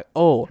being like,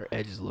 oh, Her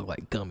edges look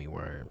like gummy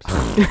worms.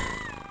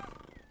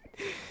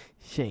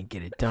 She ain't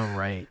get it done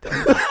right.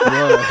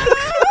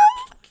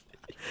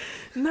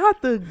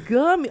 not the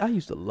gummy. I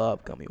used to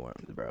love gummy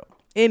worms, bro.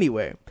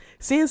 Anyway,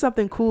 seeing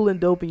something cool and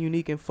dope and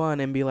unique and fun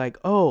and be like,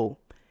 oh,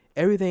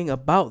 everything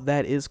about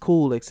that is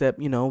cool except,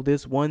 you know,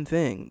 this one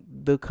thing,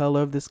 the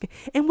color of the skin.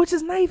 And which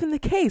is not even the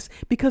case,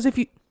 because if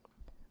you...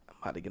 I'm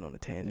about to get on a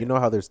tangent. You know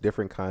how there's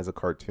different kinds of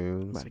I'm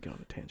cartoons about to get on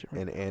a tangent.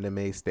 Right? and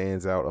anime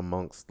stands out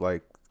amongst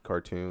like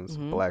cartoons?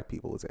 Mhm. Black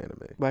people is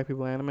anime. Black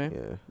people anime?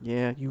 Yeah.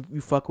 Yeah,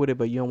 you fuck with it,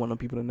 but you don't want no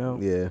people to know.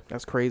 Yeah.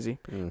 That's crazy.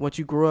 Mm. Once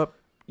you grow up,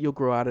 you'll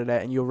grow out of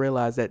that and you'll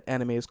realize that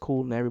anime is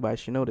cool and everybody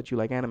should know that you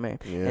like anime.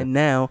 Yeah. And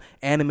now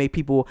anime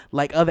people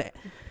like other...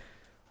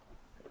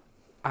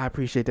 I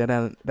appreciate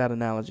that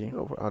analogy.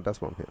 Oh,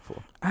 that's what I'm here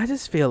for. I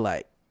just feel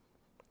like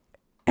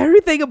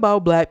everything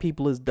about black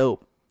people is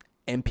dope.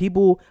 And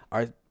people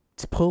are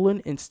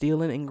pulling and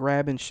stealing and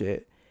grabbing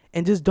shit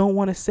and just don't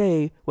want to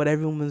say what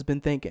everyone's been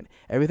thinking.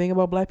 Everything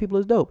about black people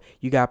is dope.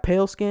 You got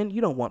pale skin.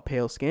 You don't want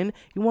pale skin.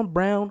 You want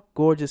brown,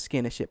 gorgeous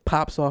skin, and shit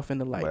pops off in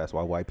the light. Well, that's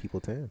why white people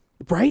tan.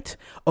 Right?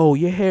 Oh,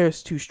 your hair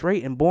is too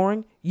straight and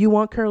boring. You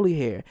want curly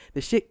hair. The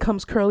shit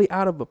comes curly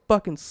out of a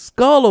fucking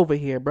skull over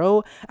here,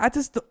 bro.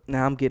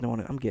 I'm getting on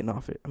it. I'm getting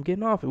off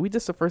it. We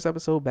just the first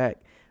episode back.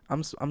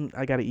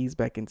 I gotta ease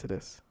back into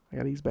this.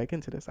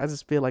 I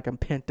just feel like I'm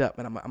pent up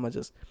and I'm gonna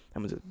just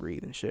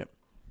breathe and shit.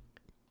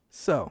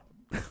 So,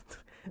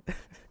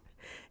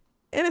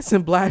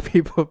 innocent black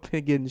people have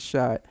been getting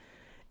shot.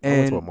 I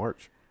went to a And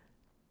march.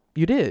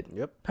 you did.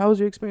 Yep. How was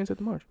your experience at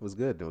the march? It was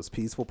good. It was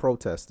peaceful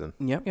protesting.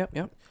 Yep.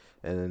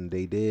 And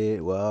they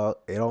did, well,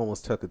 it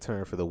almost took a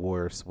turn for the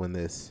worse when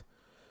this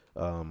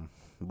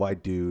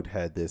white dude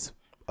had this,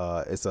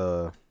 it's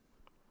a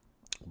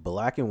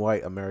black and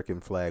white American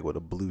flag with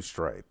a blue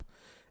stripe.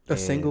 A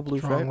single blue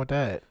What's wrong stripe? with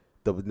that?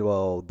 The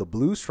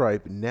blue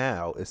stripe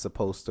now is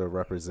supposed to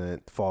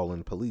represent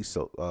fallen police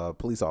I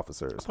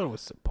officers. thought it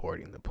was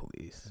supporting the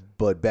police.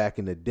 But back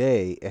in the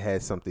day, it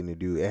had something to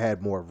do. It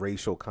had more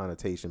racial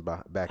connotation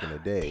back in the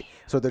day.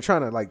 So they're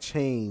trying to like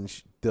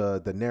change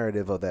the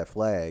narrative of that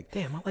flag.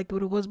 Damn, I liked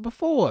what it was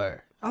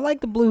before. I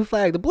like the blue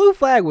flag. The blue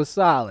flag was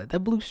solid. That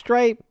blue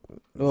stripe,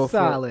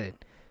 solid.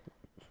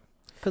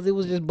 Because it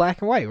was just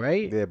black and white,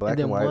 right? Yeah, black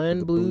and and white then one with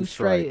the blue blue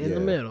stripe stripe, in the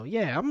yeah. middle.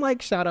 Yeah, I'm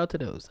like, shout out to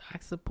those. I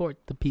support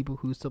the people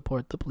who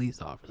support the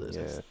police officers.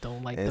 I Yeah. just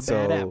don't like And the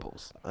bad so,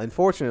 apples.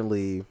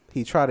 Unfortunately,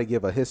 he tried to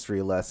give a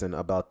history lesson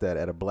about that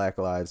at a Black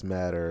Lives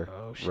Matter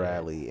Oh, shit.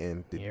 rally,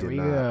 and it Here did we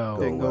not go.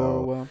 go Didn't go over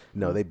well. well.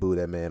 No, they booed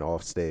that man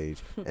off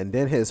stage. And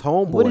then his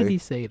homeboy, What did he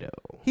say, though?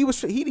 he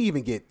didn't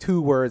even get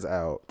 2 words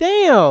out.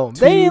 Damn,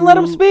 they didn't let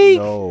him Two- speak?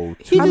 No.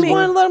 He just 2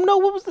 wanted to let him know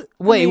what was the...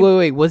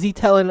 Wait. Was he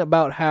telling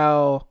about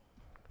how...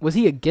 Was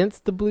he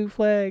against the blue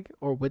flag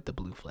or with the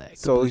blue flag? The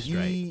So blue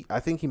stripe? I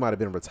think he might have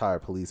been a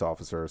retired police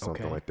officer or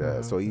something Okay. like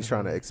that. So he's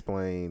trying to Mhm.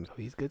 explain So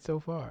he's good so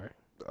far.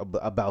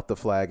 about the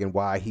flag and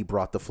why he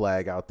brought the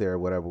flag out there,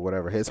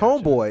 whatever. His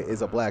Gotcha. homeboy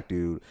is a black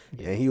dude,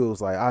 Yeah. and he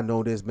was like, "I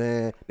know this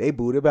man. They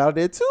booed about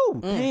it too."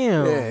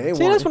 Damn. Yeah, they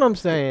See, want- that's what I'm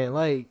saying.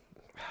 Like,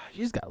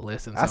 you just gotta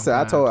listen. I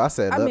said, sometimes.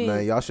 I look, mean-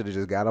 man, y'all should have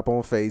just got up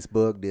on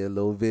Facebook, did a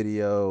little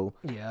video,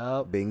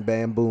 Yep. bing,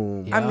 bam,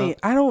 boom. Yeah. I mean,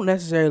 I don't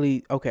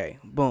necessarily. Okay,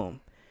 boom.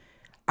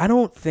 I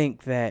don't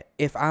think that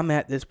if I'm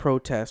at this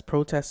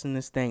protesting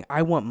this thing,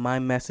 I want my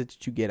message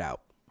to get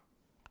out.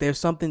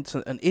 There's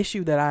an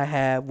issue that I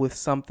have with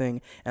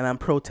something, and I'm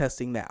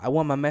protesting that. I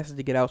want my message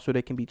to get out so that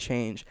it can be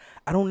changed.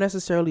 I don't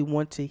necessarily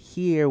want to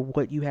hear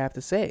what you have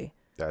to say.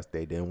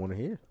 They didn't want to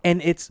hear.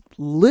 And it's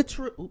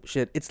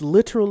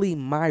literally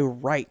my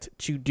right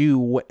to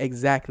do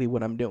exactly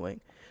what I'm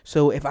doing.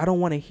 So if I don't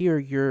want to hear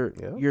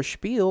your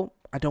spiel,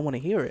 I don't want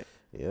to hear it.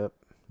 Yep,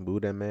 boo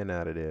that man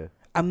out of there.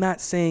 I'm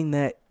not saying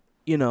that,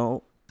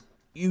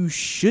 you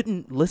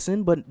shouldn't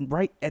listen, but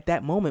right at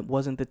that moment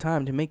wasn't the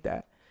time to make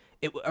that.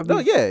 It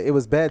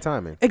was bad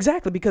timing.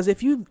 Exactly, because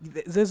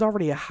there's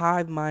already a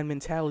hive mind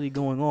mentality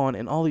going on,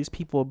 and all these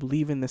people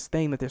believe in this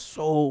thing that they're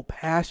so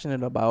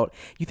passionate about.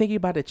 You think you're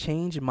about to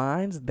change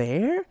minds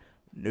there?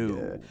 No.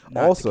 Yeah.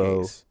 Not Also,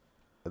 the case.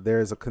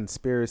 there's a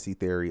conspiracy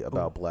theory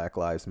about Black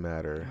Lives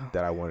Matter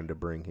that I wanted to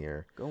bring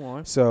here. Go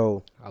on.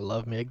 So I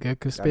love me a good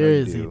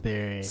conspiracy do.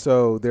 theory.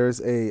 So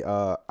there's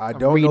a I'm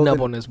don't reading know up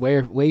the, on this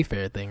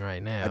Wayfair thing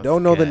right now. I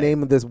don't know the Okay.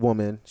 name of this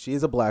woman. She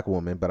is a black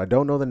woman, but I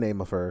don't know the name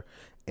of her.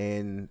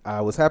 And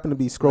I was happened to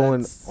be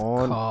scrolling Let's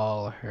on.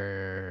 call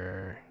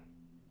her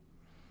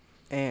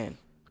And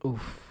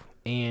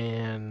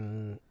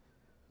Ann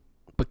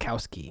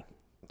Bukowski.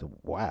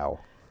 Wow.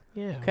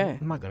 Yeah. Okay.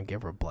 I'm not gonna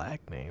give her a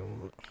black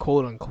name,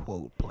 quote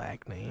unquote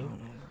black name.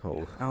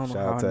 Oh, I don't know shout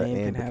how out her to name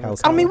Ann can have a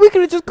Bukowski. I mean, we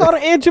could have just called her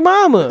Aunt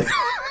Jemima.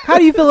 How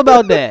do you feel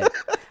about that?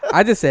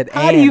 I just said.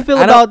 How do you feel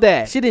I don't- about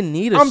that? She didn't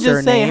need a I'm surname.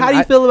 just saying, how do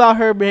you I- feel about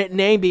her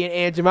name being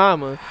Aunt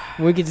Jemima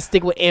when we can just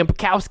stick with Ann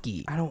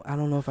Pukowski? I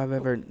don't know if I've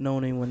ever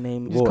known anyone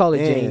named. Just Well, call it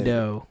Jane and-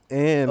 Doe.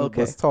 And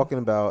Okay. was talking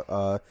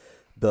about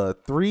the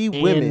 3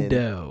 Ann women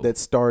Doe. that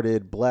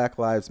started Black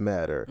Lives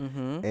Matter,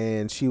 Mm-hmm.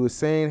 and she was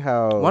saying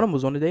how One of them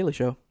was on the Daily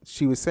Show.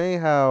 she was saying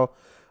how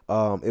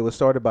it was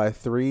started by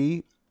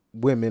 3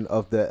 women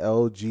of the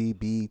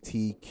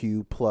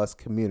LGBTQ plus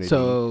community.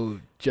 So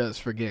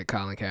just forget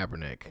Colin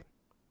Kaepernick.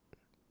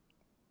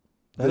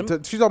 She's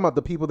talking about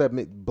the people that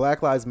make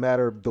Black Lives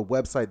Matter, the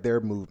website, their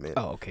movement.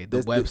 Oh, okay. The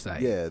This-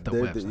 website. yeah, The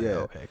they're- website. yeah.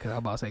 Okay. Because I'm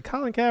about to say,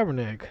 Colin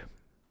Kaepernick,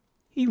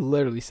 he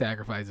literally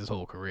sacrificed his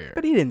whole career.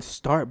 But he didn't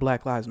start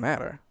Black Lives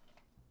Matter.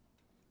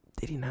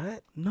 Did he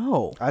not?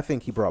 No. I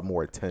think he brought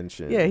more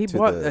attention. Yeah, he to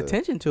brought the-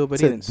 attention to it, but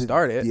to he didn't the-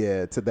 start it.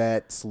 Yeah, to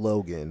that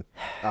slogan,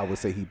 I would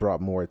say he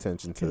brought more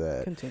attention to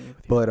that. Continue with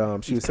you.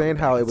 But she He's was saying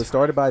coming how back. it was It's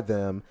started by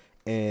them,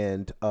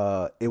 and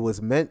it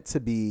was meant to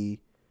be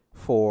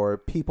for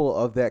people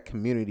of that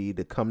community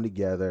to come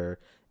together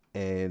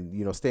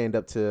and stand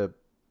up to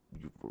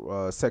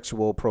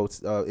sexual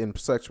in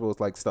sexual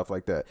like stuff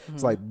like that.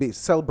 It's like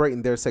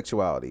celebrating their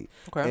sexuality.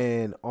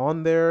 Okay. And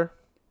on their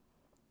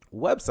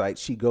website,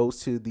 she goes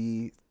to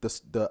the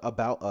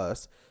About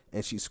Us,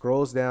 and she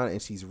scrolls down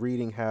and she's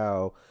reading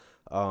how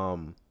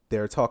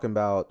they're talking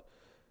about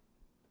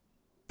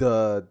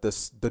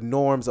the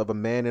norms of a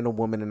man and a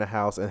woman in a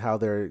house, and how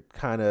they're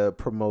kind of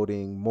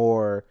promoting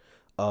more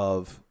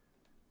of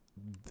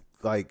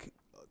like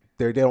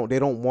they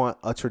don't want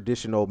a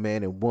traditional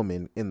man and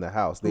woman in the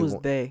house. They Who's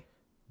want they?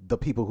 the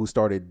people who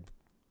started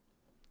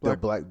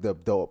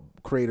the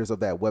creators of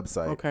that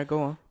website. Okay,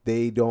 go on.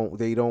 They don't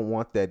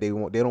want that. They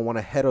don't want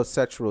a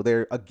heterosexual.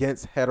 They're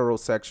against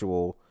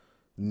heterosexual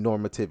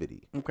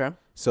normativity. Okay.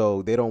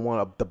 So they don't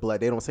want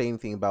they don't say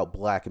anything about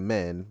black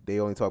men. They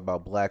only talk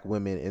about black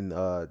women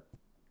and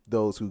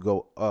those who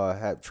go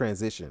have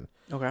transition.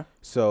 Okay.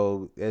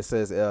 So it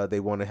says they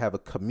want to have a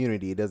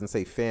community. It doesn't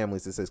say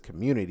families. It says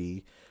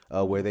community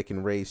where they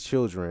can raise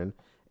children,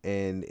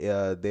 and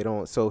they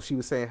don't. So she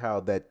was saying how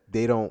that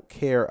they don't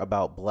care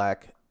about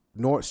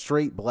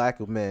straight black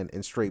men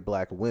and straight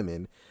black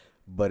women,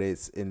 but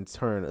it's in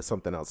turn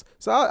something else.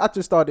 So I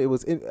just thought it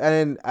was,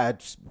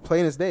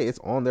 plain as day, it's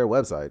on their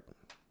website.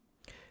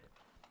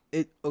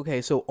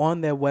 Okay, so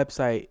on their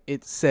website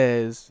it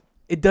says,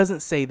 it doesn't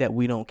say that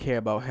we don't care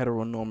about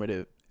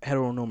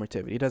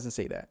heteronormativity. It doesn't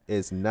say that.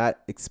 It's not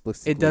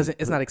explicit.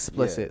 It's not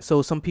explicit.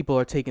 So some people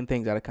are taking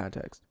things out of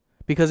context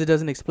because it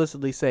doesn't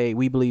explicitly say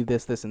we believe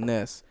this, this, and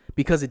this.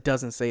 Because it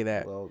doesn't say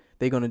that, Well,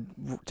 they're gonna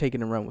take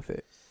it and run with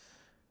it.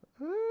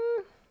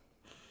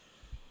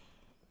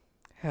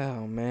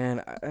 Oh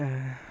man,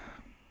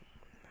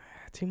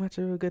 too much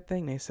of a good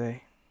thing, they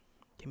say,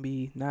 can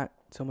be not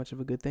so much of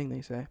a good thing,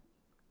 they say.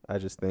 I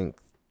just think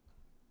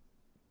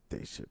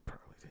they should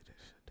probably take this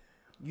shit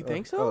down. You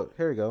think so? Oh,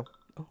 here we go.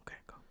 Okay,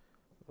 go.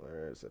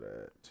 Where is it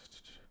at?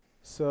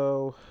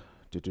 So,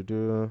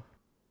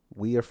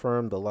 we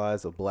affirm the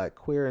lives of black,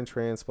 queer, and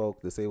trans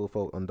folk, disabled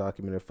folk,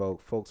 undocumented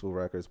folk, folks with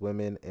records,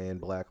 women, and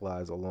black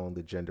lives along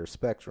the gender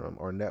spectrum.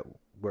 Our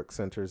network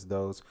centers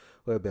those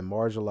who have been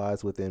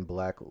marginalized within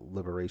black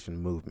liberation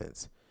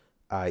movements,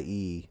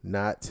 i.e.,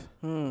 not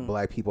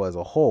black people as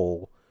a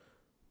whole,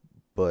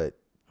 but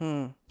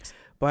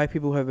Black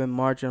people who have been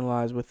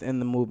marginalized within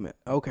the movement.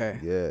 Okay.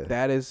 yeah.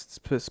 That is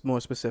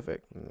more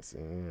specific. Let's see,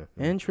 yeah.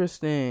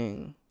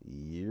 Interesting.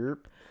 Yep.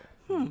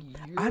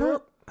 I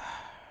don't.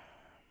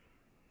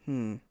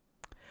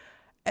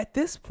 At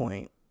this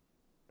point,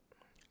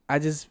 I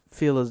just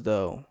feel as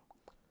though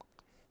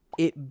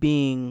it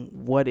being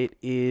what it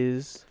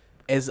is,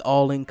 as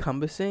all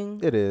encompassing,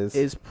 It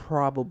is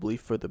probably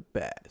for the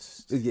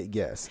best.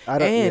 Yes. I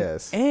don't. And,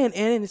 yes. and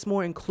it's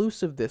more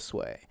inclusive this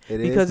way. It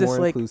because is it's more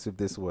like, inclusive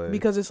this way.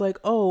 Because it's like,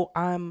 oh,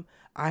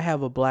 I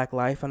have a black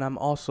life and I'm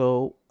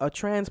also a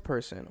trans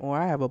person, or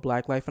I have a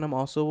black life and I'm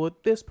also a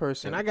this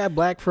person. And I got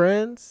black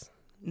friends.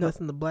 No.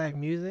 Listen to black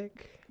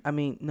music. I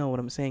mean, no, what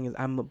I'm saying is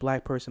I'm a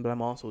black person, but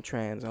I'm also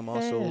trans. I'm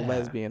also Yeah.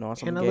 lesbian, or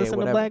And I gay, listen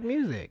whatever. to black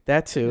music.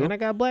 That too. And I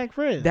got black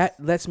friends.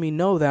 That lets me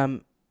know that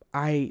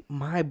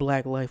my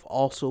black life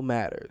also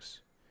matters.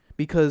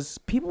 Because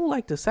people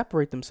like to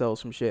separate themselves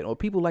from shit, or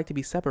people like to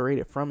be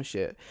separated from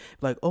shit.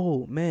 Like,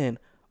 oh man,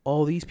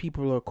 all these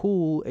people are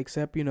cool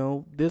except,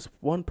 this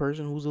one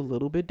person who's a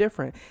little bit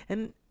different.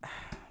 And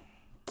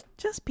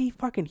just be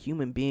fucking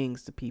human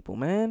beings to people,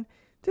 man.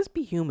 Just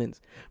be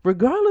humans.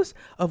 Regardless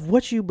of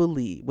what you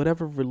believe,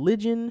 whatever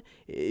religion,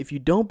 if you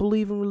don't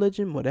believe in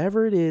religion,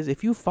 whatever it is,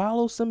 if you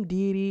follow some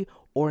deity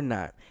or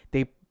not,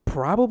 they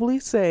probably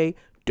say,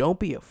 don't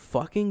be a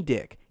fucking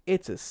dick.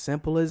 It's as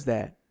simple as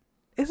that.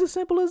 It's as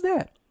simple as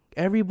that.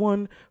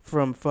 Everyone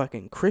from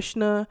fucking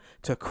Krishna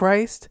to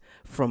Christ,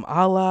 from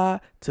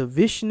Allah to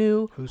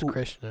Vishnu. Who's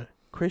Krishna?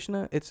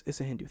 Krishna, it's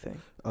a Hindu thing.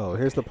 Oh,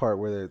 here's the part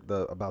where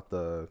about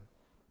the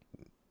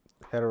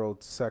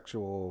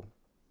heterosexual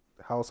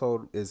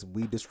household is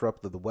we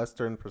disrupt the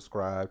Western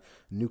prescribed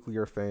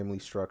nuclear family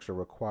structure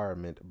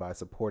requirement by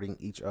supporting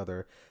each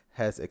other,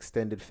 has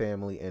extended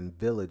family and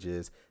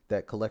villages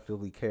that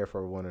collectively care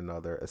for one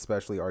another,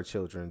 especially our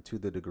children, to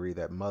the degree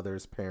that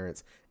mothers,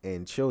 parents,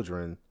 and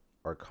children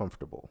are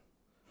comfortable.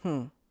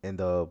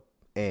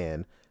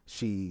 And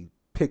she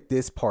picked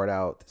this part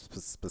out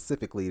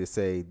specifically to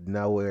say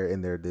nowhere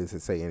in there does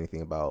it say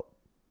anything about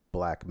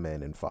black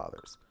men and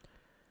fathers.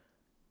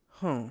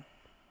 How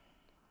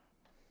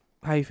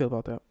you feel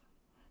about that?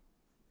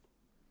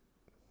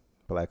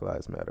 Black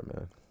Lives Matter,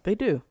 man. They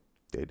do.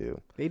 They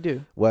do. They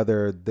do.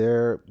 Whatever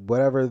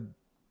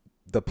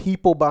the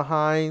people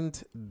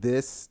behind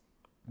this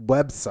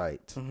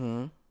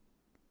website,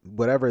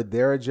 whatever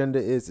their agenda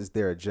is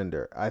their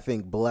agenda. I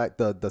think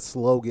the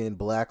slogan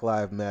Black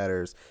Lives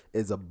Matters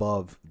is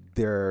above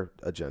their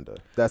agenda.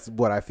 That's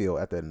what I feel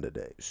at the end of the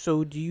day.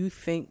 So do you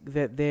think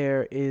that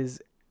there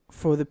is,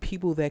 for the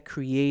people that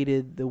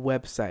created the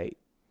website,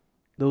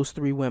 those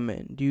three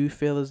women, do you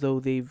feel as though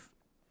they've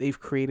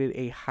created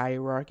a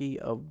hierarchy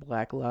of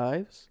black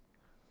lives?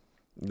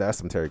 That's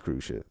some Terry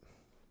Crews shit.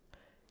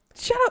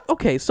 Shut up.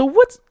 Okay, so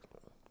what's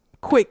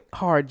quick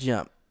hard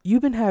jump?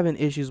 You've been having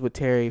issues with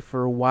Terry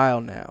for a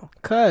while now.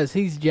 Cause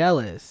he's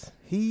jealous.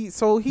 He's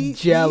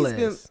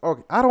jealous.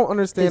 Okay, I don't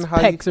understand His how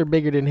pecs are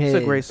bigger than his.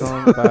 It's a great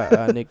song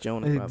by Nick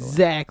Jonas. By the way.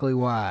 Exactly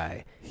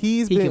why.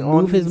 He can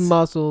move his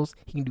muscles.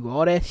 He can do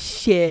all that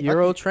shit.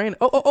 Euro trainer.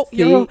 See,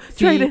 Euro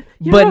trainer.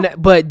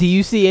 But do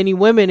you see any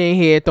women in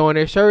here throwing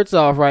their shirts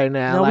off right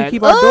now? No, like, we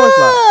keep our doors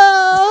locked.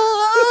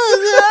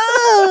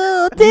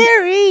 Oh,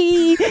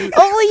 Terry!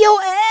 Oh,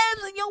 your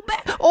abs and your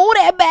back. Oh,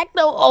 that back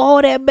though.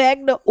 Oh, that back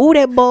though. Oh,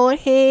 that bald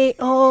head.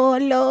 Oh,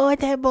 Lord,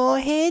 that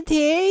bald head,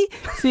 Terry.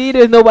 See,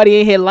 there's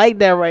nobody in here like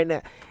that right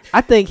now. I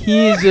think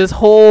he's just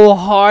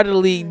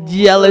wholeheartedly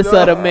jealous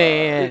of the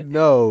man.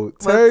 No,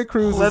 Terry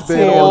Crews has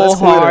been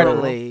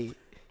wholeheartedly.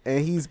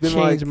 And he's been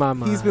Changed like, my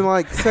mind. he's been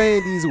like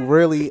saying these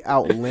really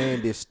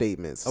outlandish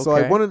statements. So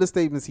like one of the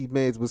statements he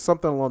made was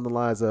something along the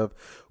lines of,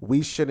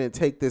 "We shouldn't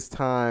take this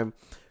time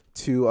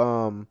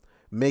to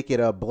make it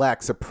a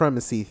black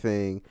supremacy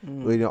thing.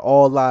 You know,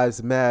 all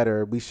lives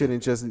matter. We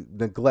shouldn't just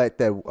neglect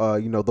that.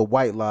 The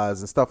white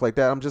lives and stuff like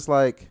that." I'm just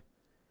like,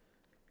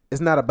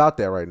 it's not about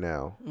that right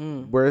now.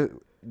 Where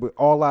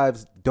all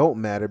lives don't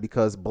matter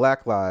because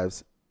black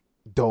lives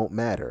don't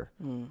matter.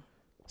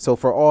 So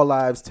for all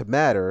lives to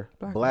matter,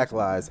 black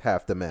lives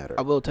have to matter.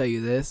 I will tell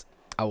you this.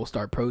 I will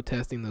start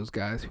protesting those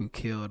guys who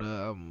killed,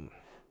 who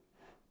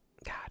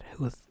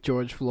was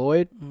George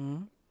Floyd.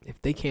 If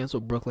they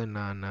cancel Brooklyn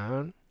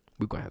Nine-Nine,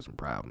 we're going to have some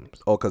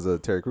problems. Oh, because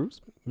of Terry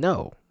Crews?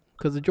 No,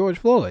 because of George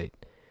Floyd.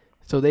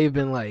 So they've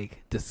been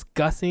like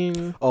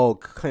discussing. Oh,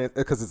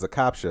 because it's a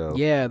cop show.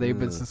 Yeah, they've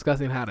been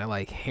discussing how to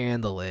like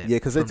handle it. Yeah,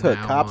 because they took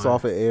cops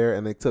off of air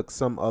and they took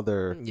some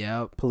other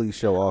police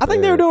show off. I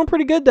think they were doing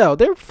pretty good though.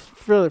 They're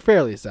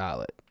fairly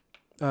solid.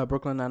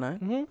 Brooklyn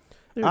Nine-Nine.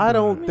 I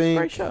don't think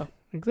great show.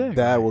 Exactly.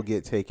 that will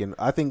get taken.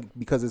 I think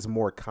because it's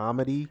more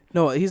comedy.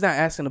 No, he's not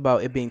asking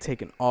about it being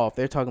taken off.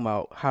 They're talking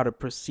about how to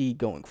proceed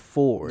going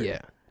forward. Yeah.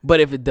 But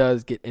if it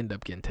does end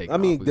up getting taken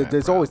off,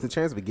 there's always the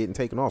chance of it getting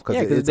taken off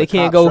because they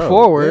can't go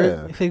forward.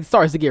 Yeah. If it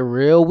starts to get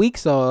real weak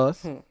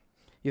sauce.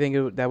 You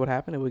think that would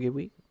happen? It would get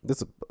weak?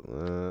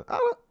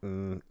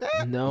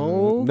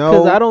 No,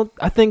 because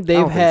I think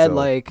they've had so.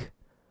 like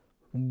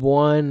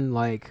one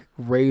like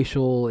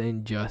racial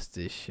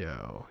injustice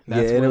show. And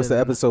it was the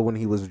episode when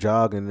he was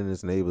jogging in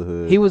his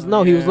neighborhood. He was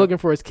he was looking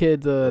for his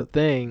kid's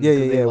thing.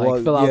 Yeah.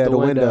 Like, fill out the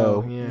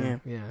window.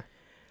 Yeah.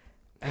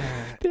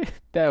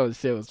 That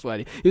shit was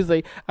funny. He was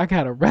like, I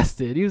got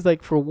arrested. He was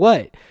like, for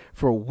what?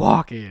 For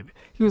walking.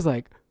 He was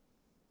like,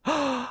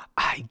 oh,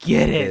 I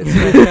get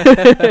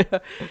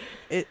it.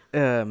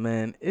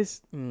 Man,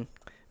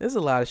 there's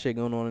a lot of shit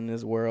going on in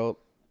this world,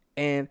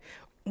 and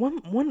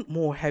one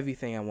more heavy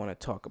thing I want to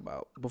talk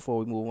about before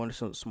we move on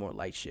to some more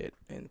light shit,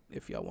 and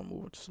if y'all want to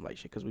move on to some light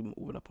shit because we're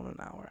moving up on an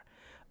hour.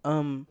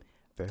 Damn,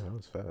 that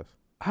was fast.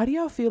 How do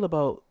y'all feel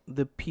about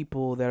the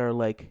people that are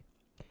like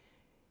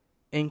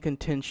in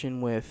contention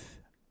with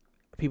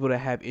people that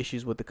have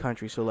issues with the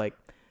country? So like,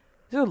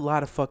 there's a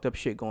lot of fucked up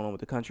shit going on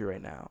with the country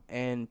right now,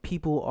 and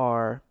people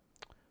are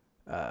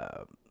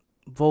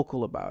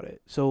vocal about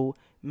it. So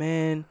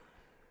man,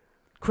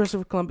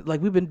 Christopher Columbus,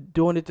 like we've been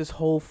doing it this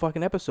whole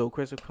fucking episode.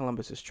 Christopher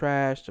Columbus is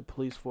trash. The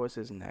police force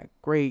isn't that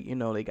great.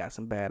 They got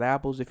some bad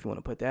apples if you want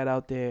to put that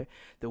out there.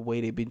 The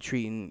way they've been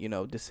treating,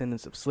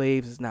 descendants of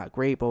slaves is not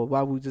great. But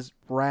while we're just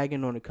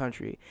ragging on the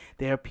country,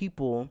 there are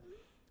people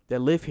that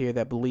live here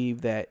that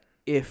believe that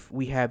if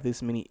we have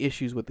this many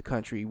issues with the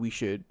country, we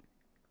should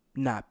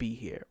not be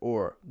here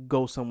or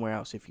go somewhere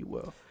else, if you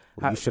will.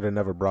 You should have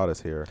never brought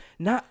us here.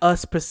 Not us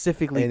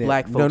specifically,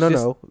 black folks.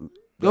 No.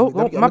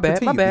 My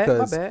bad.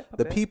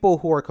 The people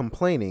who are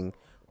complaining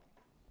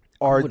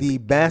are the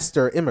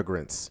master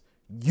immigrants.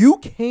 You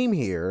came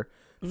here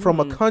from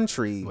a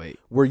country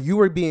where you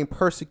were being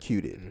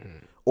persecuted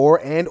or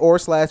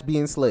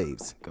being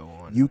slaves. Go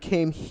on. You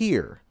came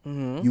here.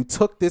 You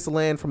took this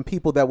land from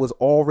people that was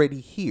already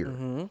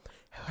here.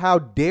 How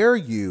dare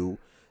you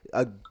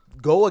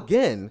go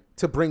again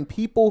to bring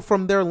people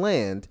from their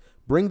land,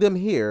 bring them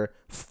here,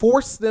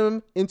 force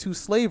them into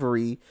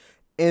slavery,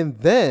 and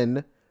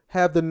then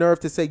have the nerve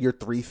to say you're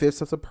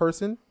 3/5 of a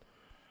person.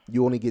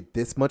 You only get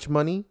this much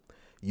money.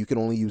 You can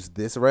only use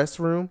this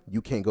restroom.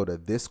 You can't go to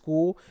this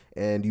school.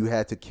 And you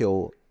had to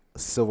kill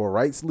civil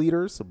rights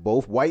leaders,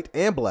 both white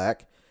and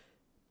black.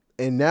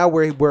 And now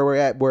where we're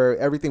at, where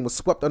everything was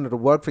swept under the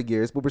rug for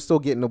years, but we're still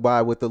getting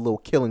by with the little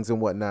killings and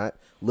whatnot,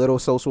 little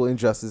social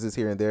injustices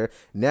here and there.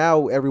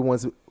 Now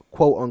everyone's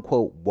quote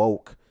unquote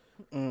woke.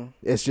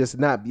 It's just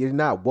not, you're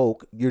not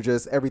woke. You're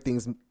just,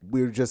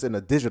 we're just in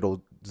a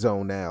digital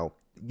zone now.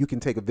 You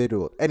can take a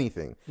video of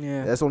anything.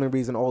 Yeah. That's the only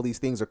reason all these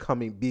things are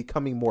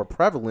becoming more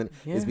prevalent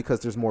is because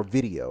there's more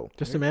video.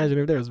 Just imagine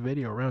if there was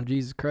video around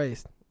Jesus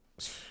Christ.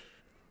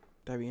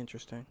 That'd be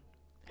interesting.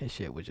 His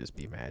shit would just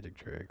be magic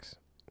tricks.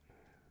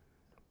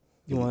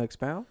 You want to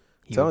expound?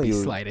 He Telling would be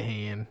you. sleight of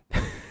hand.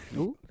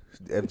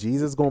 If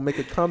Jesus gonna make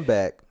a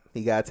comeback,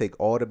 he gotta take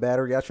all the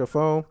battery out your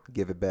phone,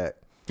 give it back.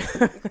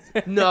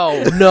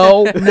 No.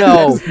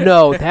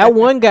 That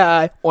one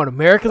guy on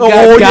America's Got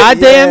yeah,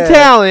 Goddamn yeah.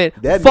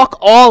 Talent. That Fuck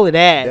all of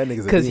that. that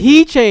nigga's a Because demon.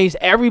 he changed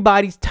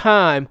everybody's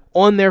time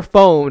on their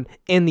phone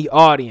in the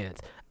audience.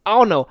 I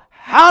don't know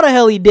how the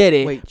hell he did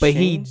it, Wait, but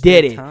he changed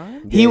did the it.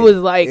 time? He Yeah, was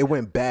like, it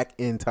went back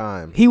in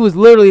time. he was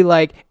literally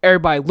like,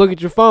 everybody look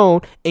at your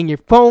phone, and your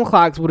phone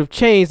clocks would have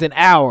changed an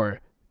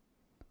hour.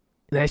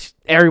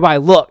 Everybody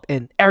looked,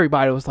 and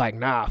everybody was like,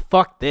 nah,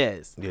 fuck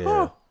this.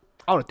 Yeah.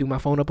 I would have threw my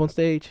phone up on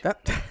stage. That,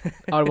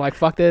 I would have like,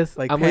 fuck this.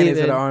 like I'm panties at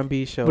leaving. an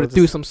R&B show. Would have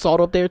threw some salt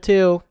up there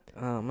too.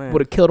 Oh man.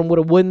 Would have killed him with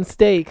a wooden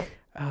stake.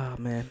 Oh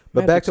man.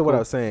 But back Magic's to what cool. I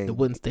was saying. The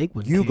wooden stake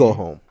would. You go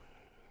home.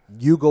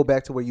 You go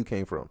back to where you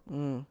came from.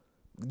 Mm.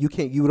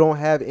 You don't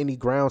have any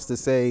grounds to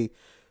say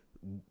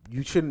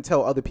you shouldn't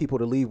tell other people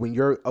to leave when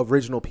your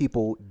original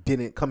people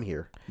didn't come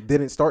here,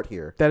 didn't start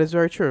here. That is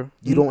very true.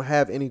 You don't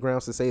have any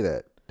grounds to say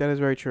that. That is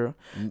very true.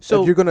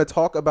 So if you're going to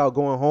talk about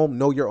going home,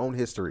 know your own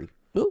history.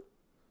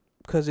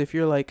 Because if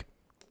you're like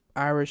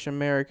Irish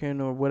American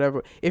or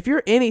whatever, if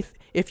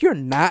you're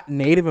not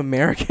Native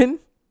American,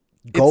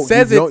 it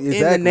says it in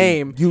the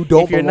name. You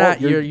don't if you're belong.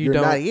 not, You're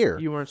don't, not here.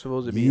 You weren't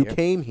supposed to be You here.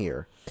 came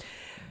here.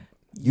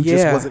 You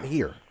just wasn't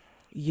here.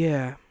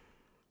 Yeah.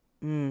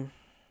 And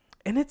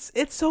it's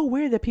so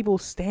weird that people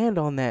stand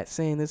on that,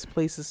 saying this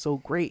place is so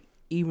great,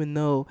 even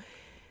though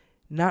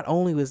not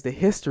only was the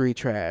history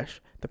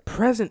trash, the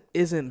present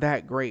isn't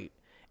that great.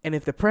 And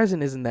if the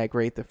present isn't that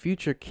great, the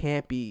future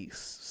can't be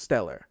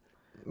stellar.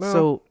 No.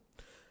 So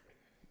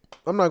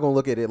I'm not going to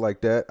look at it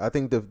like that. I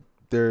think the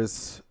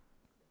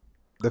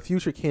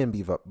future can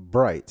be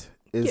bright.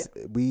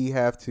 We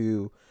have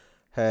to,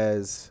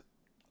 has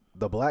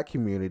the black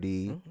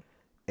community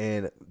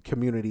and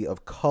community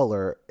of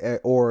color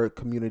or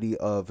community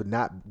of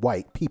not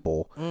white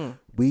people,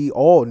 we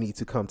all need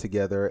to come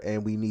together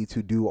and we need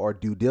to do our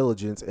due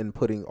diligence in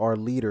putting our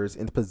leaders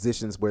in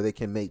positions where they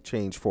can make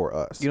change for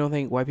us. you don't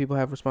think white people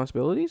have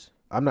responsibilities?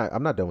 I'm not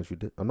done with you.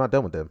 I'm not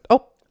done with them.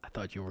 Oh, I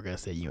thought you were gonna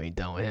say you ain't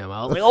done with him.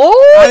 I was like,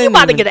 oh, you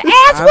about to get an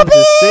ass I'm whooping.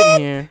 just sitting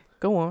here.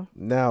 Go on.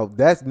 Now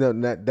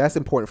that's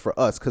important for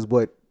us because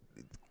what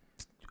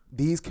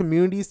these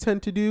communities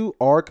tend to do,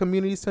 our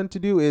communities tend to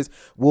do, is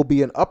we'll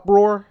be an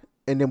uproar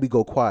and then we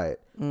go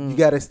quiet. You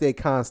got to stay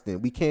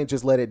constant. We can't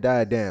just let it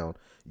die down.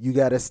 You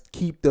got to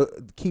keep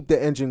the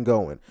engine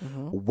going.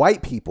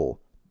 White people,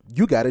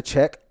 you got to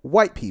check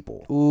white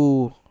people.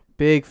 Ooh,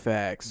 big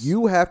facts.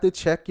 You have to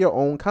check your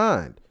own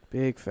kind.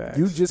 Big facts.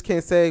 You just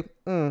can't say,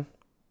 I'm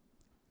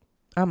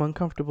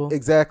uncomfortable.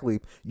 exactly.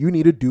 You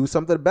need to do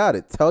something about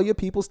it. Tell your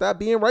people stop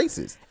being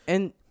racist.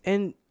 And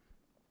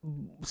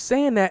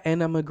saying that,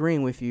 and I'm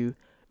agreeing with you,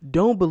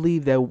 don't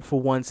believe that for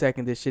 1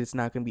 second this shit's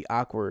not going to be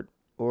awkward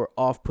or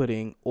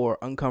off-putting or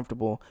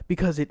uncomfortable,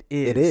 because it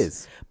is. It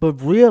is. But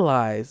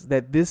realize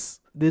that this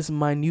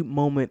minute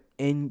moment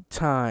in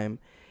time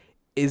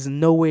is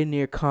nowhere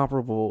near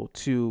comparable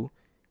to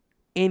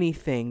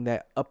anything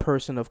that a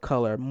person of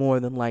color more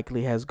than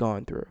likely has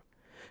gone through.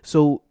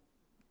 So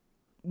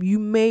you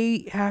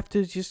may have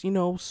to just,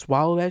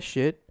 swallow that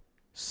shit,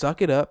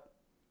 suck it up,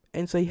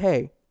 and say,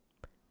 hey,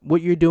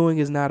 what you're doing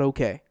is not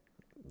okay.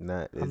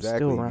 Not I'm exactly.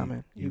 still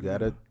rhyming. You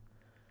gotta.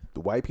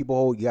 The white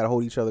people you gotta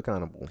hold each other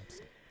accountable.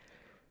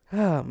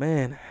 Oh,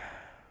 man.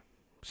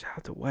 Shout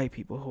out to white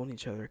people holding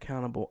each other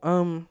accountable.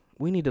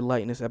 We need to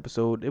lighten this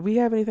episode. Did we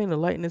have anything to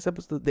lighten this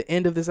episode, the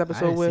end of this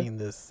episode with?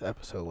 This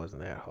episode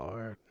wasn't that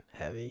hard.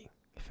 Heavy.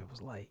 If it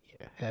was light,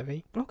 yeah.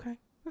 Heavy. Okay,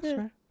 that's Yeah.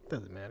 fair.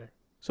 Doesn't matter.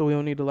 So we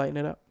don't need to lighten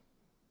it up?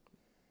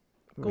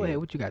 Go ahead.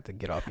 What you got to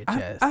get off your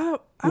chest? I We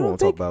don't won't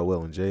think... talk about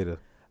Will and Jada.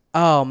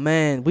 Oh,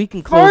 man. We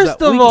can close First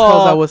out. of We can close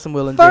all- out with some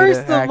Will and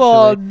First Jada, of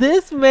all, actually.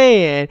 this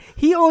man,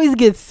 he always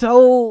gets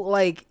so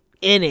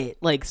in it,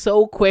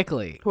 so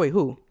quickly. Wait,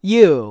 who?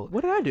 You.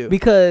 What did I do?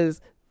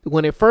 Because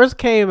when it first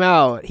came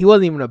out, he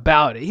wasn't even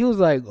about it. He was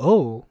like,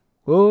 "Oh,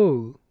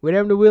 what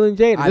happened to Will and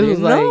Jada?" I This was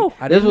didn't know.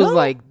 I this didn't was know.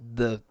 like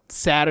the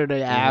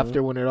Saturday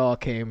after when it all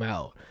came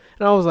out.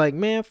 And I was like,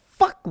 man,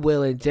 fuck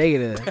Will and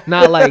Jada.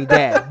 Not like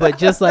that, but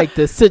just like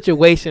the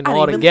situation I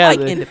didn't even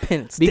altogether. like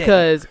Independence Day.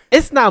 Because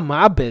it's not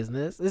my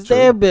business. It's True.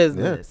 their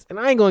business. And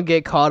I ain't going to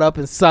get caught up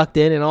and sucked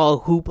in and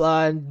all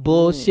hoopla and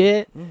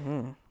bullshit.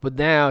 Mhm. But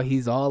now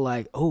he's all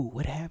like, oh,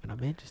 what happened?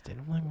 I'm interested.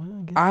 I'm like,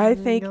 well, guess I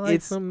think like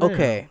it's something there.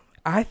 okay.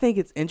 I think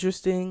it's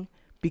interesting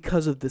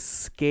because of the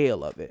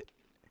scale of it.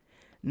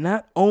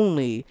 Not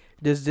only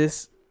does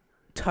this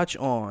touch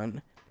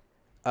on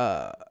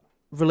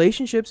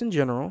relationships in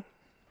general,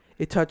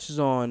 it touches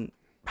on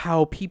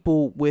how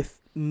people with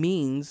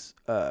means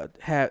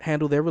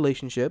handle their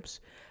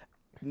relationships,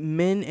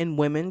 men and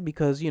women,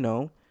 because,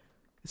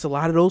 it's a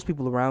lot of those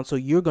people around, so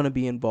you're going to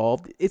be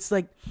involved. It's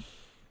like,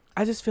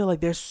 I just feel like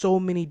there's so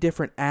many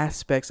different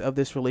aspects of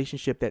this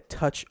relationship that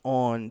touch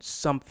on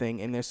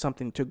something, and there's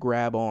something to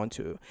grab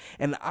onto.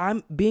 And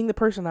I'm being the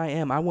person I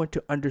am, I want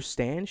to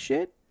understand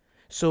shit.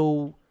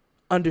 So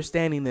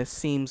understanding this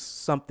seems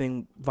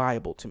something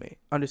viable to me.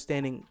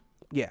 Understanding,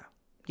 yeah.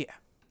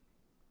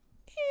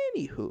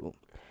 Anywho,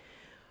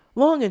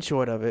 long and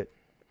short of it,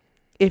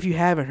 if you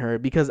haven't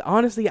heard, because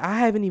honestly, I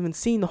haven't even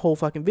seen the whole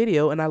fucking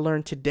video, and I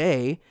learned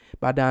today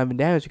by Diamond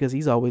Damage, because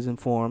he's always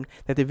informed,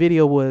 that the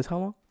video was, how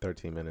long?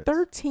 13 minutes.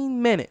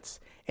 13 minutes.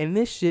 And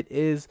this shit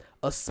is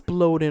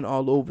exploding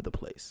all over the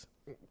place.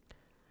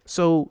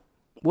 So,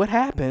 what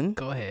happened?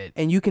 Go ahead.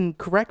 And you can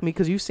correct me,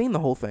 because you've seen the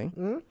whole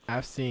thing.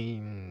 I've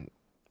seen,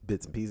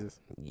 Bits and pieces.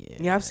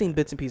 Yeah, I've seen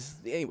bits and pieces.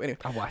 Anyway.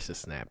 I watched the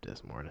snap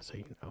this morning, so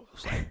it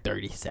was like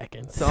 30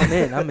 seconds. So I'm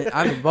in.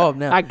 I'm involved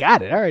now. I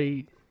got it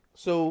already.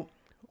 So,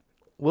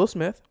 Will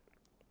Smith,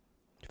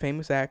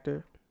 famous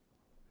actor,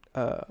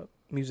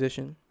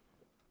 musician,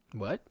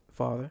 What?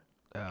 father.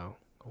 Oh,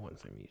 I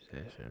wasn't a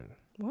musician.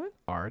 What?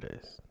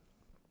 Artist.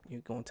 You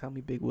gonna tell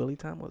me Big Willie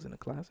time wasn't a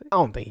classic? I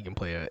don't think he can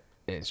play an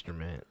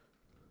instrument.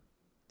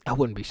 I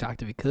wouldn't be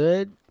shocked if he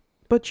could.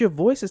 But your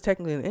voice is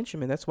technically an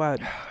instrument. That's why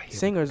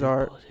singers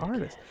are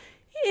artists.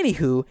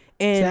 Anywho,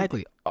 and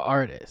Exactly.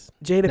 Artist.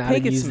 Jada Not a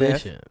Pinkett Smith.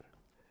 musician.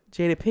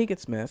 Jada Pinkett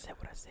Smith, That's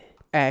what I said.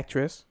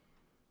 actress,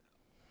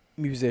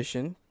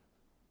 musician.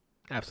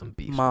 I have some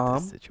beef Mom.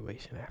 with this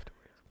situation afterwards.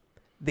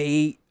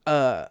 They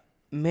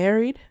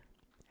married,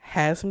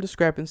 had some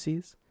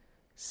discrepancies,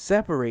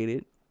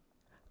 separated.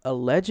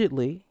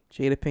 Allegedly,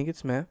 Jada Pinkett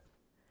Smith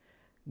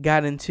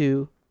got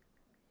into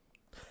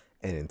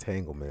An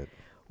entanglement.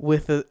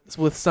 with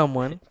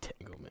someone,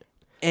 Entanglement.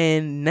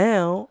 and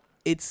now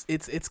it's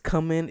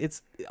coming.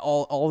 It's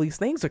all these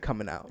things are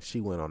coming out. She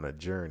went on a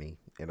journey,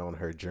 and on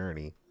her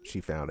journey, she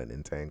found an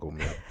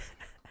entanglement.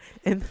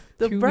 And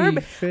the To be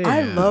verbiage,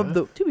 I fair. love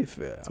the. To be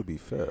fair, To be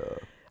fair.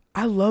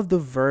 I love the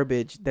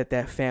verbiage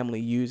that family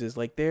uses.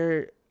 Like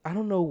I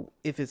don't know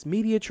if it's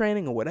media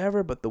training or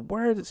whatever, but the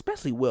words,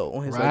 especially Will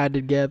on his Ride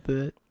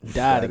together,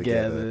 die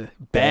together.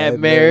 Bad Bad marriage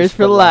marriage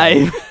for for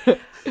life.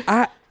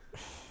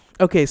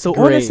 Okay, so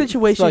Great. on the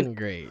situation, Fucking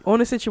great. on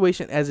the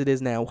situation as it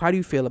is now, how do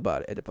you feel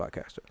about it at the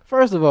podcaster?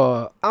 First of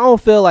all, I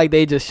don't feel like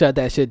they just shut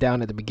that shit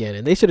down at the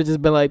beginning. They should have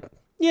just been like,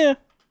 yeah.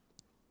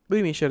 What do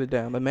you mean shut it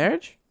down? The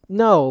marriage?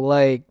 No,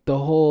 like the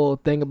whole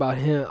thing about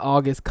him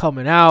August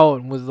coming out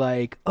and was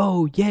like,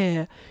 oh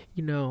yeah,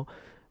 Will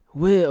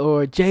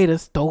or Jada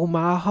stole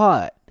my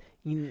heart.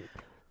 And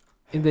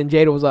then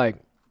Jada was like,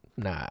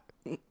 nah,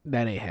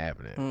 that ain't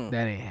happening.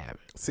 That ain't happening.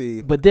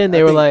 See, But then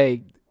they I were think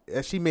like,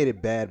 she made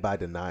it bad by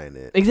denying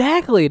it.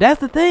 exactly. That's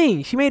the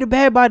thing. She made it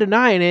bad by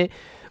denying it.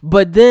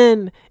 But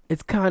then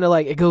it's kind of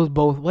like it goes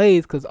both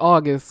ways because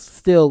August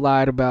still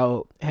lied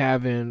about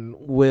having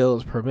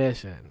Will's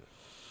permission.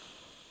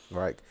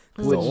 Right.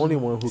 'Cause Which- the only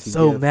one who can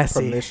so give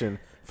messy. permission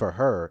for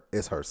her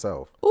is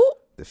herself. Ooh.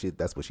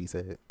 That's what she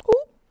said.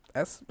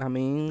 I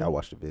mean,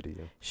 watched the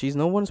video. she's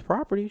no one's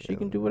property. She Yeah.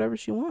 can do whatever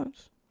she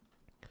wants.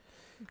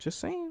 Just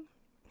saying.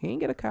 He ain't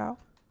get a cow.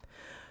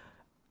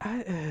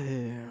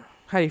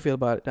 How do you feel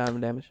about it,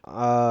 Diamond Damage?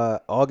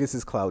 August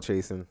is cloud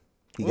chasing.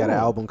 He got an Ooh.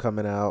 album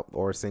coming out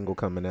or a single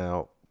coming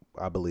out,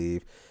 I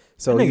believe.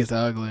 So That he's nigga's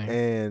ugly.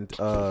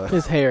 and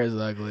His hair is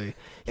ugly.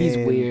 He's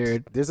and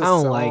weird. there's I a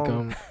don't song- like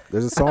him.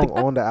 There's a song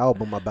on the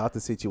album about the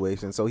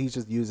situation, so he's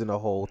just using the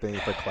whole thing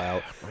for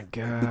clout. Oh my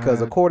God.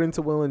 Because according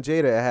to Will and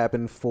Jada, it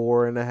happened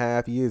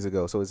 4.5 years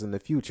ago, so it's in the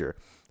future.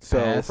 So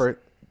Past.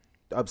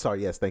 I'm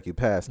sorry, yes, thank you,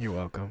 past. You're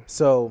welcome.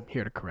 So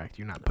Here to correct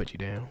you, not put you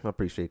down. I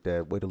appreciate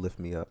that. Way to lift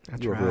me up. I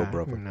You're try, a real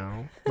brother.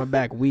 My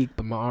back weak,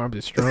 but my arms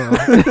are strong.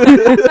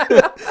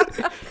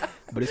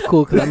 But it's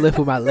cool because I lift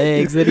with my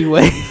legs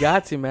anyway. You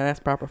got to, man. That's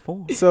proper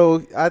form. So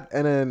that's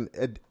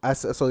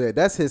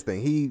his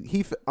thing.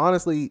 He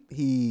honestly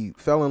he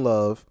fell in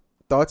love,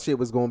 thought shit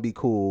was gonna be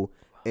cool,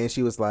 and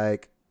she was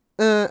like,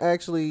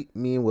 actually,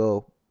 me and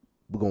Will,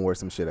 we're gonna work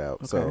some shit out.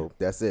 Okay. So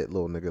that's it,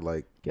 little nigga.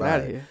 Like, Get bye. out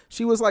of here.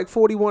 She was like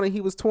 41 and he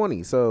was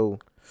 20. So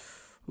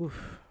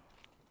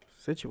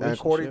Situation. and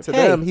according to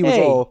Hey, them, he was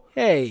all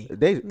Hey,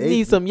 they you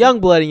need some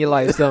young blood in your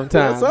life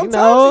sometimes. Sometimes, you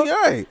know?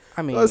 you're right.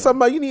 I mean,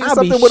 Somebody you need I'll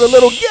something be with a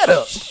little get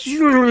up.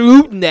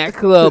 shooting that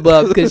club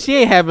up because she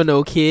ain't having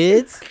no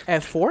kids.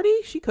 at 40,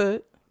 she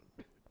could.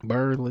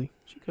 Burley.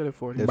 She could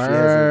afford If it. she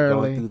hasn't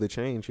gone Barely. through the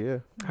change, yeah.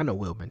 I know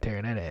Will been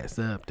tearing that ass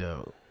up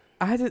though.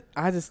 I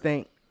just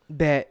think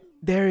that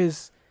there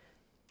is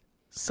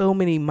so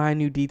many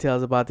minute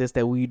details about this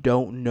that we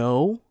don't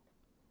know,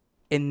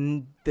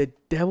 and the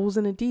devil's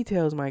in the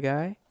details, my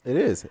guy. It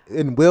is.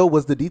 And Will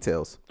was the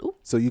details. Ooh.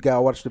 So you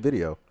gotta watch the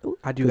video. Ooh,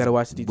 I do gotta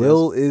watch the details.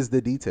 Will is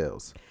the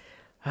details.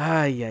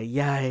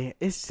 Ay.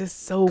 It's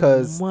just so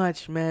 'Cause-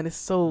 much, man. It's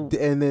so.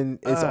 And then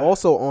it's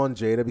also on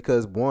Jada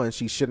because one,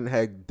 she shouldn't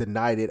have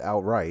denied it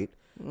outright.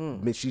 I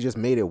mean, she just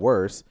made it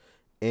worse.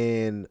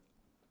 And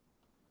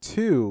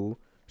two,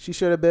 she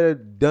should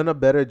have done a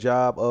better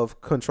job of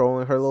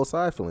controlling her little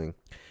side fling.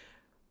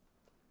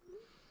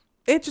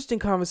 Interesting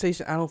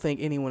conversation I don't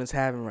think anyone is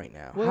having right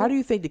now. Well- How do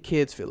you think the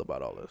kids feel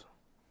about all this?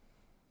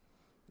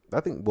 I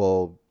think,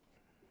 well,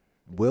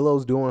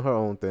 Willow's doing her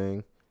own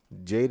thing.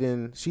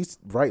 Jaden, she's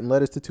writing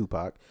letters to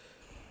Tupac.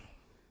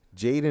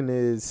 Jaden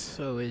is,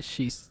 So is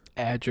she's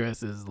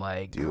address is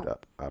like dude,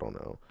 I don't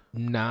know.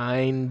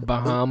 9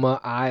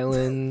 Bahama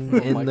Island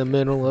in the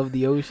middle of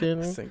the ocean.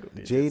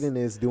 Jaden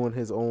is doing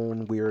his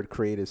own weird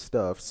creative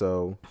stuff,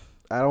 so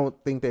I don't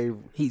think they.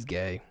 He's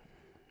gay.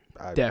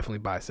 I Definitely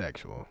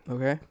bisexual.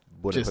 Okay.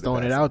 wouldn't Just put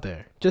throwing it past out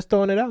there. Just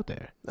throwing it out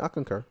there. him. I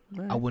concur.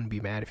 I wouldn't be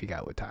mad if he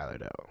got with Tyler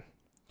though.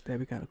 That'd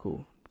be kind of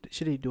cool.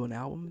 Should they do an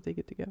album if they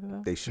get together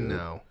though? They should.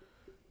 No.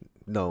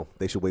 No,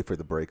 they should wait for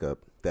the breakup.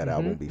 That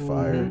album will be Mhm.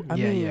 fire. Mhm. I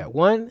mean- yeah.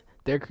 One,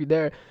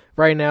 they're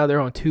right now. They're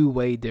on 2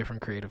 way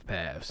different creative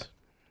paths.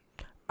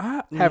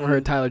 Haven't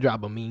heard Tyler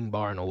drop a mean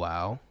bar in a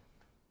while.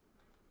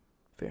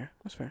 Fair.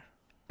 That's fair.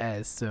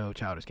 As so,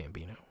 Childish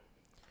Gambino.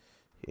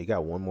 He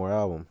got one more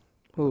album.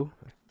 Who?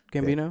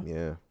 Gambino?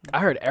 Yeah. I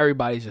heard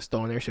everybody's just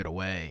throwing their shit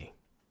away.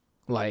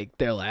 Like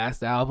their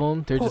last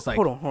album, they're just like,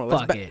 hold on. Let's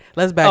fuck back. it.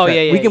 Let's back. Oh, up.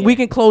 yeah, we yeah.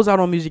 can close out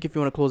on music if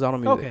you want to close out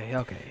on music.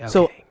 Okay.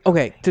 So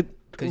okay, to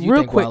Because you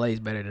real think quick. Wale's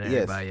better than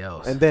Yes. everybody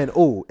else. And then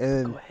Go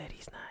ahead,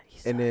 he's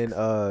not. and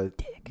then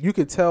you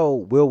could tell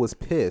Will was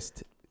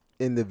pissed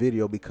in the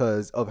video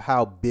because of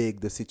how big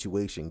the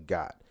situation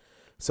got.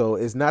 So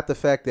it's not the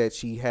fact that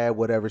she had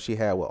whatever she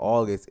had with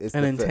August. It's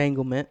an the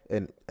entanglement.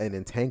 an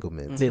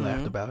entanglement. They Mhm.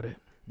 laughed about it.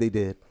 They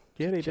did.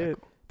 Yeah, they did.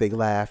 They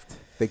laughed.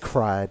 They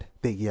cried.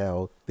 They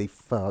yelled. They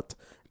fought.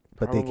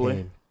 But Probably. they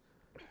came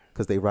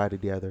because they ride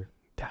together.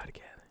 Die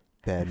together.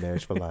 Bad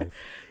marriage for life.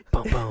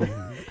 Boom, boom.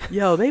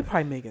 Yo, they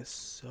probably making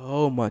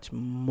so much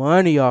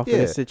money off of Yeah.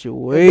 this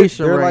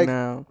situation They're right like-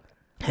 now.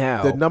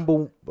 How? The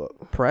number.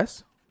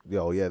 Press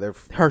Yeah, they're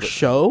her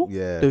show.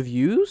 Yeah. The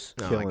views.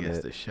 no, I killing guess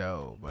it. the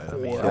show, but I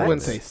mean, What? I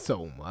wouldn't say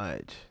so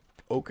much.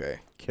 Okay.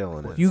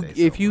 killing it. You say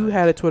if so you much.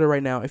 had a Twitter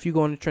right now, if you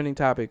go into trending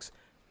topics,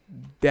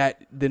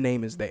 that the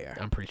name is there.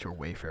 I'm pretty sure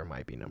Wayfair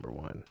might be number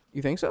 1.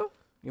 You think so?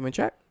 You want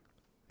to check?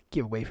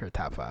 Give Wayfair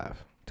top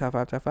 5. Top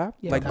five?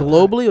 Yeah, Like top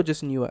globally or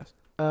just in US?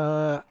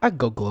 I'd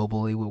go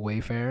globally with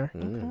Wayfair.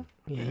 Mm.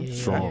 Yeah.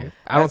 Strong.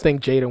 I don't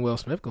think Jada and Will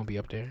Smith gonna be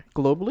up there.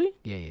 Globally?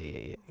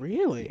 Yeah.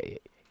 Really?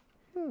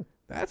 Yeah.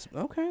 That's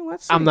okay.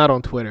 Let's see. I'm not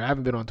on Twitter. I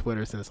haven't been on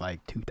Twitter since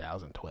like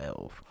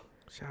 2012.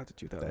 Shout out to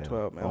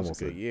 2012, man. That was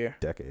almost a good year.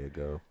 Decade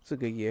ago. It's a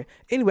good year.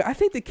 Anyway, I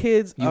think the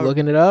kids. You are,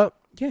 looking it up?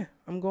 Yeah,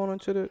 I'm going on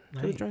to the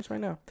Nice. joints right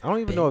now. I don't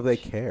even know if they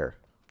Bitch. care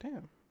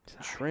Damn.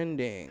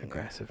 Trending.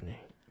 Aggressive name.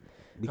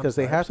 because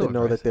sorry, they I'm have so to know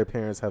that aggressive. their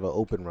parents have an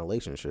open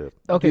relationship.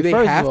 Okay, Do they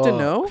first have of to all-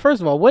 know?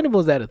 First of all, when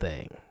was that a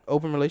thing?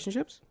 Open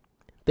relationships?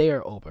 They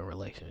are open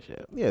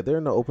relationship. Yeah, they're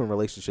in an open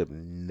relationship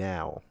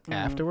now. Mhm.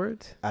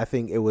 Afterwards, I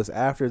think it was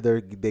after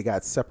they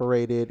got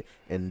separated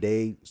and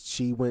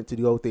she went to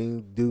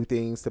do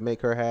things to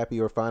make her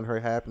happy or find her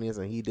happiness,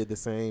 and he did the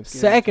same.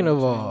 second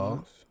of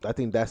all, I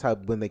think that's how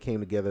when they came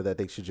together that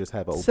they should just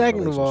have an open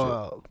second of relationship.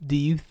 all, do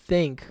you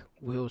think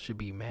Will should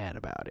be mad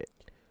about it?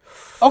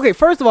 Okay,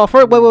 first of all,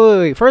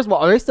 wait. First of all,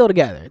 are they still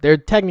together? They're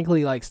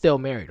technically like still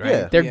married, right?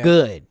 Yeah. They're Yeah.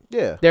 good.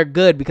 Yeah, They're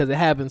good because it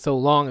happened so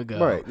long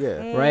ago. right.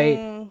 Yeah,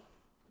 right?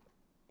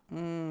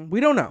 We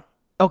don't know.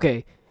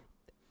 Okay.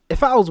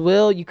 If I was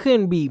Will, you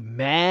couldn't be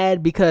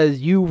mad because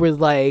you was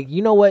like,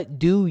 you know what,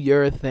 do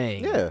your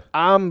thing. Yeah.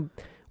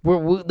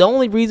 We're the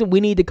only reason we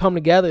need to come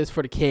together is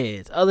for the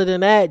kids. Other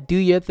than that, do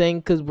your thing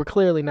because we're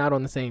clearly not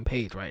on the same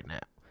page right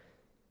now.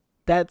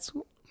 That's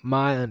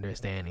my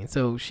understanding.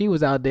 So she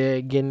was out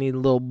there getting these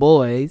little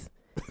boys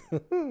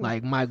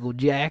like Michael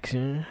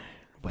Jackson.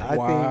 But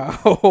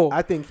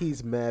I think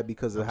he's mad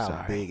because of I'm how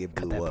sorry, big it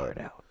cut blew that up. part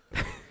out.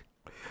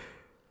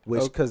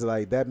 Which, because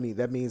like that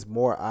means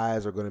more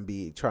eyes are going to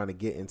be trying to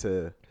get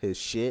into his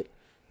shit.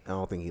 I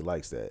don't think he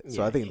likes that.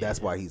 So I think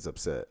that's why he's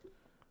upset,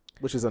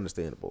 which is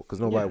understandable because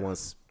nobody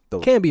wants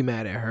those Can't be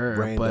mad at her,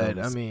 randoms but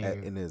I mean,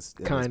 in his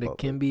kind of public.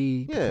 can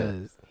be Yeah.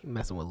 because he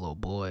messing with little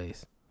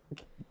boys.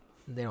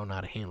 They don't know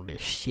how to handle their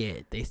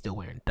shit. They still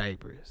wearing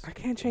diapers. I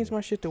can't change my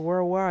shit to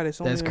worldwide.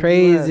 It's only That's in the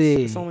crazy. US.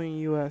 It's only in the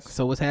US.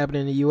 So what's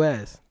happening in the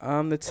U.S.?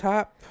 The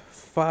top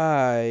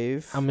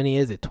 5. How many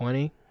is it?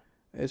 20?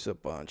 It's a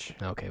bunch.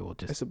 Okay, well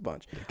just It's a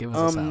bunch. give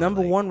us a solid,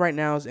 Number like- 1 right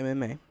now is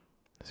MMA.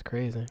 That's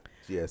crazy.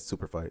 Yeah,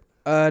 super fight.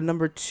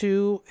 Number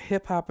 2,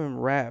 hip hop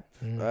and rap.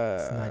 It's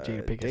not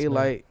Jada Pinkett Smith.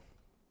 Daylight,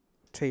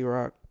 Tay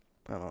Rock,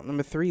 I don't know.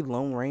 Number 3,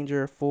 Lone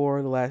Ranger.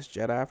 4, The Last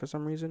Jedi for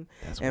some reason.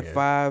 That's And weird.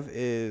 5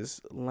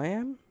 is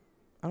Lamb.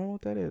 I don't know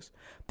what that is.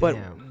 But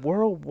Damn.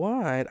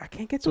 worldwide, I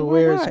can't get to So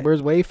worldwide.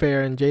 where's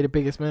Wayfair and Jada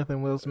Pinkett Smith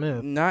and Will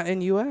Smith? Not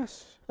in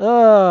U.S.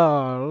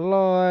 Oh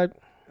Lord.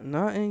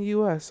 Not in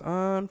U.S.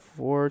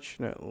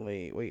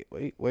 Unfortunately.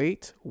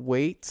 Wait.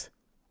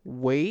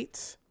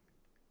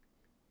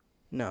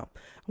 No.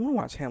 I want to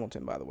watch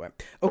Hamilton, by the way.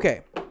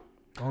 Okay.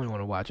 I only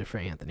want to watch it for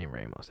Anthony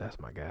Ramos. That's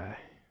my guy.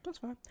 That's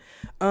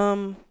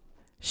fine.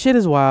 Shit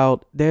is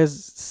wild.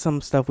 There's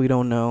some stuff we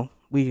don't know.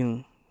 We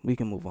can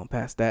move on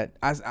past that.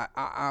 I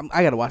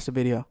gotta watch the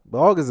video.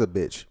 Dog is a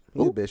bitch.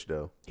 He's Ooh. a bitch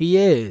though. He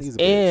is, He's a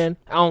bitch. and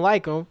I don't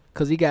like him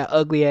because he got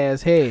ugly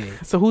ass hair.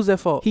 So who's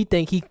at fault? He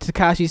think he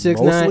Tekashi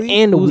 6ix9ine Mostly?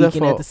 and The Who's at Weeknd at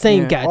fault? the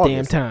same Yeah. goddamn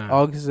August. time.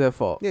 August is at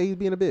fault. Yeah, he's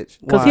being a bitch.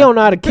 Because Why? he don't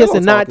know how to kiss Pillow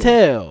and not talking.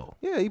 tell.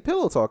 Yeah, he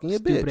pillow talking. He a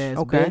Stupid bitch. ass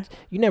Okay. bitch.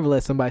 You never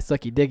let somebody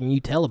suck your dick and you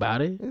tell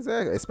about it.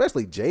 Exactly.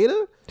 Especially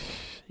Jada.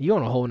 You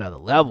on a whole nother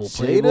level, Jada.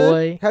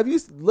 playboy.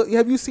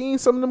 Have you seen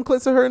some of them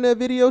clips of her in that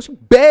video? She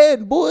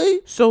bad, boy.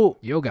 So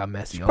Yo got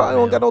messy. She probably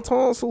don't got oatmeal.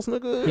 no tonsils,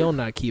 nigga. He don't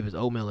know how to keep his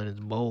oatmeal in his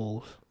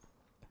bowls.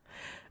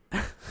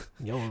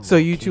 Yo, so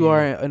you two kid.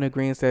 are in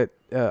agreement that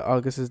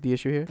August is the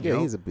issue here? Yeah, Yo.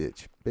 he's a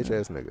bitch. Bitch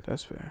ass nigga.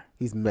 That's fair.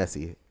 He's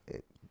messy.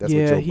 That's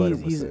yeah, what Joe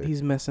Budden would say.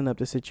 he's messing up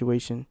the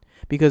situation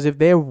because if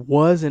there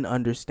was an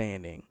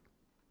understanding,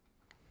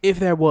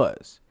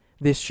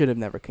 this should have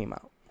never came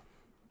out.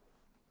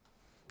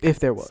 If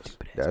there was.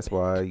 That's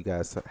why you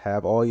guys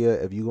have all your,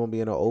 if you're going to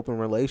be in an open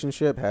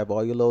relationship, have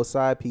all your little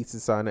side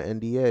pieces sign an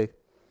NDA.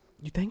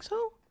 You think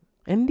so?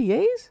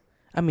 NDAs?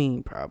 I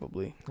mean,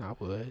 probably. I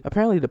would.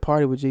 Apparently, the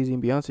party with Jay-Z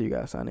and Beyonce, you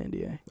got to sign an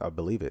NDA. I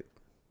believe it.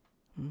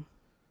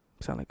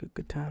 Sound like a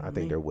good time. I to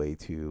think me. they're way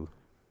too,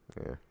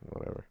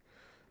 whatever.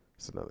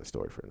 It's another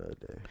story for another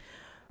day.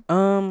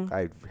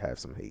 I have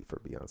some hate for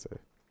Beyonce.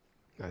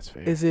 That's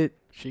fair. Is it?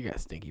 She got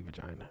stinky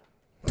vagina.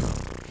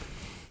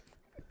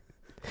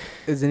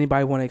 Does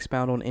anybody want to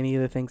expound on any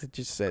of the things that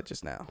you said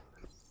just now?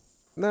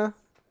 Nah.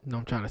 No,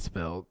 I'm trying to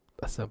spell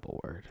a simple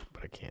word,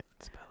 but I can't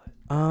spell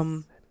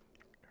it.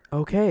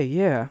 Okay,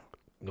 yeah.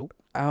 Nope.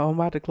 I'm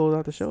about to close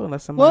out the show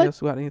unless somebody What?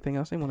 else got anything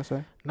else they want to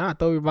say. Nah, I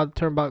thought we were about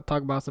to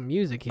talk about some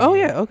music here. Oh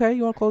yeah, okay.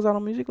 You want to close out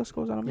on music? Let's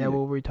close out on Yeah, music. what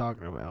were we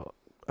talking about?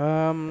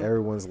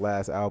 Everyone's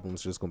last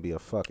album's just going to be a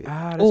fuck it.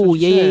 That's Oh what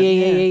you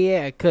said,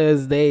 yeah.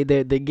 Because they're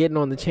getting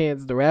on the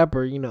Chance the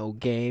Rapper,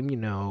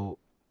 game,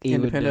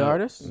 Independent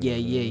artists?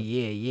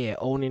 Yeah.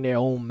 Owning their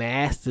own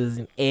masters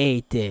and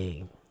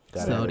everything.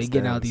 Gotta So have they the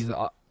get out stands.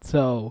 these.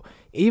 So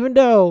even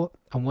though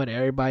I want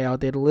everybody out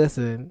there to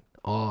listen,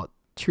 all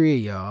 3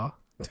 of y'all,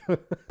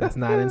 that's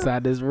not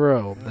inside this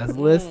room, that's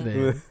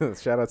listening.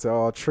 Shout out to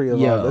all 3 of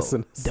Yo, our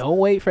listeners. don't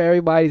wait for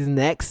everybody's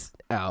next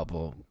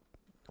album.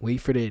 Wait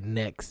for their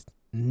next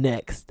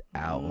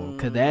album,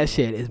 because that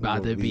shit is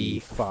about Will to be be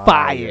fire.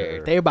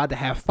 fire. They're about to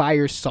have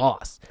fire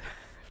sauce.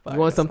 Fire You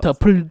want some sauce.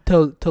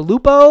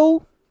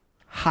 Tolupo?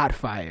 Hot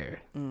fire.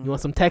 Mm. You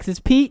want some Texas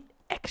Pete?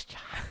 Extra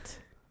hot.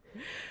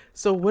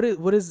 So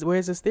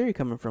where's this theory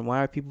coming from?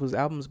 Why are people's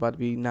albums about to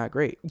be not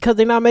great? Because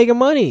they're not making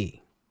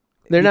money.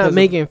 They're Because not of-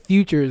 making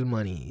Future's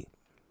money.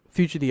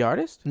 Future the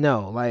artist?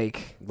 No,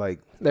 like Like,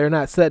 they're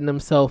not setting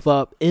themselves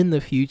up in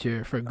the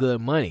future for good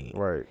money.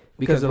 right.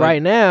 Because of,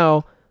 right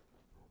now,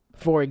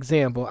 for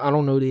example, I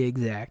don't know the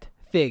exact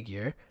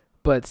figure,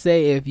 but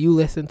say if you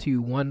listen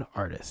to one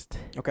artist,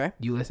 Okay.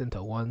 you listen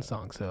to one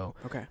song. So,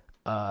 Okay.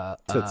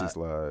 Tootsie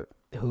Slide.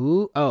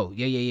 who? Oh,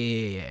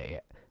 yeah.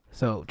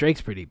 So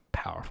Drake's pretty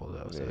powerful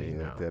though. So Yeah, you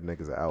know. that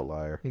nigga's an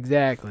outlier.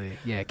 Exactly.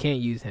 Yeah, can't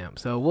use him.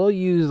 So we'll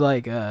use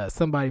like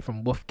somebody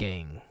from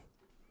Wolfgang,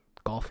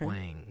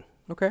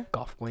 Okay.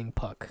 Golf Wing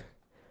Puck.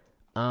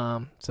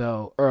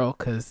 So Earl,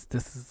 because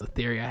this is a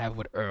theory I have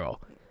with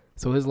Earl.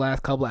 So his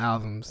last couple of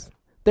albums,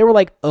 they were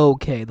like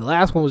okay. The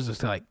last one was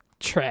just like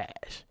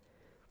trash,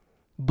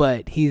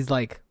 but he's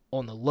like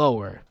on the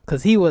lower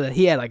because he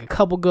had like a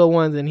couple good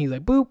ones, and he's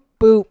like boop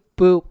boop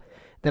boop.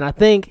 Then I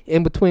think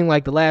in between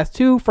like the last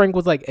two, Frank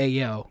was like, "Hey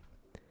yo,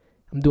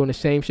 I'm doing the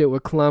same shit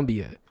with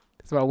Columbia.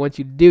 That's what I want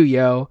you to do,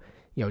 yo.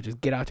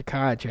 Just get out your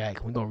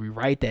contract. We're gonna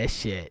rewrite that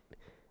shit,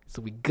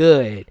 so we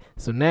good.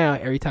 So now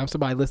every time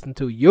somebody listens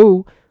to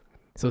you,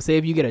 so say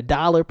if you get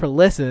 $1 per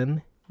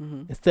listen,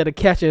 Mm-hmm. instead of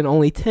catching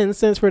only 10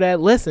 cents for that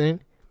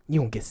listen, you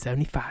gonna get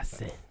 75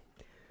 cents.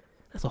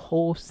 That's a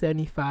whole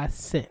 75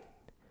 cents.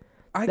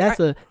 That's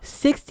a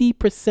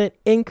 60%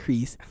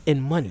 increase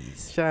in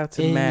monies shout out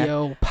to in Matt.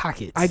 your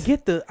pockets. I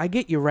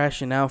get your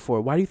rationale for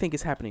it. Why do you think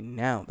it's happening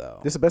now though?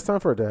 This is the best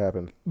time for it to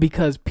happen.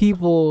 because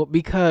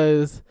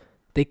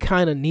they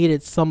kind of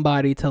needed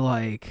somebody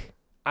to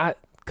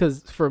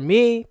because for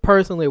me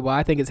personally, why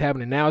I think it's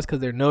happening now is because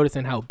they're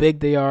noticing how big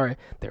they are,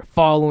 they're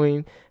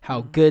following,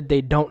 how good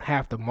they don't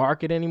have to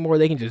market anymore.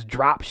 They can just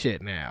drop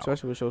shit now.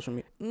 Especially with social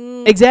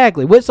media.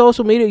 Exactly. With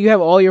social media, you have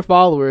all your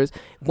followers.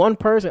 One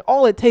person,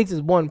 all it takes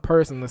is one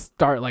person to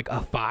start like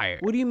a fire.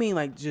 What do you mean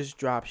like just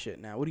drop shit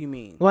now? What do you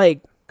mean?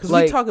 Like, Because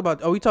like we talk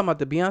about, are we talking about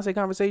the Beyonce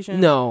conversation?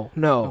 no,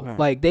 Okay.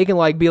 like they can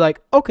like be like,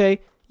 okay,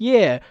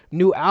 yeah,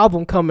 new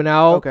album coming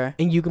out. Okay.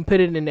 And you can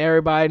put it in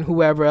everybody, and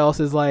whoever else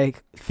is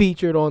like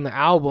featured on the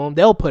album,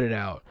 they'll put it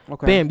out.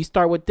 Okay. Bam, you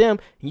start with them,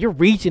 and you're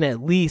reaching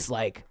at least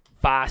like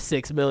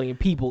 5-6 million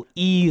people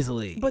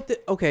easily. But the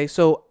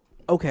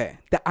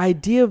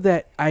idea of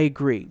that, I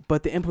agree,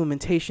 but the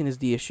implementation is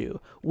the issue.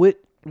 What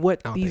I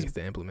don't think these it's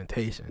the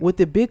implementation. what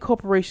the big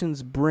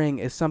corporations bring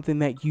is something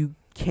that you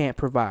can't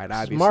provide.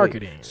 Obviously,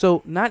 marketing.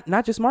 So not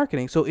just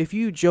marketing. So if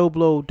you Joe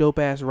Blow dope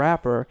ass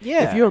rapper,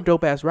 Yeah. if you're a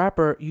dope ass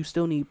rapper, you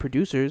still need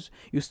producers,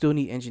 you still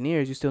need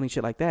engineers, you still need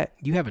shit like that.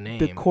 You have a name.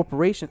 The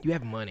corporation, You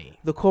have money.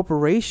 the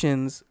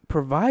corporations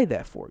provide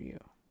that for you.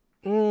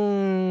 See,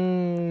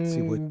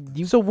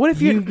 You, So what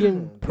if you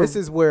can This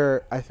is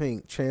where I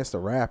think Chance the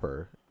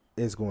Rapper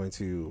is going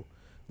to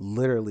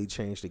literally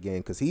change the game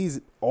because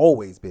he's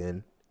always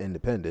been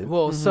independent.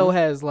 well, so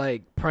has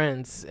like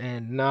Prince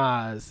and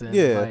Nas and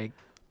Yeah. like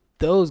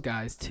those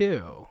guys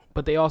too.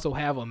 But they also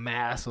have a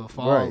massive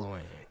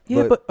following.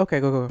 Yeah, But- but okay,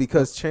 go.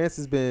 Because Chance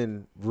has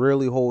been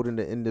really holding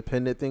the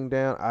independent thing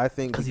down. I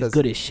think Because he's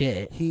good as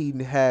shit. he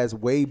has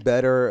way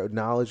better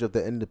knowledge of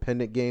the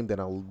independent game than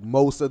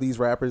most of these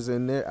rappers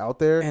out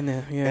there. And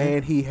then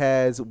And he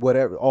has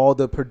whatever all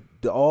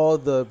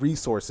the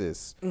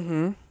resources.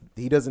 mm-hmm.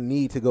 He doesn't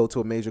need to go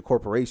to a major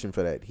corporation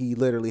for that. He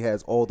literally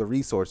has all the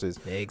resources.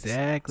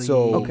 Exactly.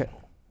 So Okay.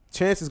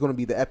 Chance is going to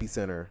be the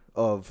epicenter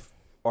of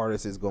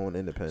artists is going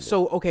independent.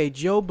 So okay,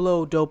 Joe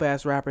Blow dope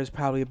ass rapper is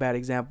probably a bad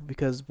example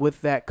because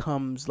with that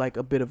comes like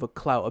a bit of a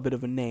clout, a bit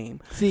of a name.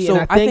 See, so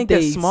and I think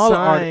that they smaller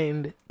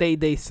signed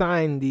they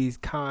signed these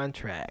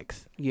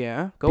contracts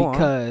Yeah, go on.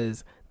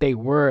 because they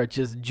were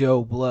just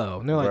Joe Blow.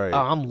 And they're like, Right. oh,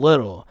 I'm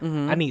little.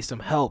 Mhm. I need some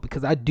help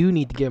because I do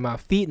need to get my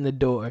feet in the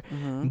door.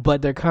 Mhm.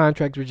 But their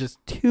contracts were just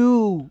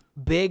too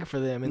big for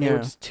them and they were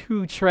Yeah. just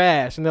too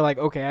trash. And they're like,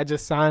 okay, I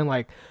just signed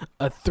like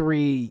a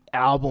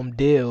 3-album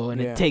deal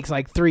and Yeah. it takes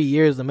like 3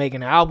 years to make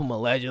an album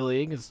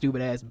allegedly. You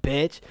stupid ass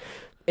bitch.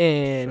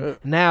 And Sure.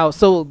 now,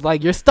 so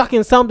like you're stuck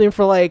in something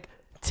for like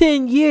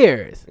 10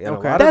 years. And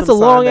Okay. lot of That's them a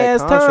signed long that ass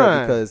contract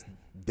time. because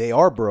they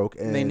are broke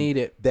and They need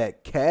it.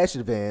 That cash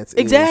advance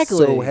Exactly.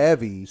 is so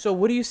heavy. So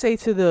what do you say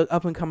to the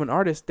up and coming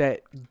artist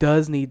that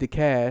does need the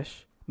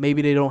cash?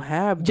 Maybe they don't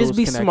have Just those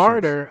be connections.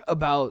 smarter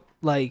about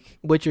like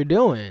what you're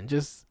doing.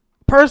 Just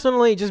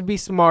personally, just be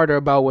smarter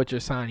about what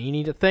you're signing. You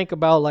need to think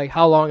about like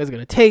how long it's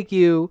going to take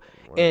you.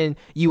 And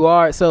you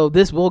are, so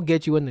this will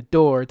get you in the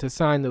door to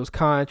sign those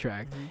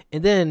contracts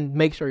and then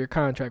make sure your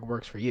contract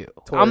works for you.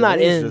 Tory I'm not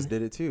Lanez in. just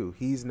did it too.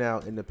 He's now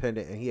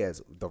independent and he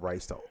has the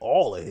rights to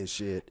all of his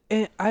shit.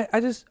 And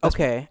I just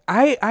okay.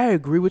 I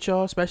agree with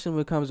y'all, especially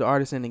when it comes to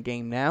artists in the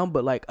game now.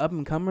 But like up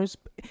and comers,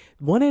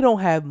 one, they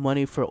don't have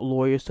money for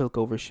lawyers to look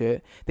over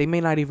shit. They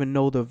may not even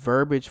know the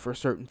verbiage for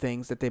certain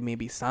things that they may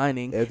be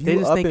signing. If They you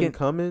just up thinking, and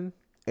coming,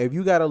 if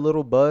you got a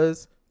little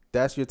buzz,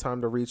 that's your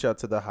time to reach out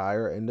to the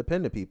higher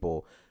independent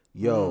people.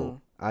 Yo,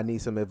 I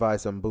need some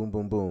advice on boom,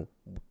 boom, boom.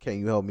 Can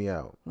you help me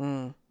out?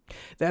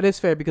 that is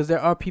fair because there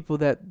are people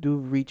that do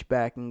reach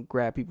back and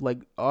grab people. Like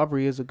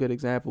Aubrey is a good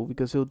example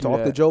because he'll do Talk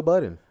that. to Joe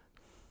Budden.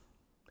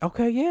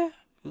 Okay, yeah.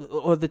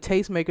 Or the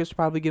tastemakers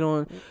probably get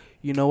on.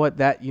 You know what?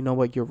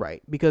 You're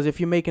right. Because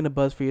if you're making a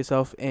buzz for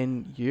yourself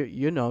and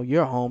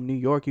you're home, New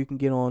York, you can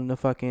get on the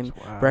fucking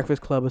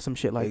Breakfast Club or some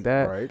shit like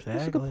that. Right.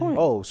 That's a good point.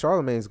 Oh,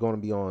 Charlamagne's going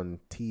to be on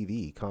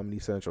TV, Comedy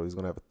Central. He's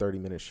going to have a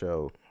 30-minute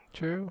show.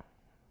 True.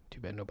 Too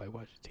bad nobody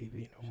watches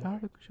TV no more.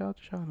 Shout out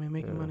to Charlamagne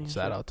making money. and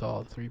Shout shit. out to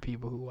all the 3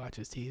 people who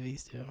watches TV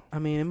still. I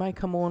mean, it might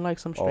come on like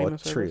some All streaming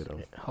 3 service. of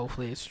them.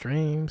 Hopefully it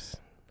streams.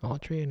 All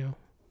 3 of them.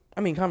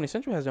 I mean, Comedy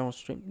Central has their own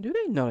stream. Do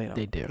they? No, they don't.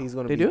 They do. He's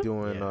going They to be do?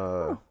 doing,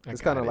 Yeah. I it's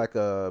got kind of it. like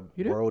a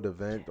You do? world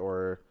event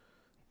or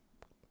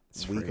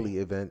It's weekly free.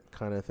 event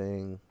kind of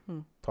thing. Hmm.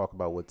 Talk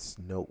about what's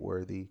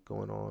noteworthy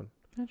going on.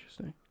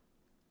 Interesting.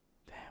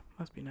 Damn,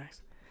 must be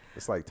nice.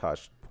 It's like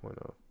Tosh Point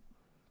of.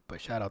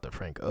 But shout out to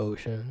Frank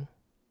Ocean.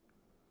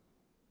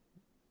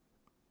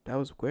 That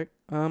was quick.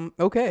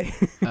 Okay.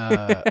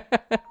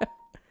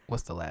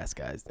 What's the last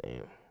guy's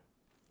name?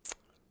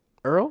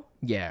 Earl?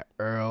 Yeah,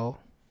 Earl.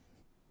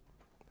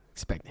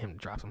 Expecting him to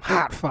drop some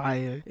hot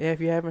fire. Yeah,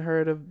 if you haven't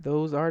heard of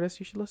those artists,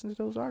 you should listen to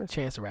those artists.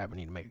 Chance the Rapper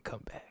need to make a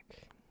comeback.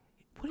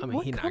 What- I mean,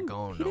 what he not come-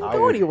 going He nowhere. didn't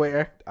go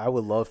anywhere. I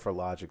would love for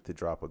Logic to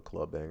drop a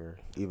club banger,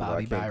 even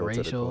Bobby though I can't go to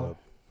the Biracial.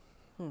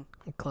 club.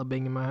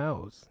 Clubbing in my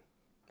house.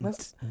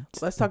 Let's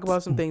talk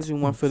about some things we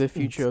want for the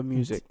future of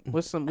music.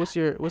 What's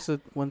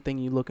the one thing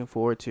you looking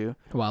forward to?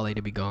 Wale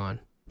to be gone.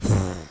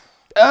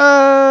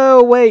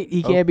 Oh, wait.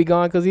 He can't be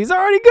gone because he's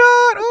already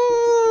gone.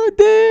 Oh,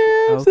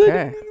 damn.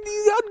 Okay.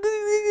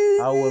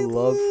 I would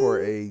love for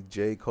a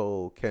J.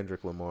 Cole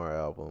Kendrick Lamar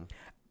album.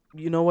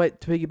 You know what?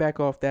 To piggyback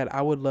off that,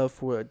 I would love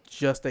for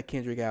just a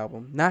Kendrick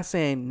album. Not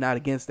saying not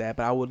against that,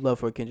 but I would love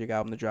for a Kendrick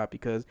album to drop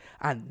because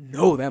I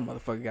know that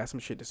motherfucker got some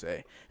shit to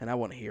say, and I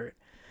want to hear it.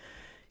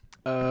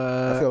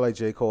 I feel like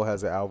J. Cole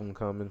has an album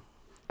coming.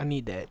 I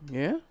need that.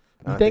 Yeah.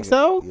 You think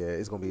so? Yeah,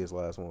 it's gonna be his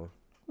last one.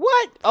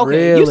 What?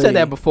 Okay, you Really? said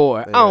that before.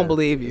 I Yeah, don't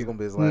believe It's you. gonna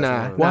be his last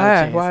Nah, one. Why? not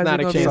a chance. Why is Not it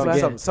a gonna be chance his last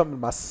again. one? Something in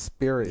my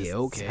spirit. Is Yeah,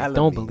 okay. telling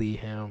Don't me. believe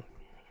him.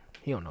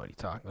 He don't know what he's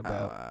talking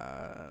about.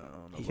 I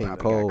don't know. He King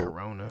probably Cole. got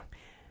corona.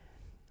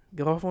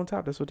 Go off on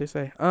top. That's what they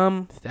say.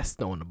 That's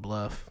throwing the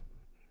bluff.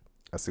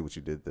 I see what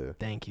you did there.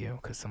 Thank you,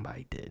 because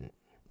somebody didn't.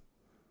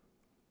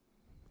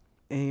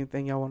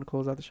 Anything y'all want to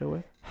close out the show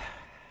with?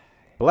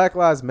 Black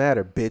Lives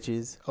Matter,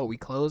 bitches. Oh, we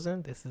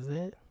closing? This is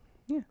it?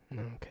 Yeah.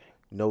 Okay.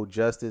 No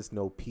justice,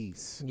 no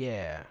peace.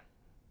 Yeah.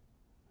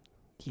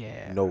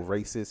 Yeah. No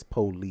racist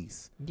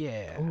police.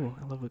 Yeah. Oh,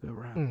 I love a good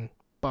rhyme.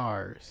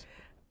 Bars.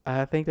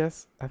 I think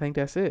that's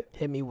it.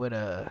 Hit me with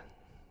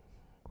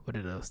what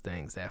are those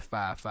things? That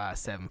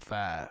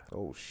 5575.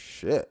 Oh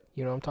shit.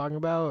 You know what I'm talking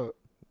about?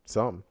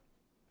 Something.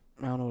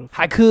 I don't know what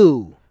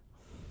Haiku.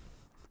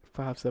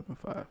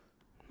 575.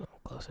 Oh,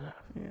 close enough.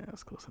 Yeah,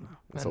 that's close enough.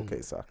 It's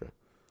okay, soccer.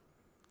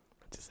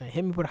 Just saying,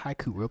 hit me with a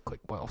haiku real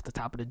quick, boy, off the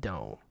top of the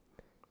dome.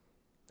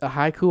 A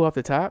haiku off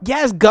the top?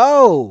 Yes,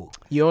 go.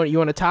 You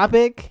want a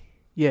topic?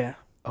 Yeah.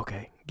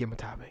 Okay, give him a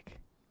topic.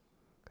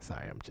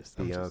 Sorry, I'm just.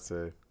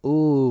 Beyonce.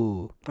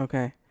 Ooh.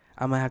 Okay.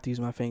 I'm gonna have to use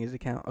my fingers to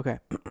count. Okay.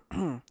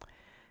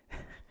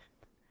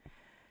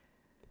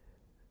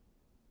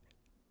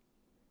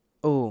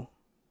 Oh.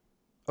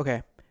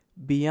 Okay.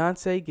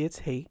 Beyonce gets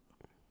hate.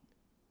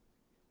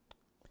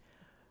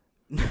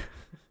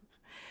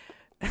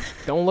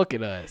 Don't look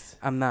at us.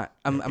 I'm not.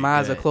 Okay, My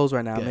eyes are good. closed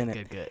right now. Good, I'm in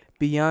it. good.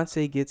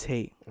 Beyonce gets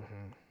hate. Mm-hmm.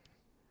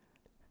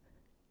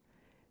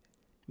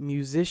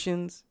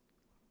 Musicians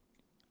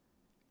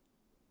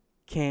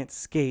can't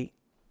skate.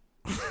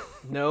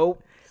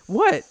 Nope.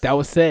 What? That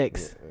was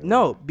 6.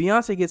 No,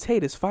 Beyonce gets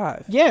hate is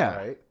 5. Yeah.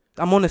 Right.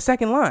 I'm on the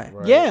second line.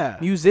 Right. Yeah.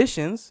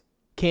 Musicians,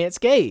 Can't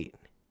skate.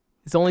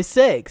 It's only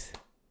 6.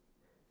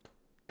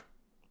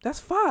 that's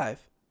 5.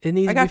 It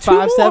needs I to got be 2 more.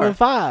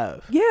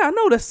 575. Yeah, I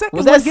know. The second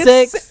Was one that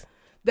gets 6?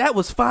 That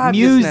was 5.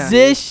 just now.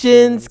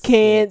 Musicians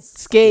can't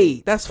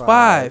skate. That's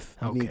 5.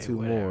 You need 2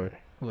 whatever. more.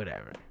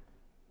 Whatever.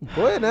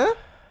 Go ahead, now.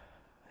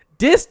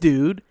 This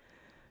dude.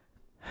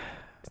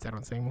 Is that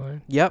on the same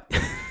line? Yep.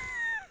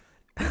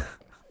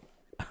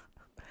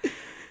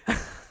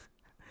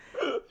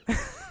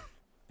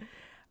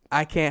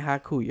 I can't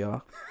haiku,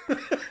 y'all.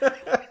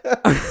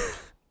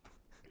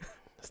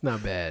 It's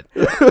not bad.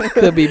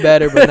 Could be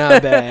better, but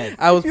not bad.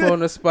 I was put on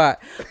the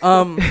spot.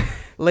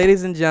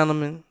 Ladies and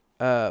gentlemen,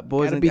 boys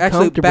Gotta and be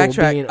actually comfortable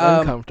backtrack. being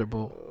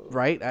uncomfortable.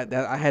 Right,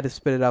 I had to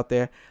spit it out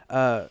there.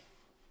 At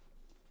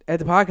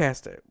the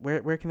podcaster,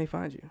 where can they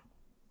find you?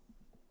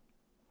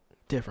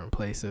 Different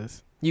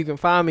places. You can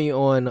find me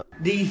on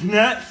These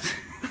nuts.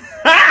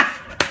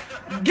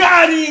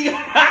 Got him.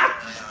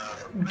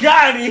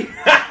 Got him.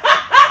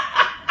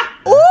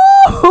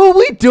 Ooh,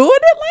 we doing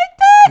it like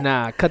that?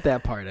 Nah, cut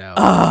that part out.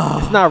 Oh.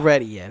 It's not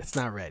ready yet. It's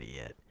not ready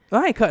yet.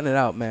 I ain't cutting it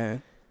out,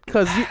 man.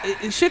 Cause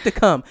it's shit to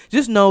come.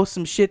 Just know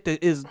some shit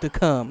that is to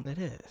come. It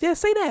is. Yeah,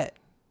 say that.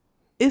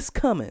 It's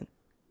coming.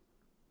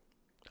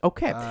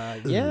 Okay,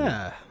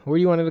 Yeah. Where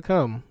you wanted to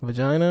come?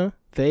 Vagina?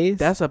 Face?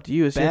 that's up to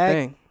you. It's your back?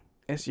 thing.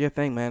 It's your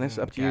thing, man. It's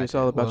up to you. It's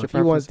Gotcha. all about Well, your if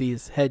you want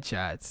preference. these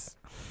headshots,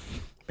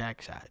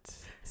 back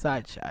shots,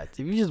 side shots.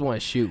 If you just want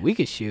to shoot, we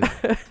can shoot.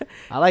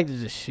 I like to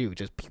just shoot.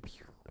 Just pew,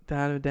 pew.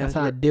 Donovan, That's Dennis,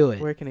 how I do it.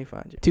 where can they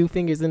find you? 2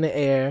 fingers in the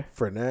air,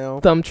 For now,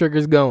 thumb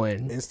triggers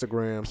going.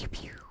 Instagram.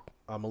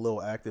 I'm a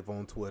little active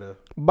on Twitter.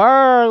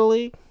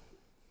 Barley.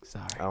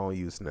 Sorry, I don't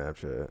use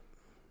Snapchat.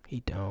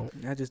 he don't.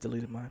 I just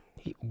deleted mine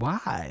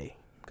Why?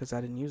 because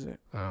I didn't use it.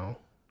 Oh,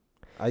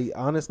 I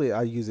honestly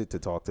use it to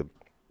talk to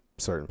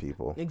certain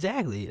people.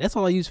 exactly. That's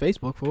all I use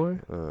Facebook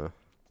for.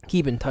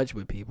 Keep in touch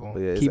with people.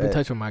 Yeah, it's Keep in at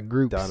touch with my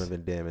groups.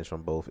 Donovan Damage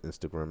on both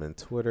Instagram and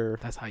Twitter.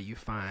 That's how you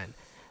find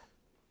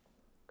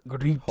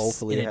groups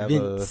Hopefully and have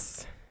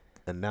events.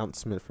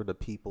 Announcement for the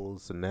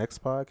people's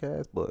next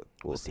podcast, but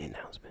we'll What's the see.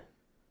 announcement?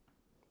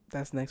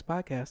 That's next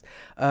podcast.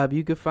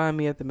 You can find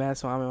me at the Mad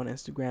Swami on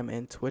Instagram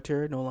and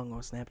Twitter. No longer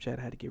on Snapchat.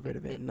 I had to get rid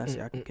of it. Unless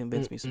y'all can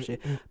convince me some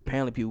shit.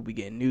 Apparently, people be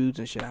getting nudes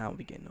and shit. I don't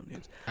be getting no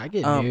nudes. I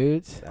get Um,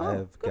 nudes I have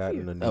good for gotten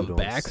you. a nude of on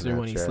Baxter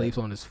when he Snapchat. sleeps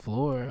on his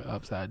floor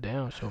upside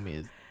down. Show me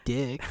his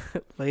dick.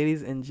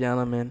 Ladies and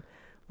gentlemen,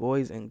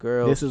 boys and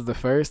girls, This is the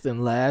first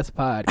and last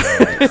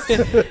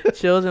podcast.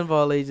 children of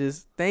all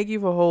ages. Thank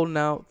you for holding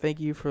out. Thank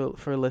you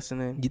for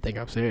listening. You think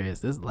I'm serious?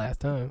 This is the last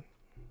time.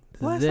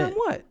 This Last is time it.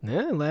 what?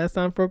 Yeah, last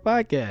time for a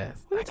podcast.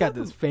 What are I you got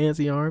talking this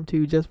fancy arm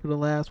too, just for the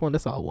last one.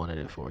 That's all I wanted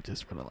it for,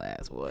 just for the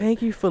last one.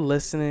 Thank you for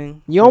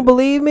listening. You don't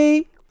believe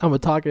me? I'm gonna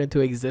talk it into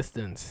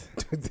existence.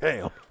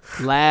 Damn.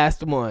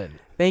 Last one,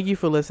 Thank you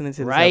for listening to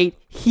this right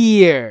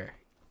here.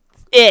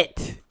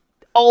 It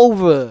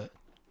over,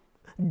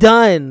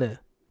 done,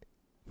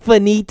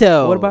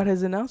 finito. What about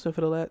his announcement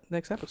for the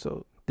next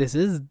episode? This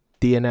is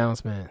the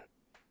announcement.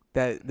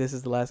 That this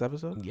is the last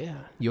episode? Yeah,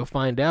 you'll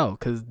find out.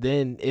 Cause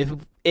then,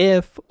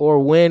 if or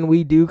when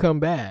we do come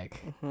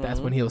back, that's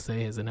when he'll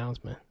say his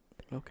announcement.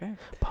 Okay.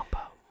 Bum,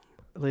 bum.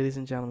 Ladies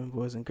and gentlemen,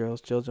 boys and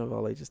girls, children of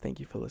all ages, thank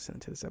you for listening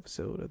to this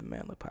episode of the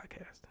Manly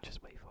Podcast.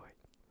 Just wait for it.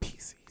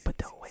 Peace. But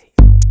don't wait.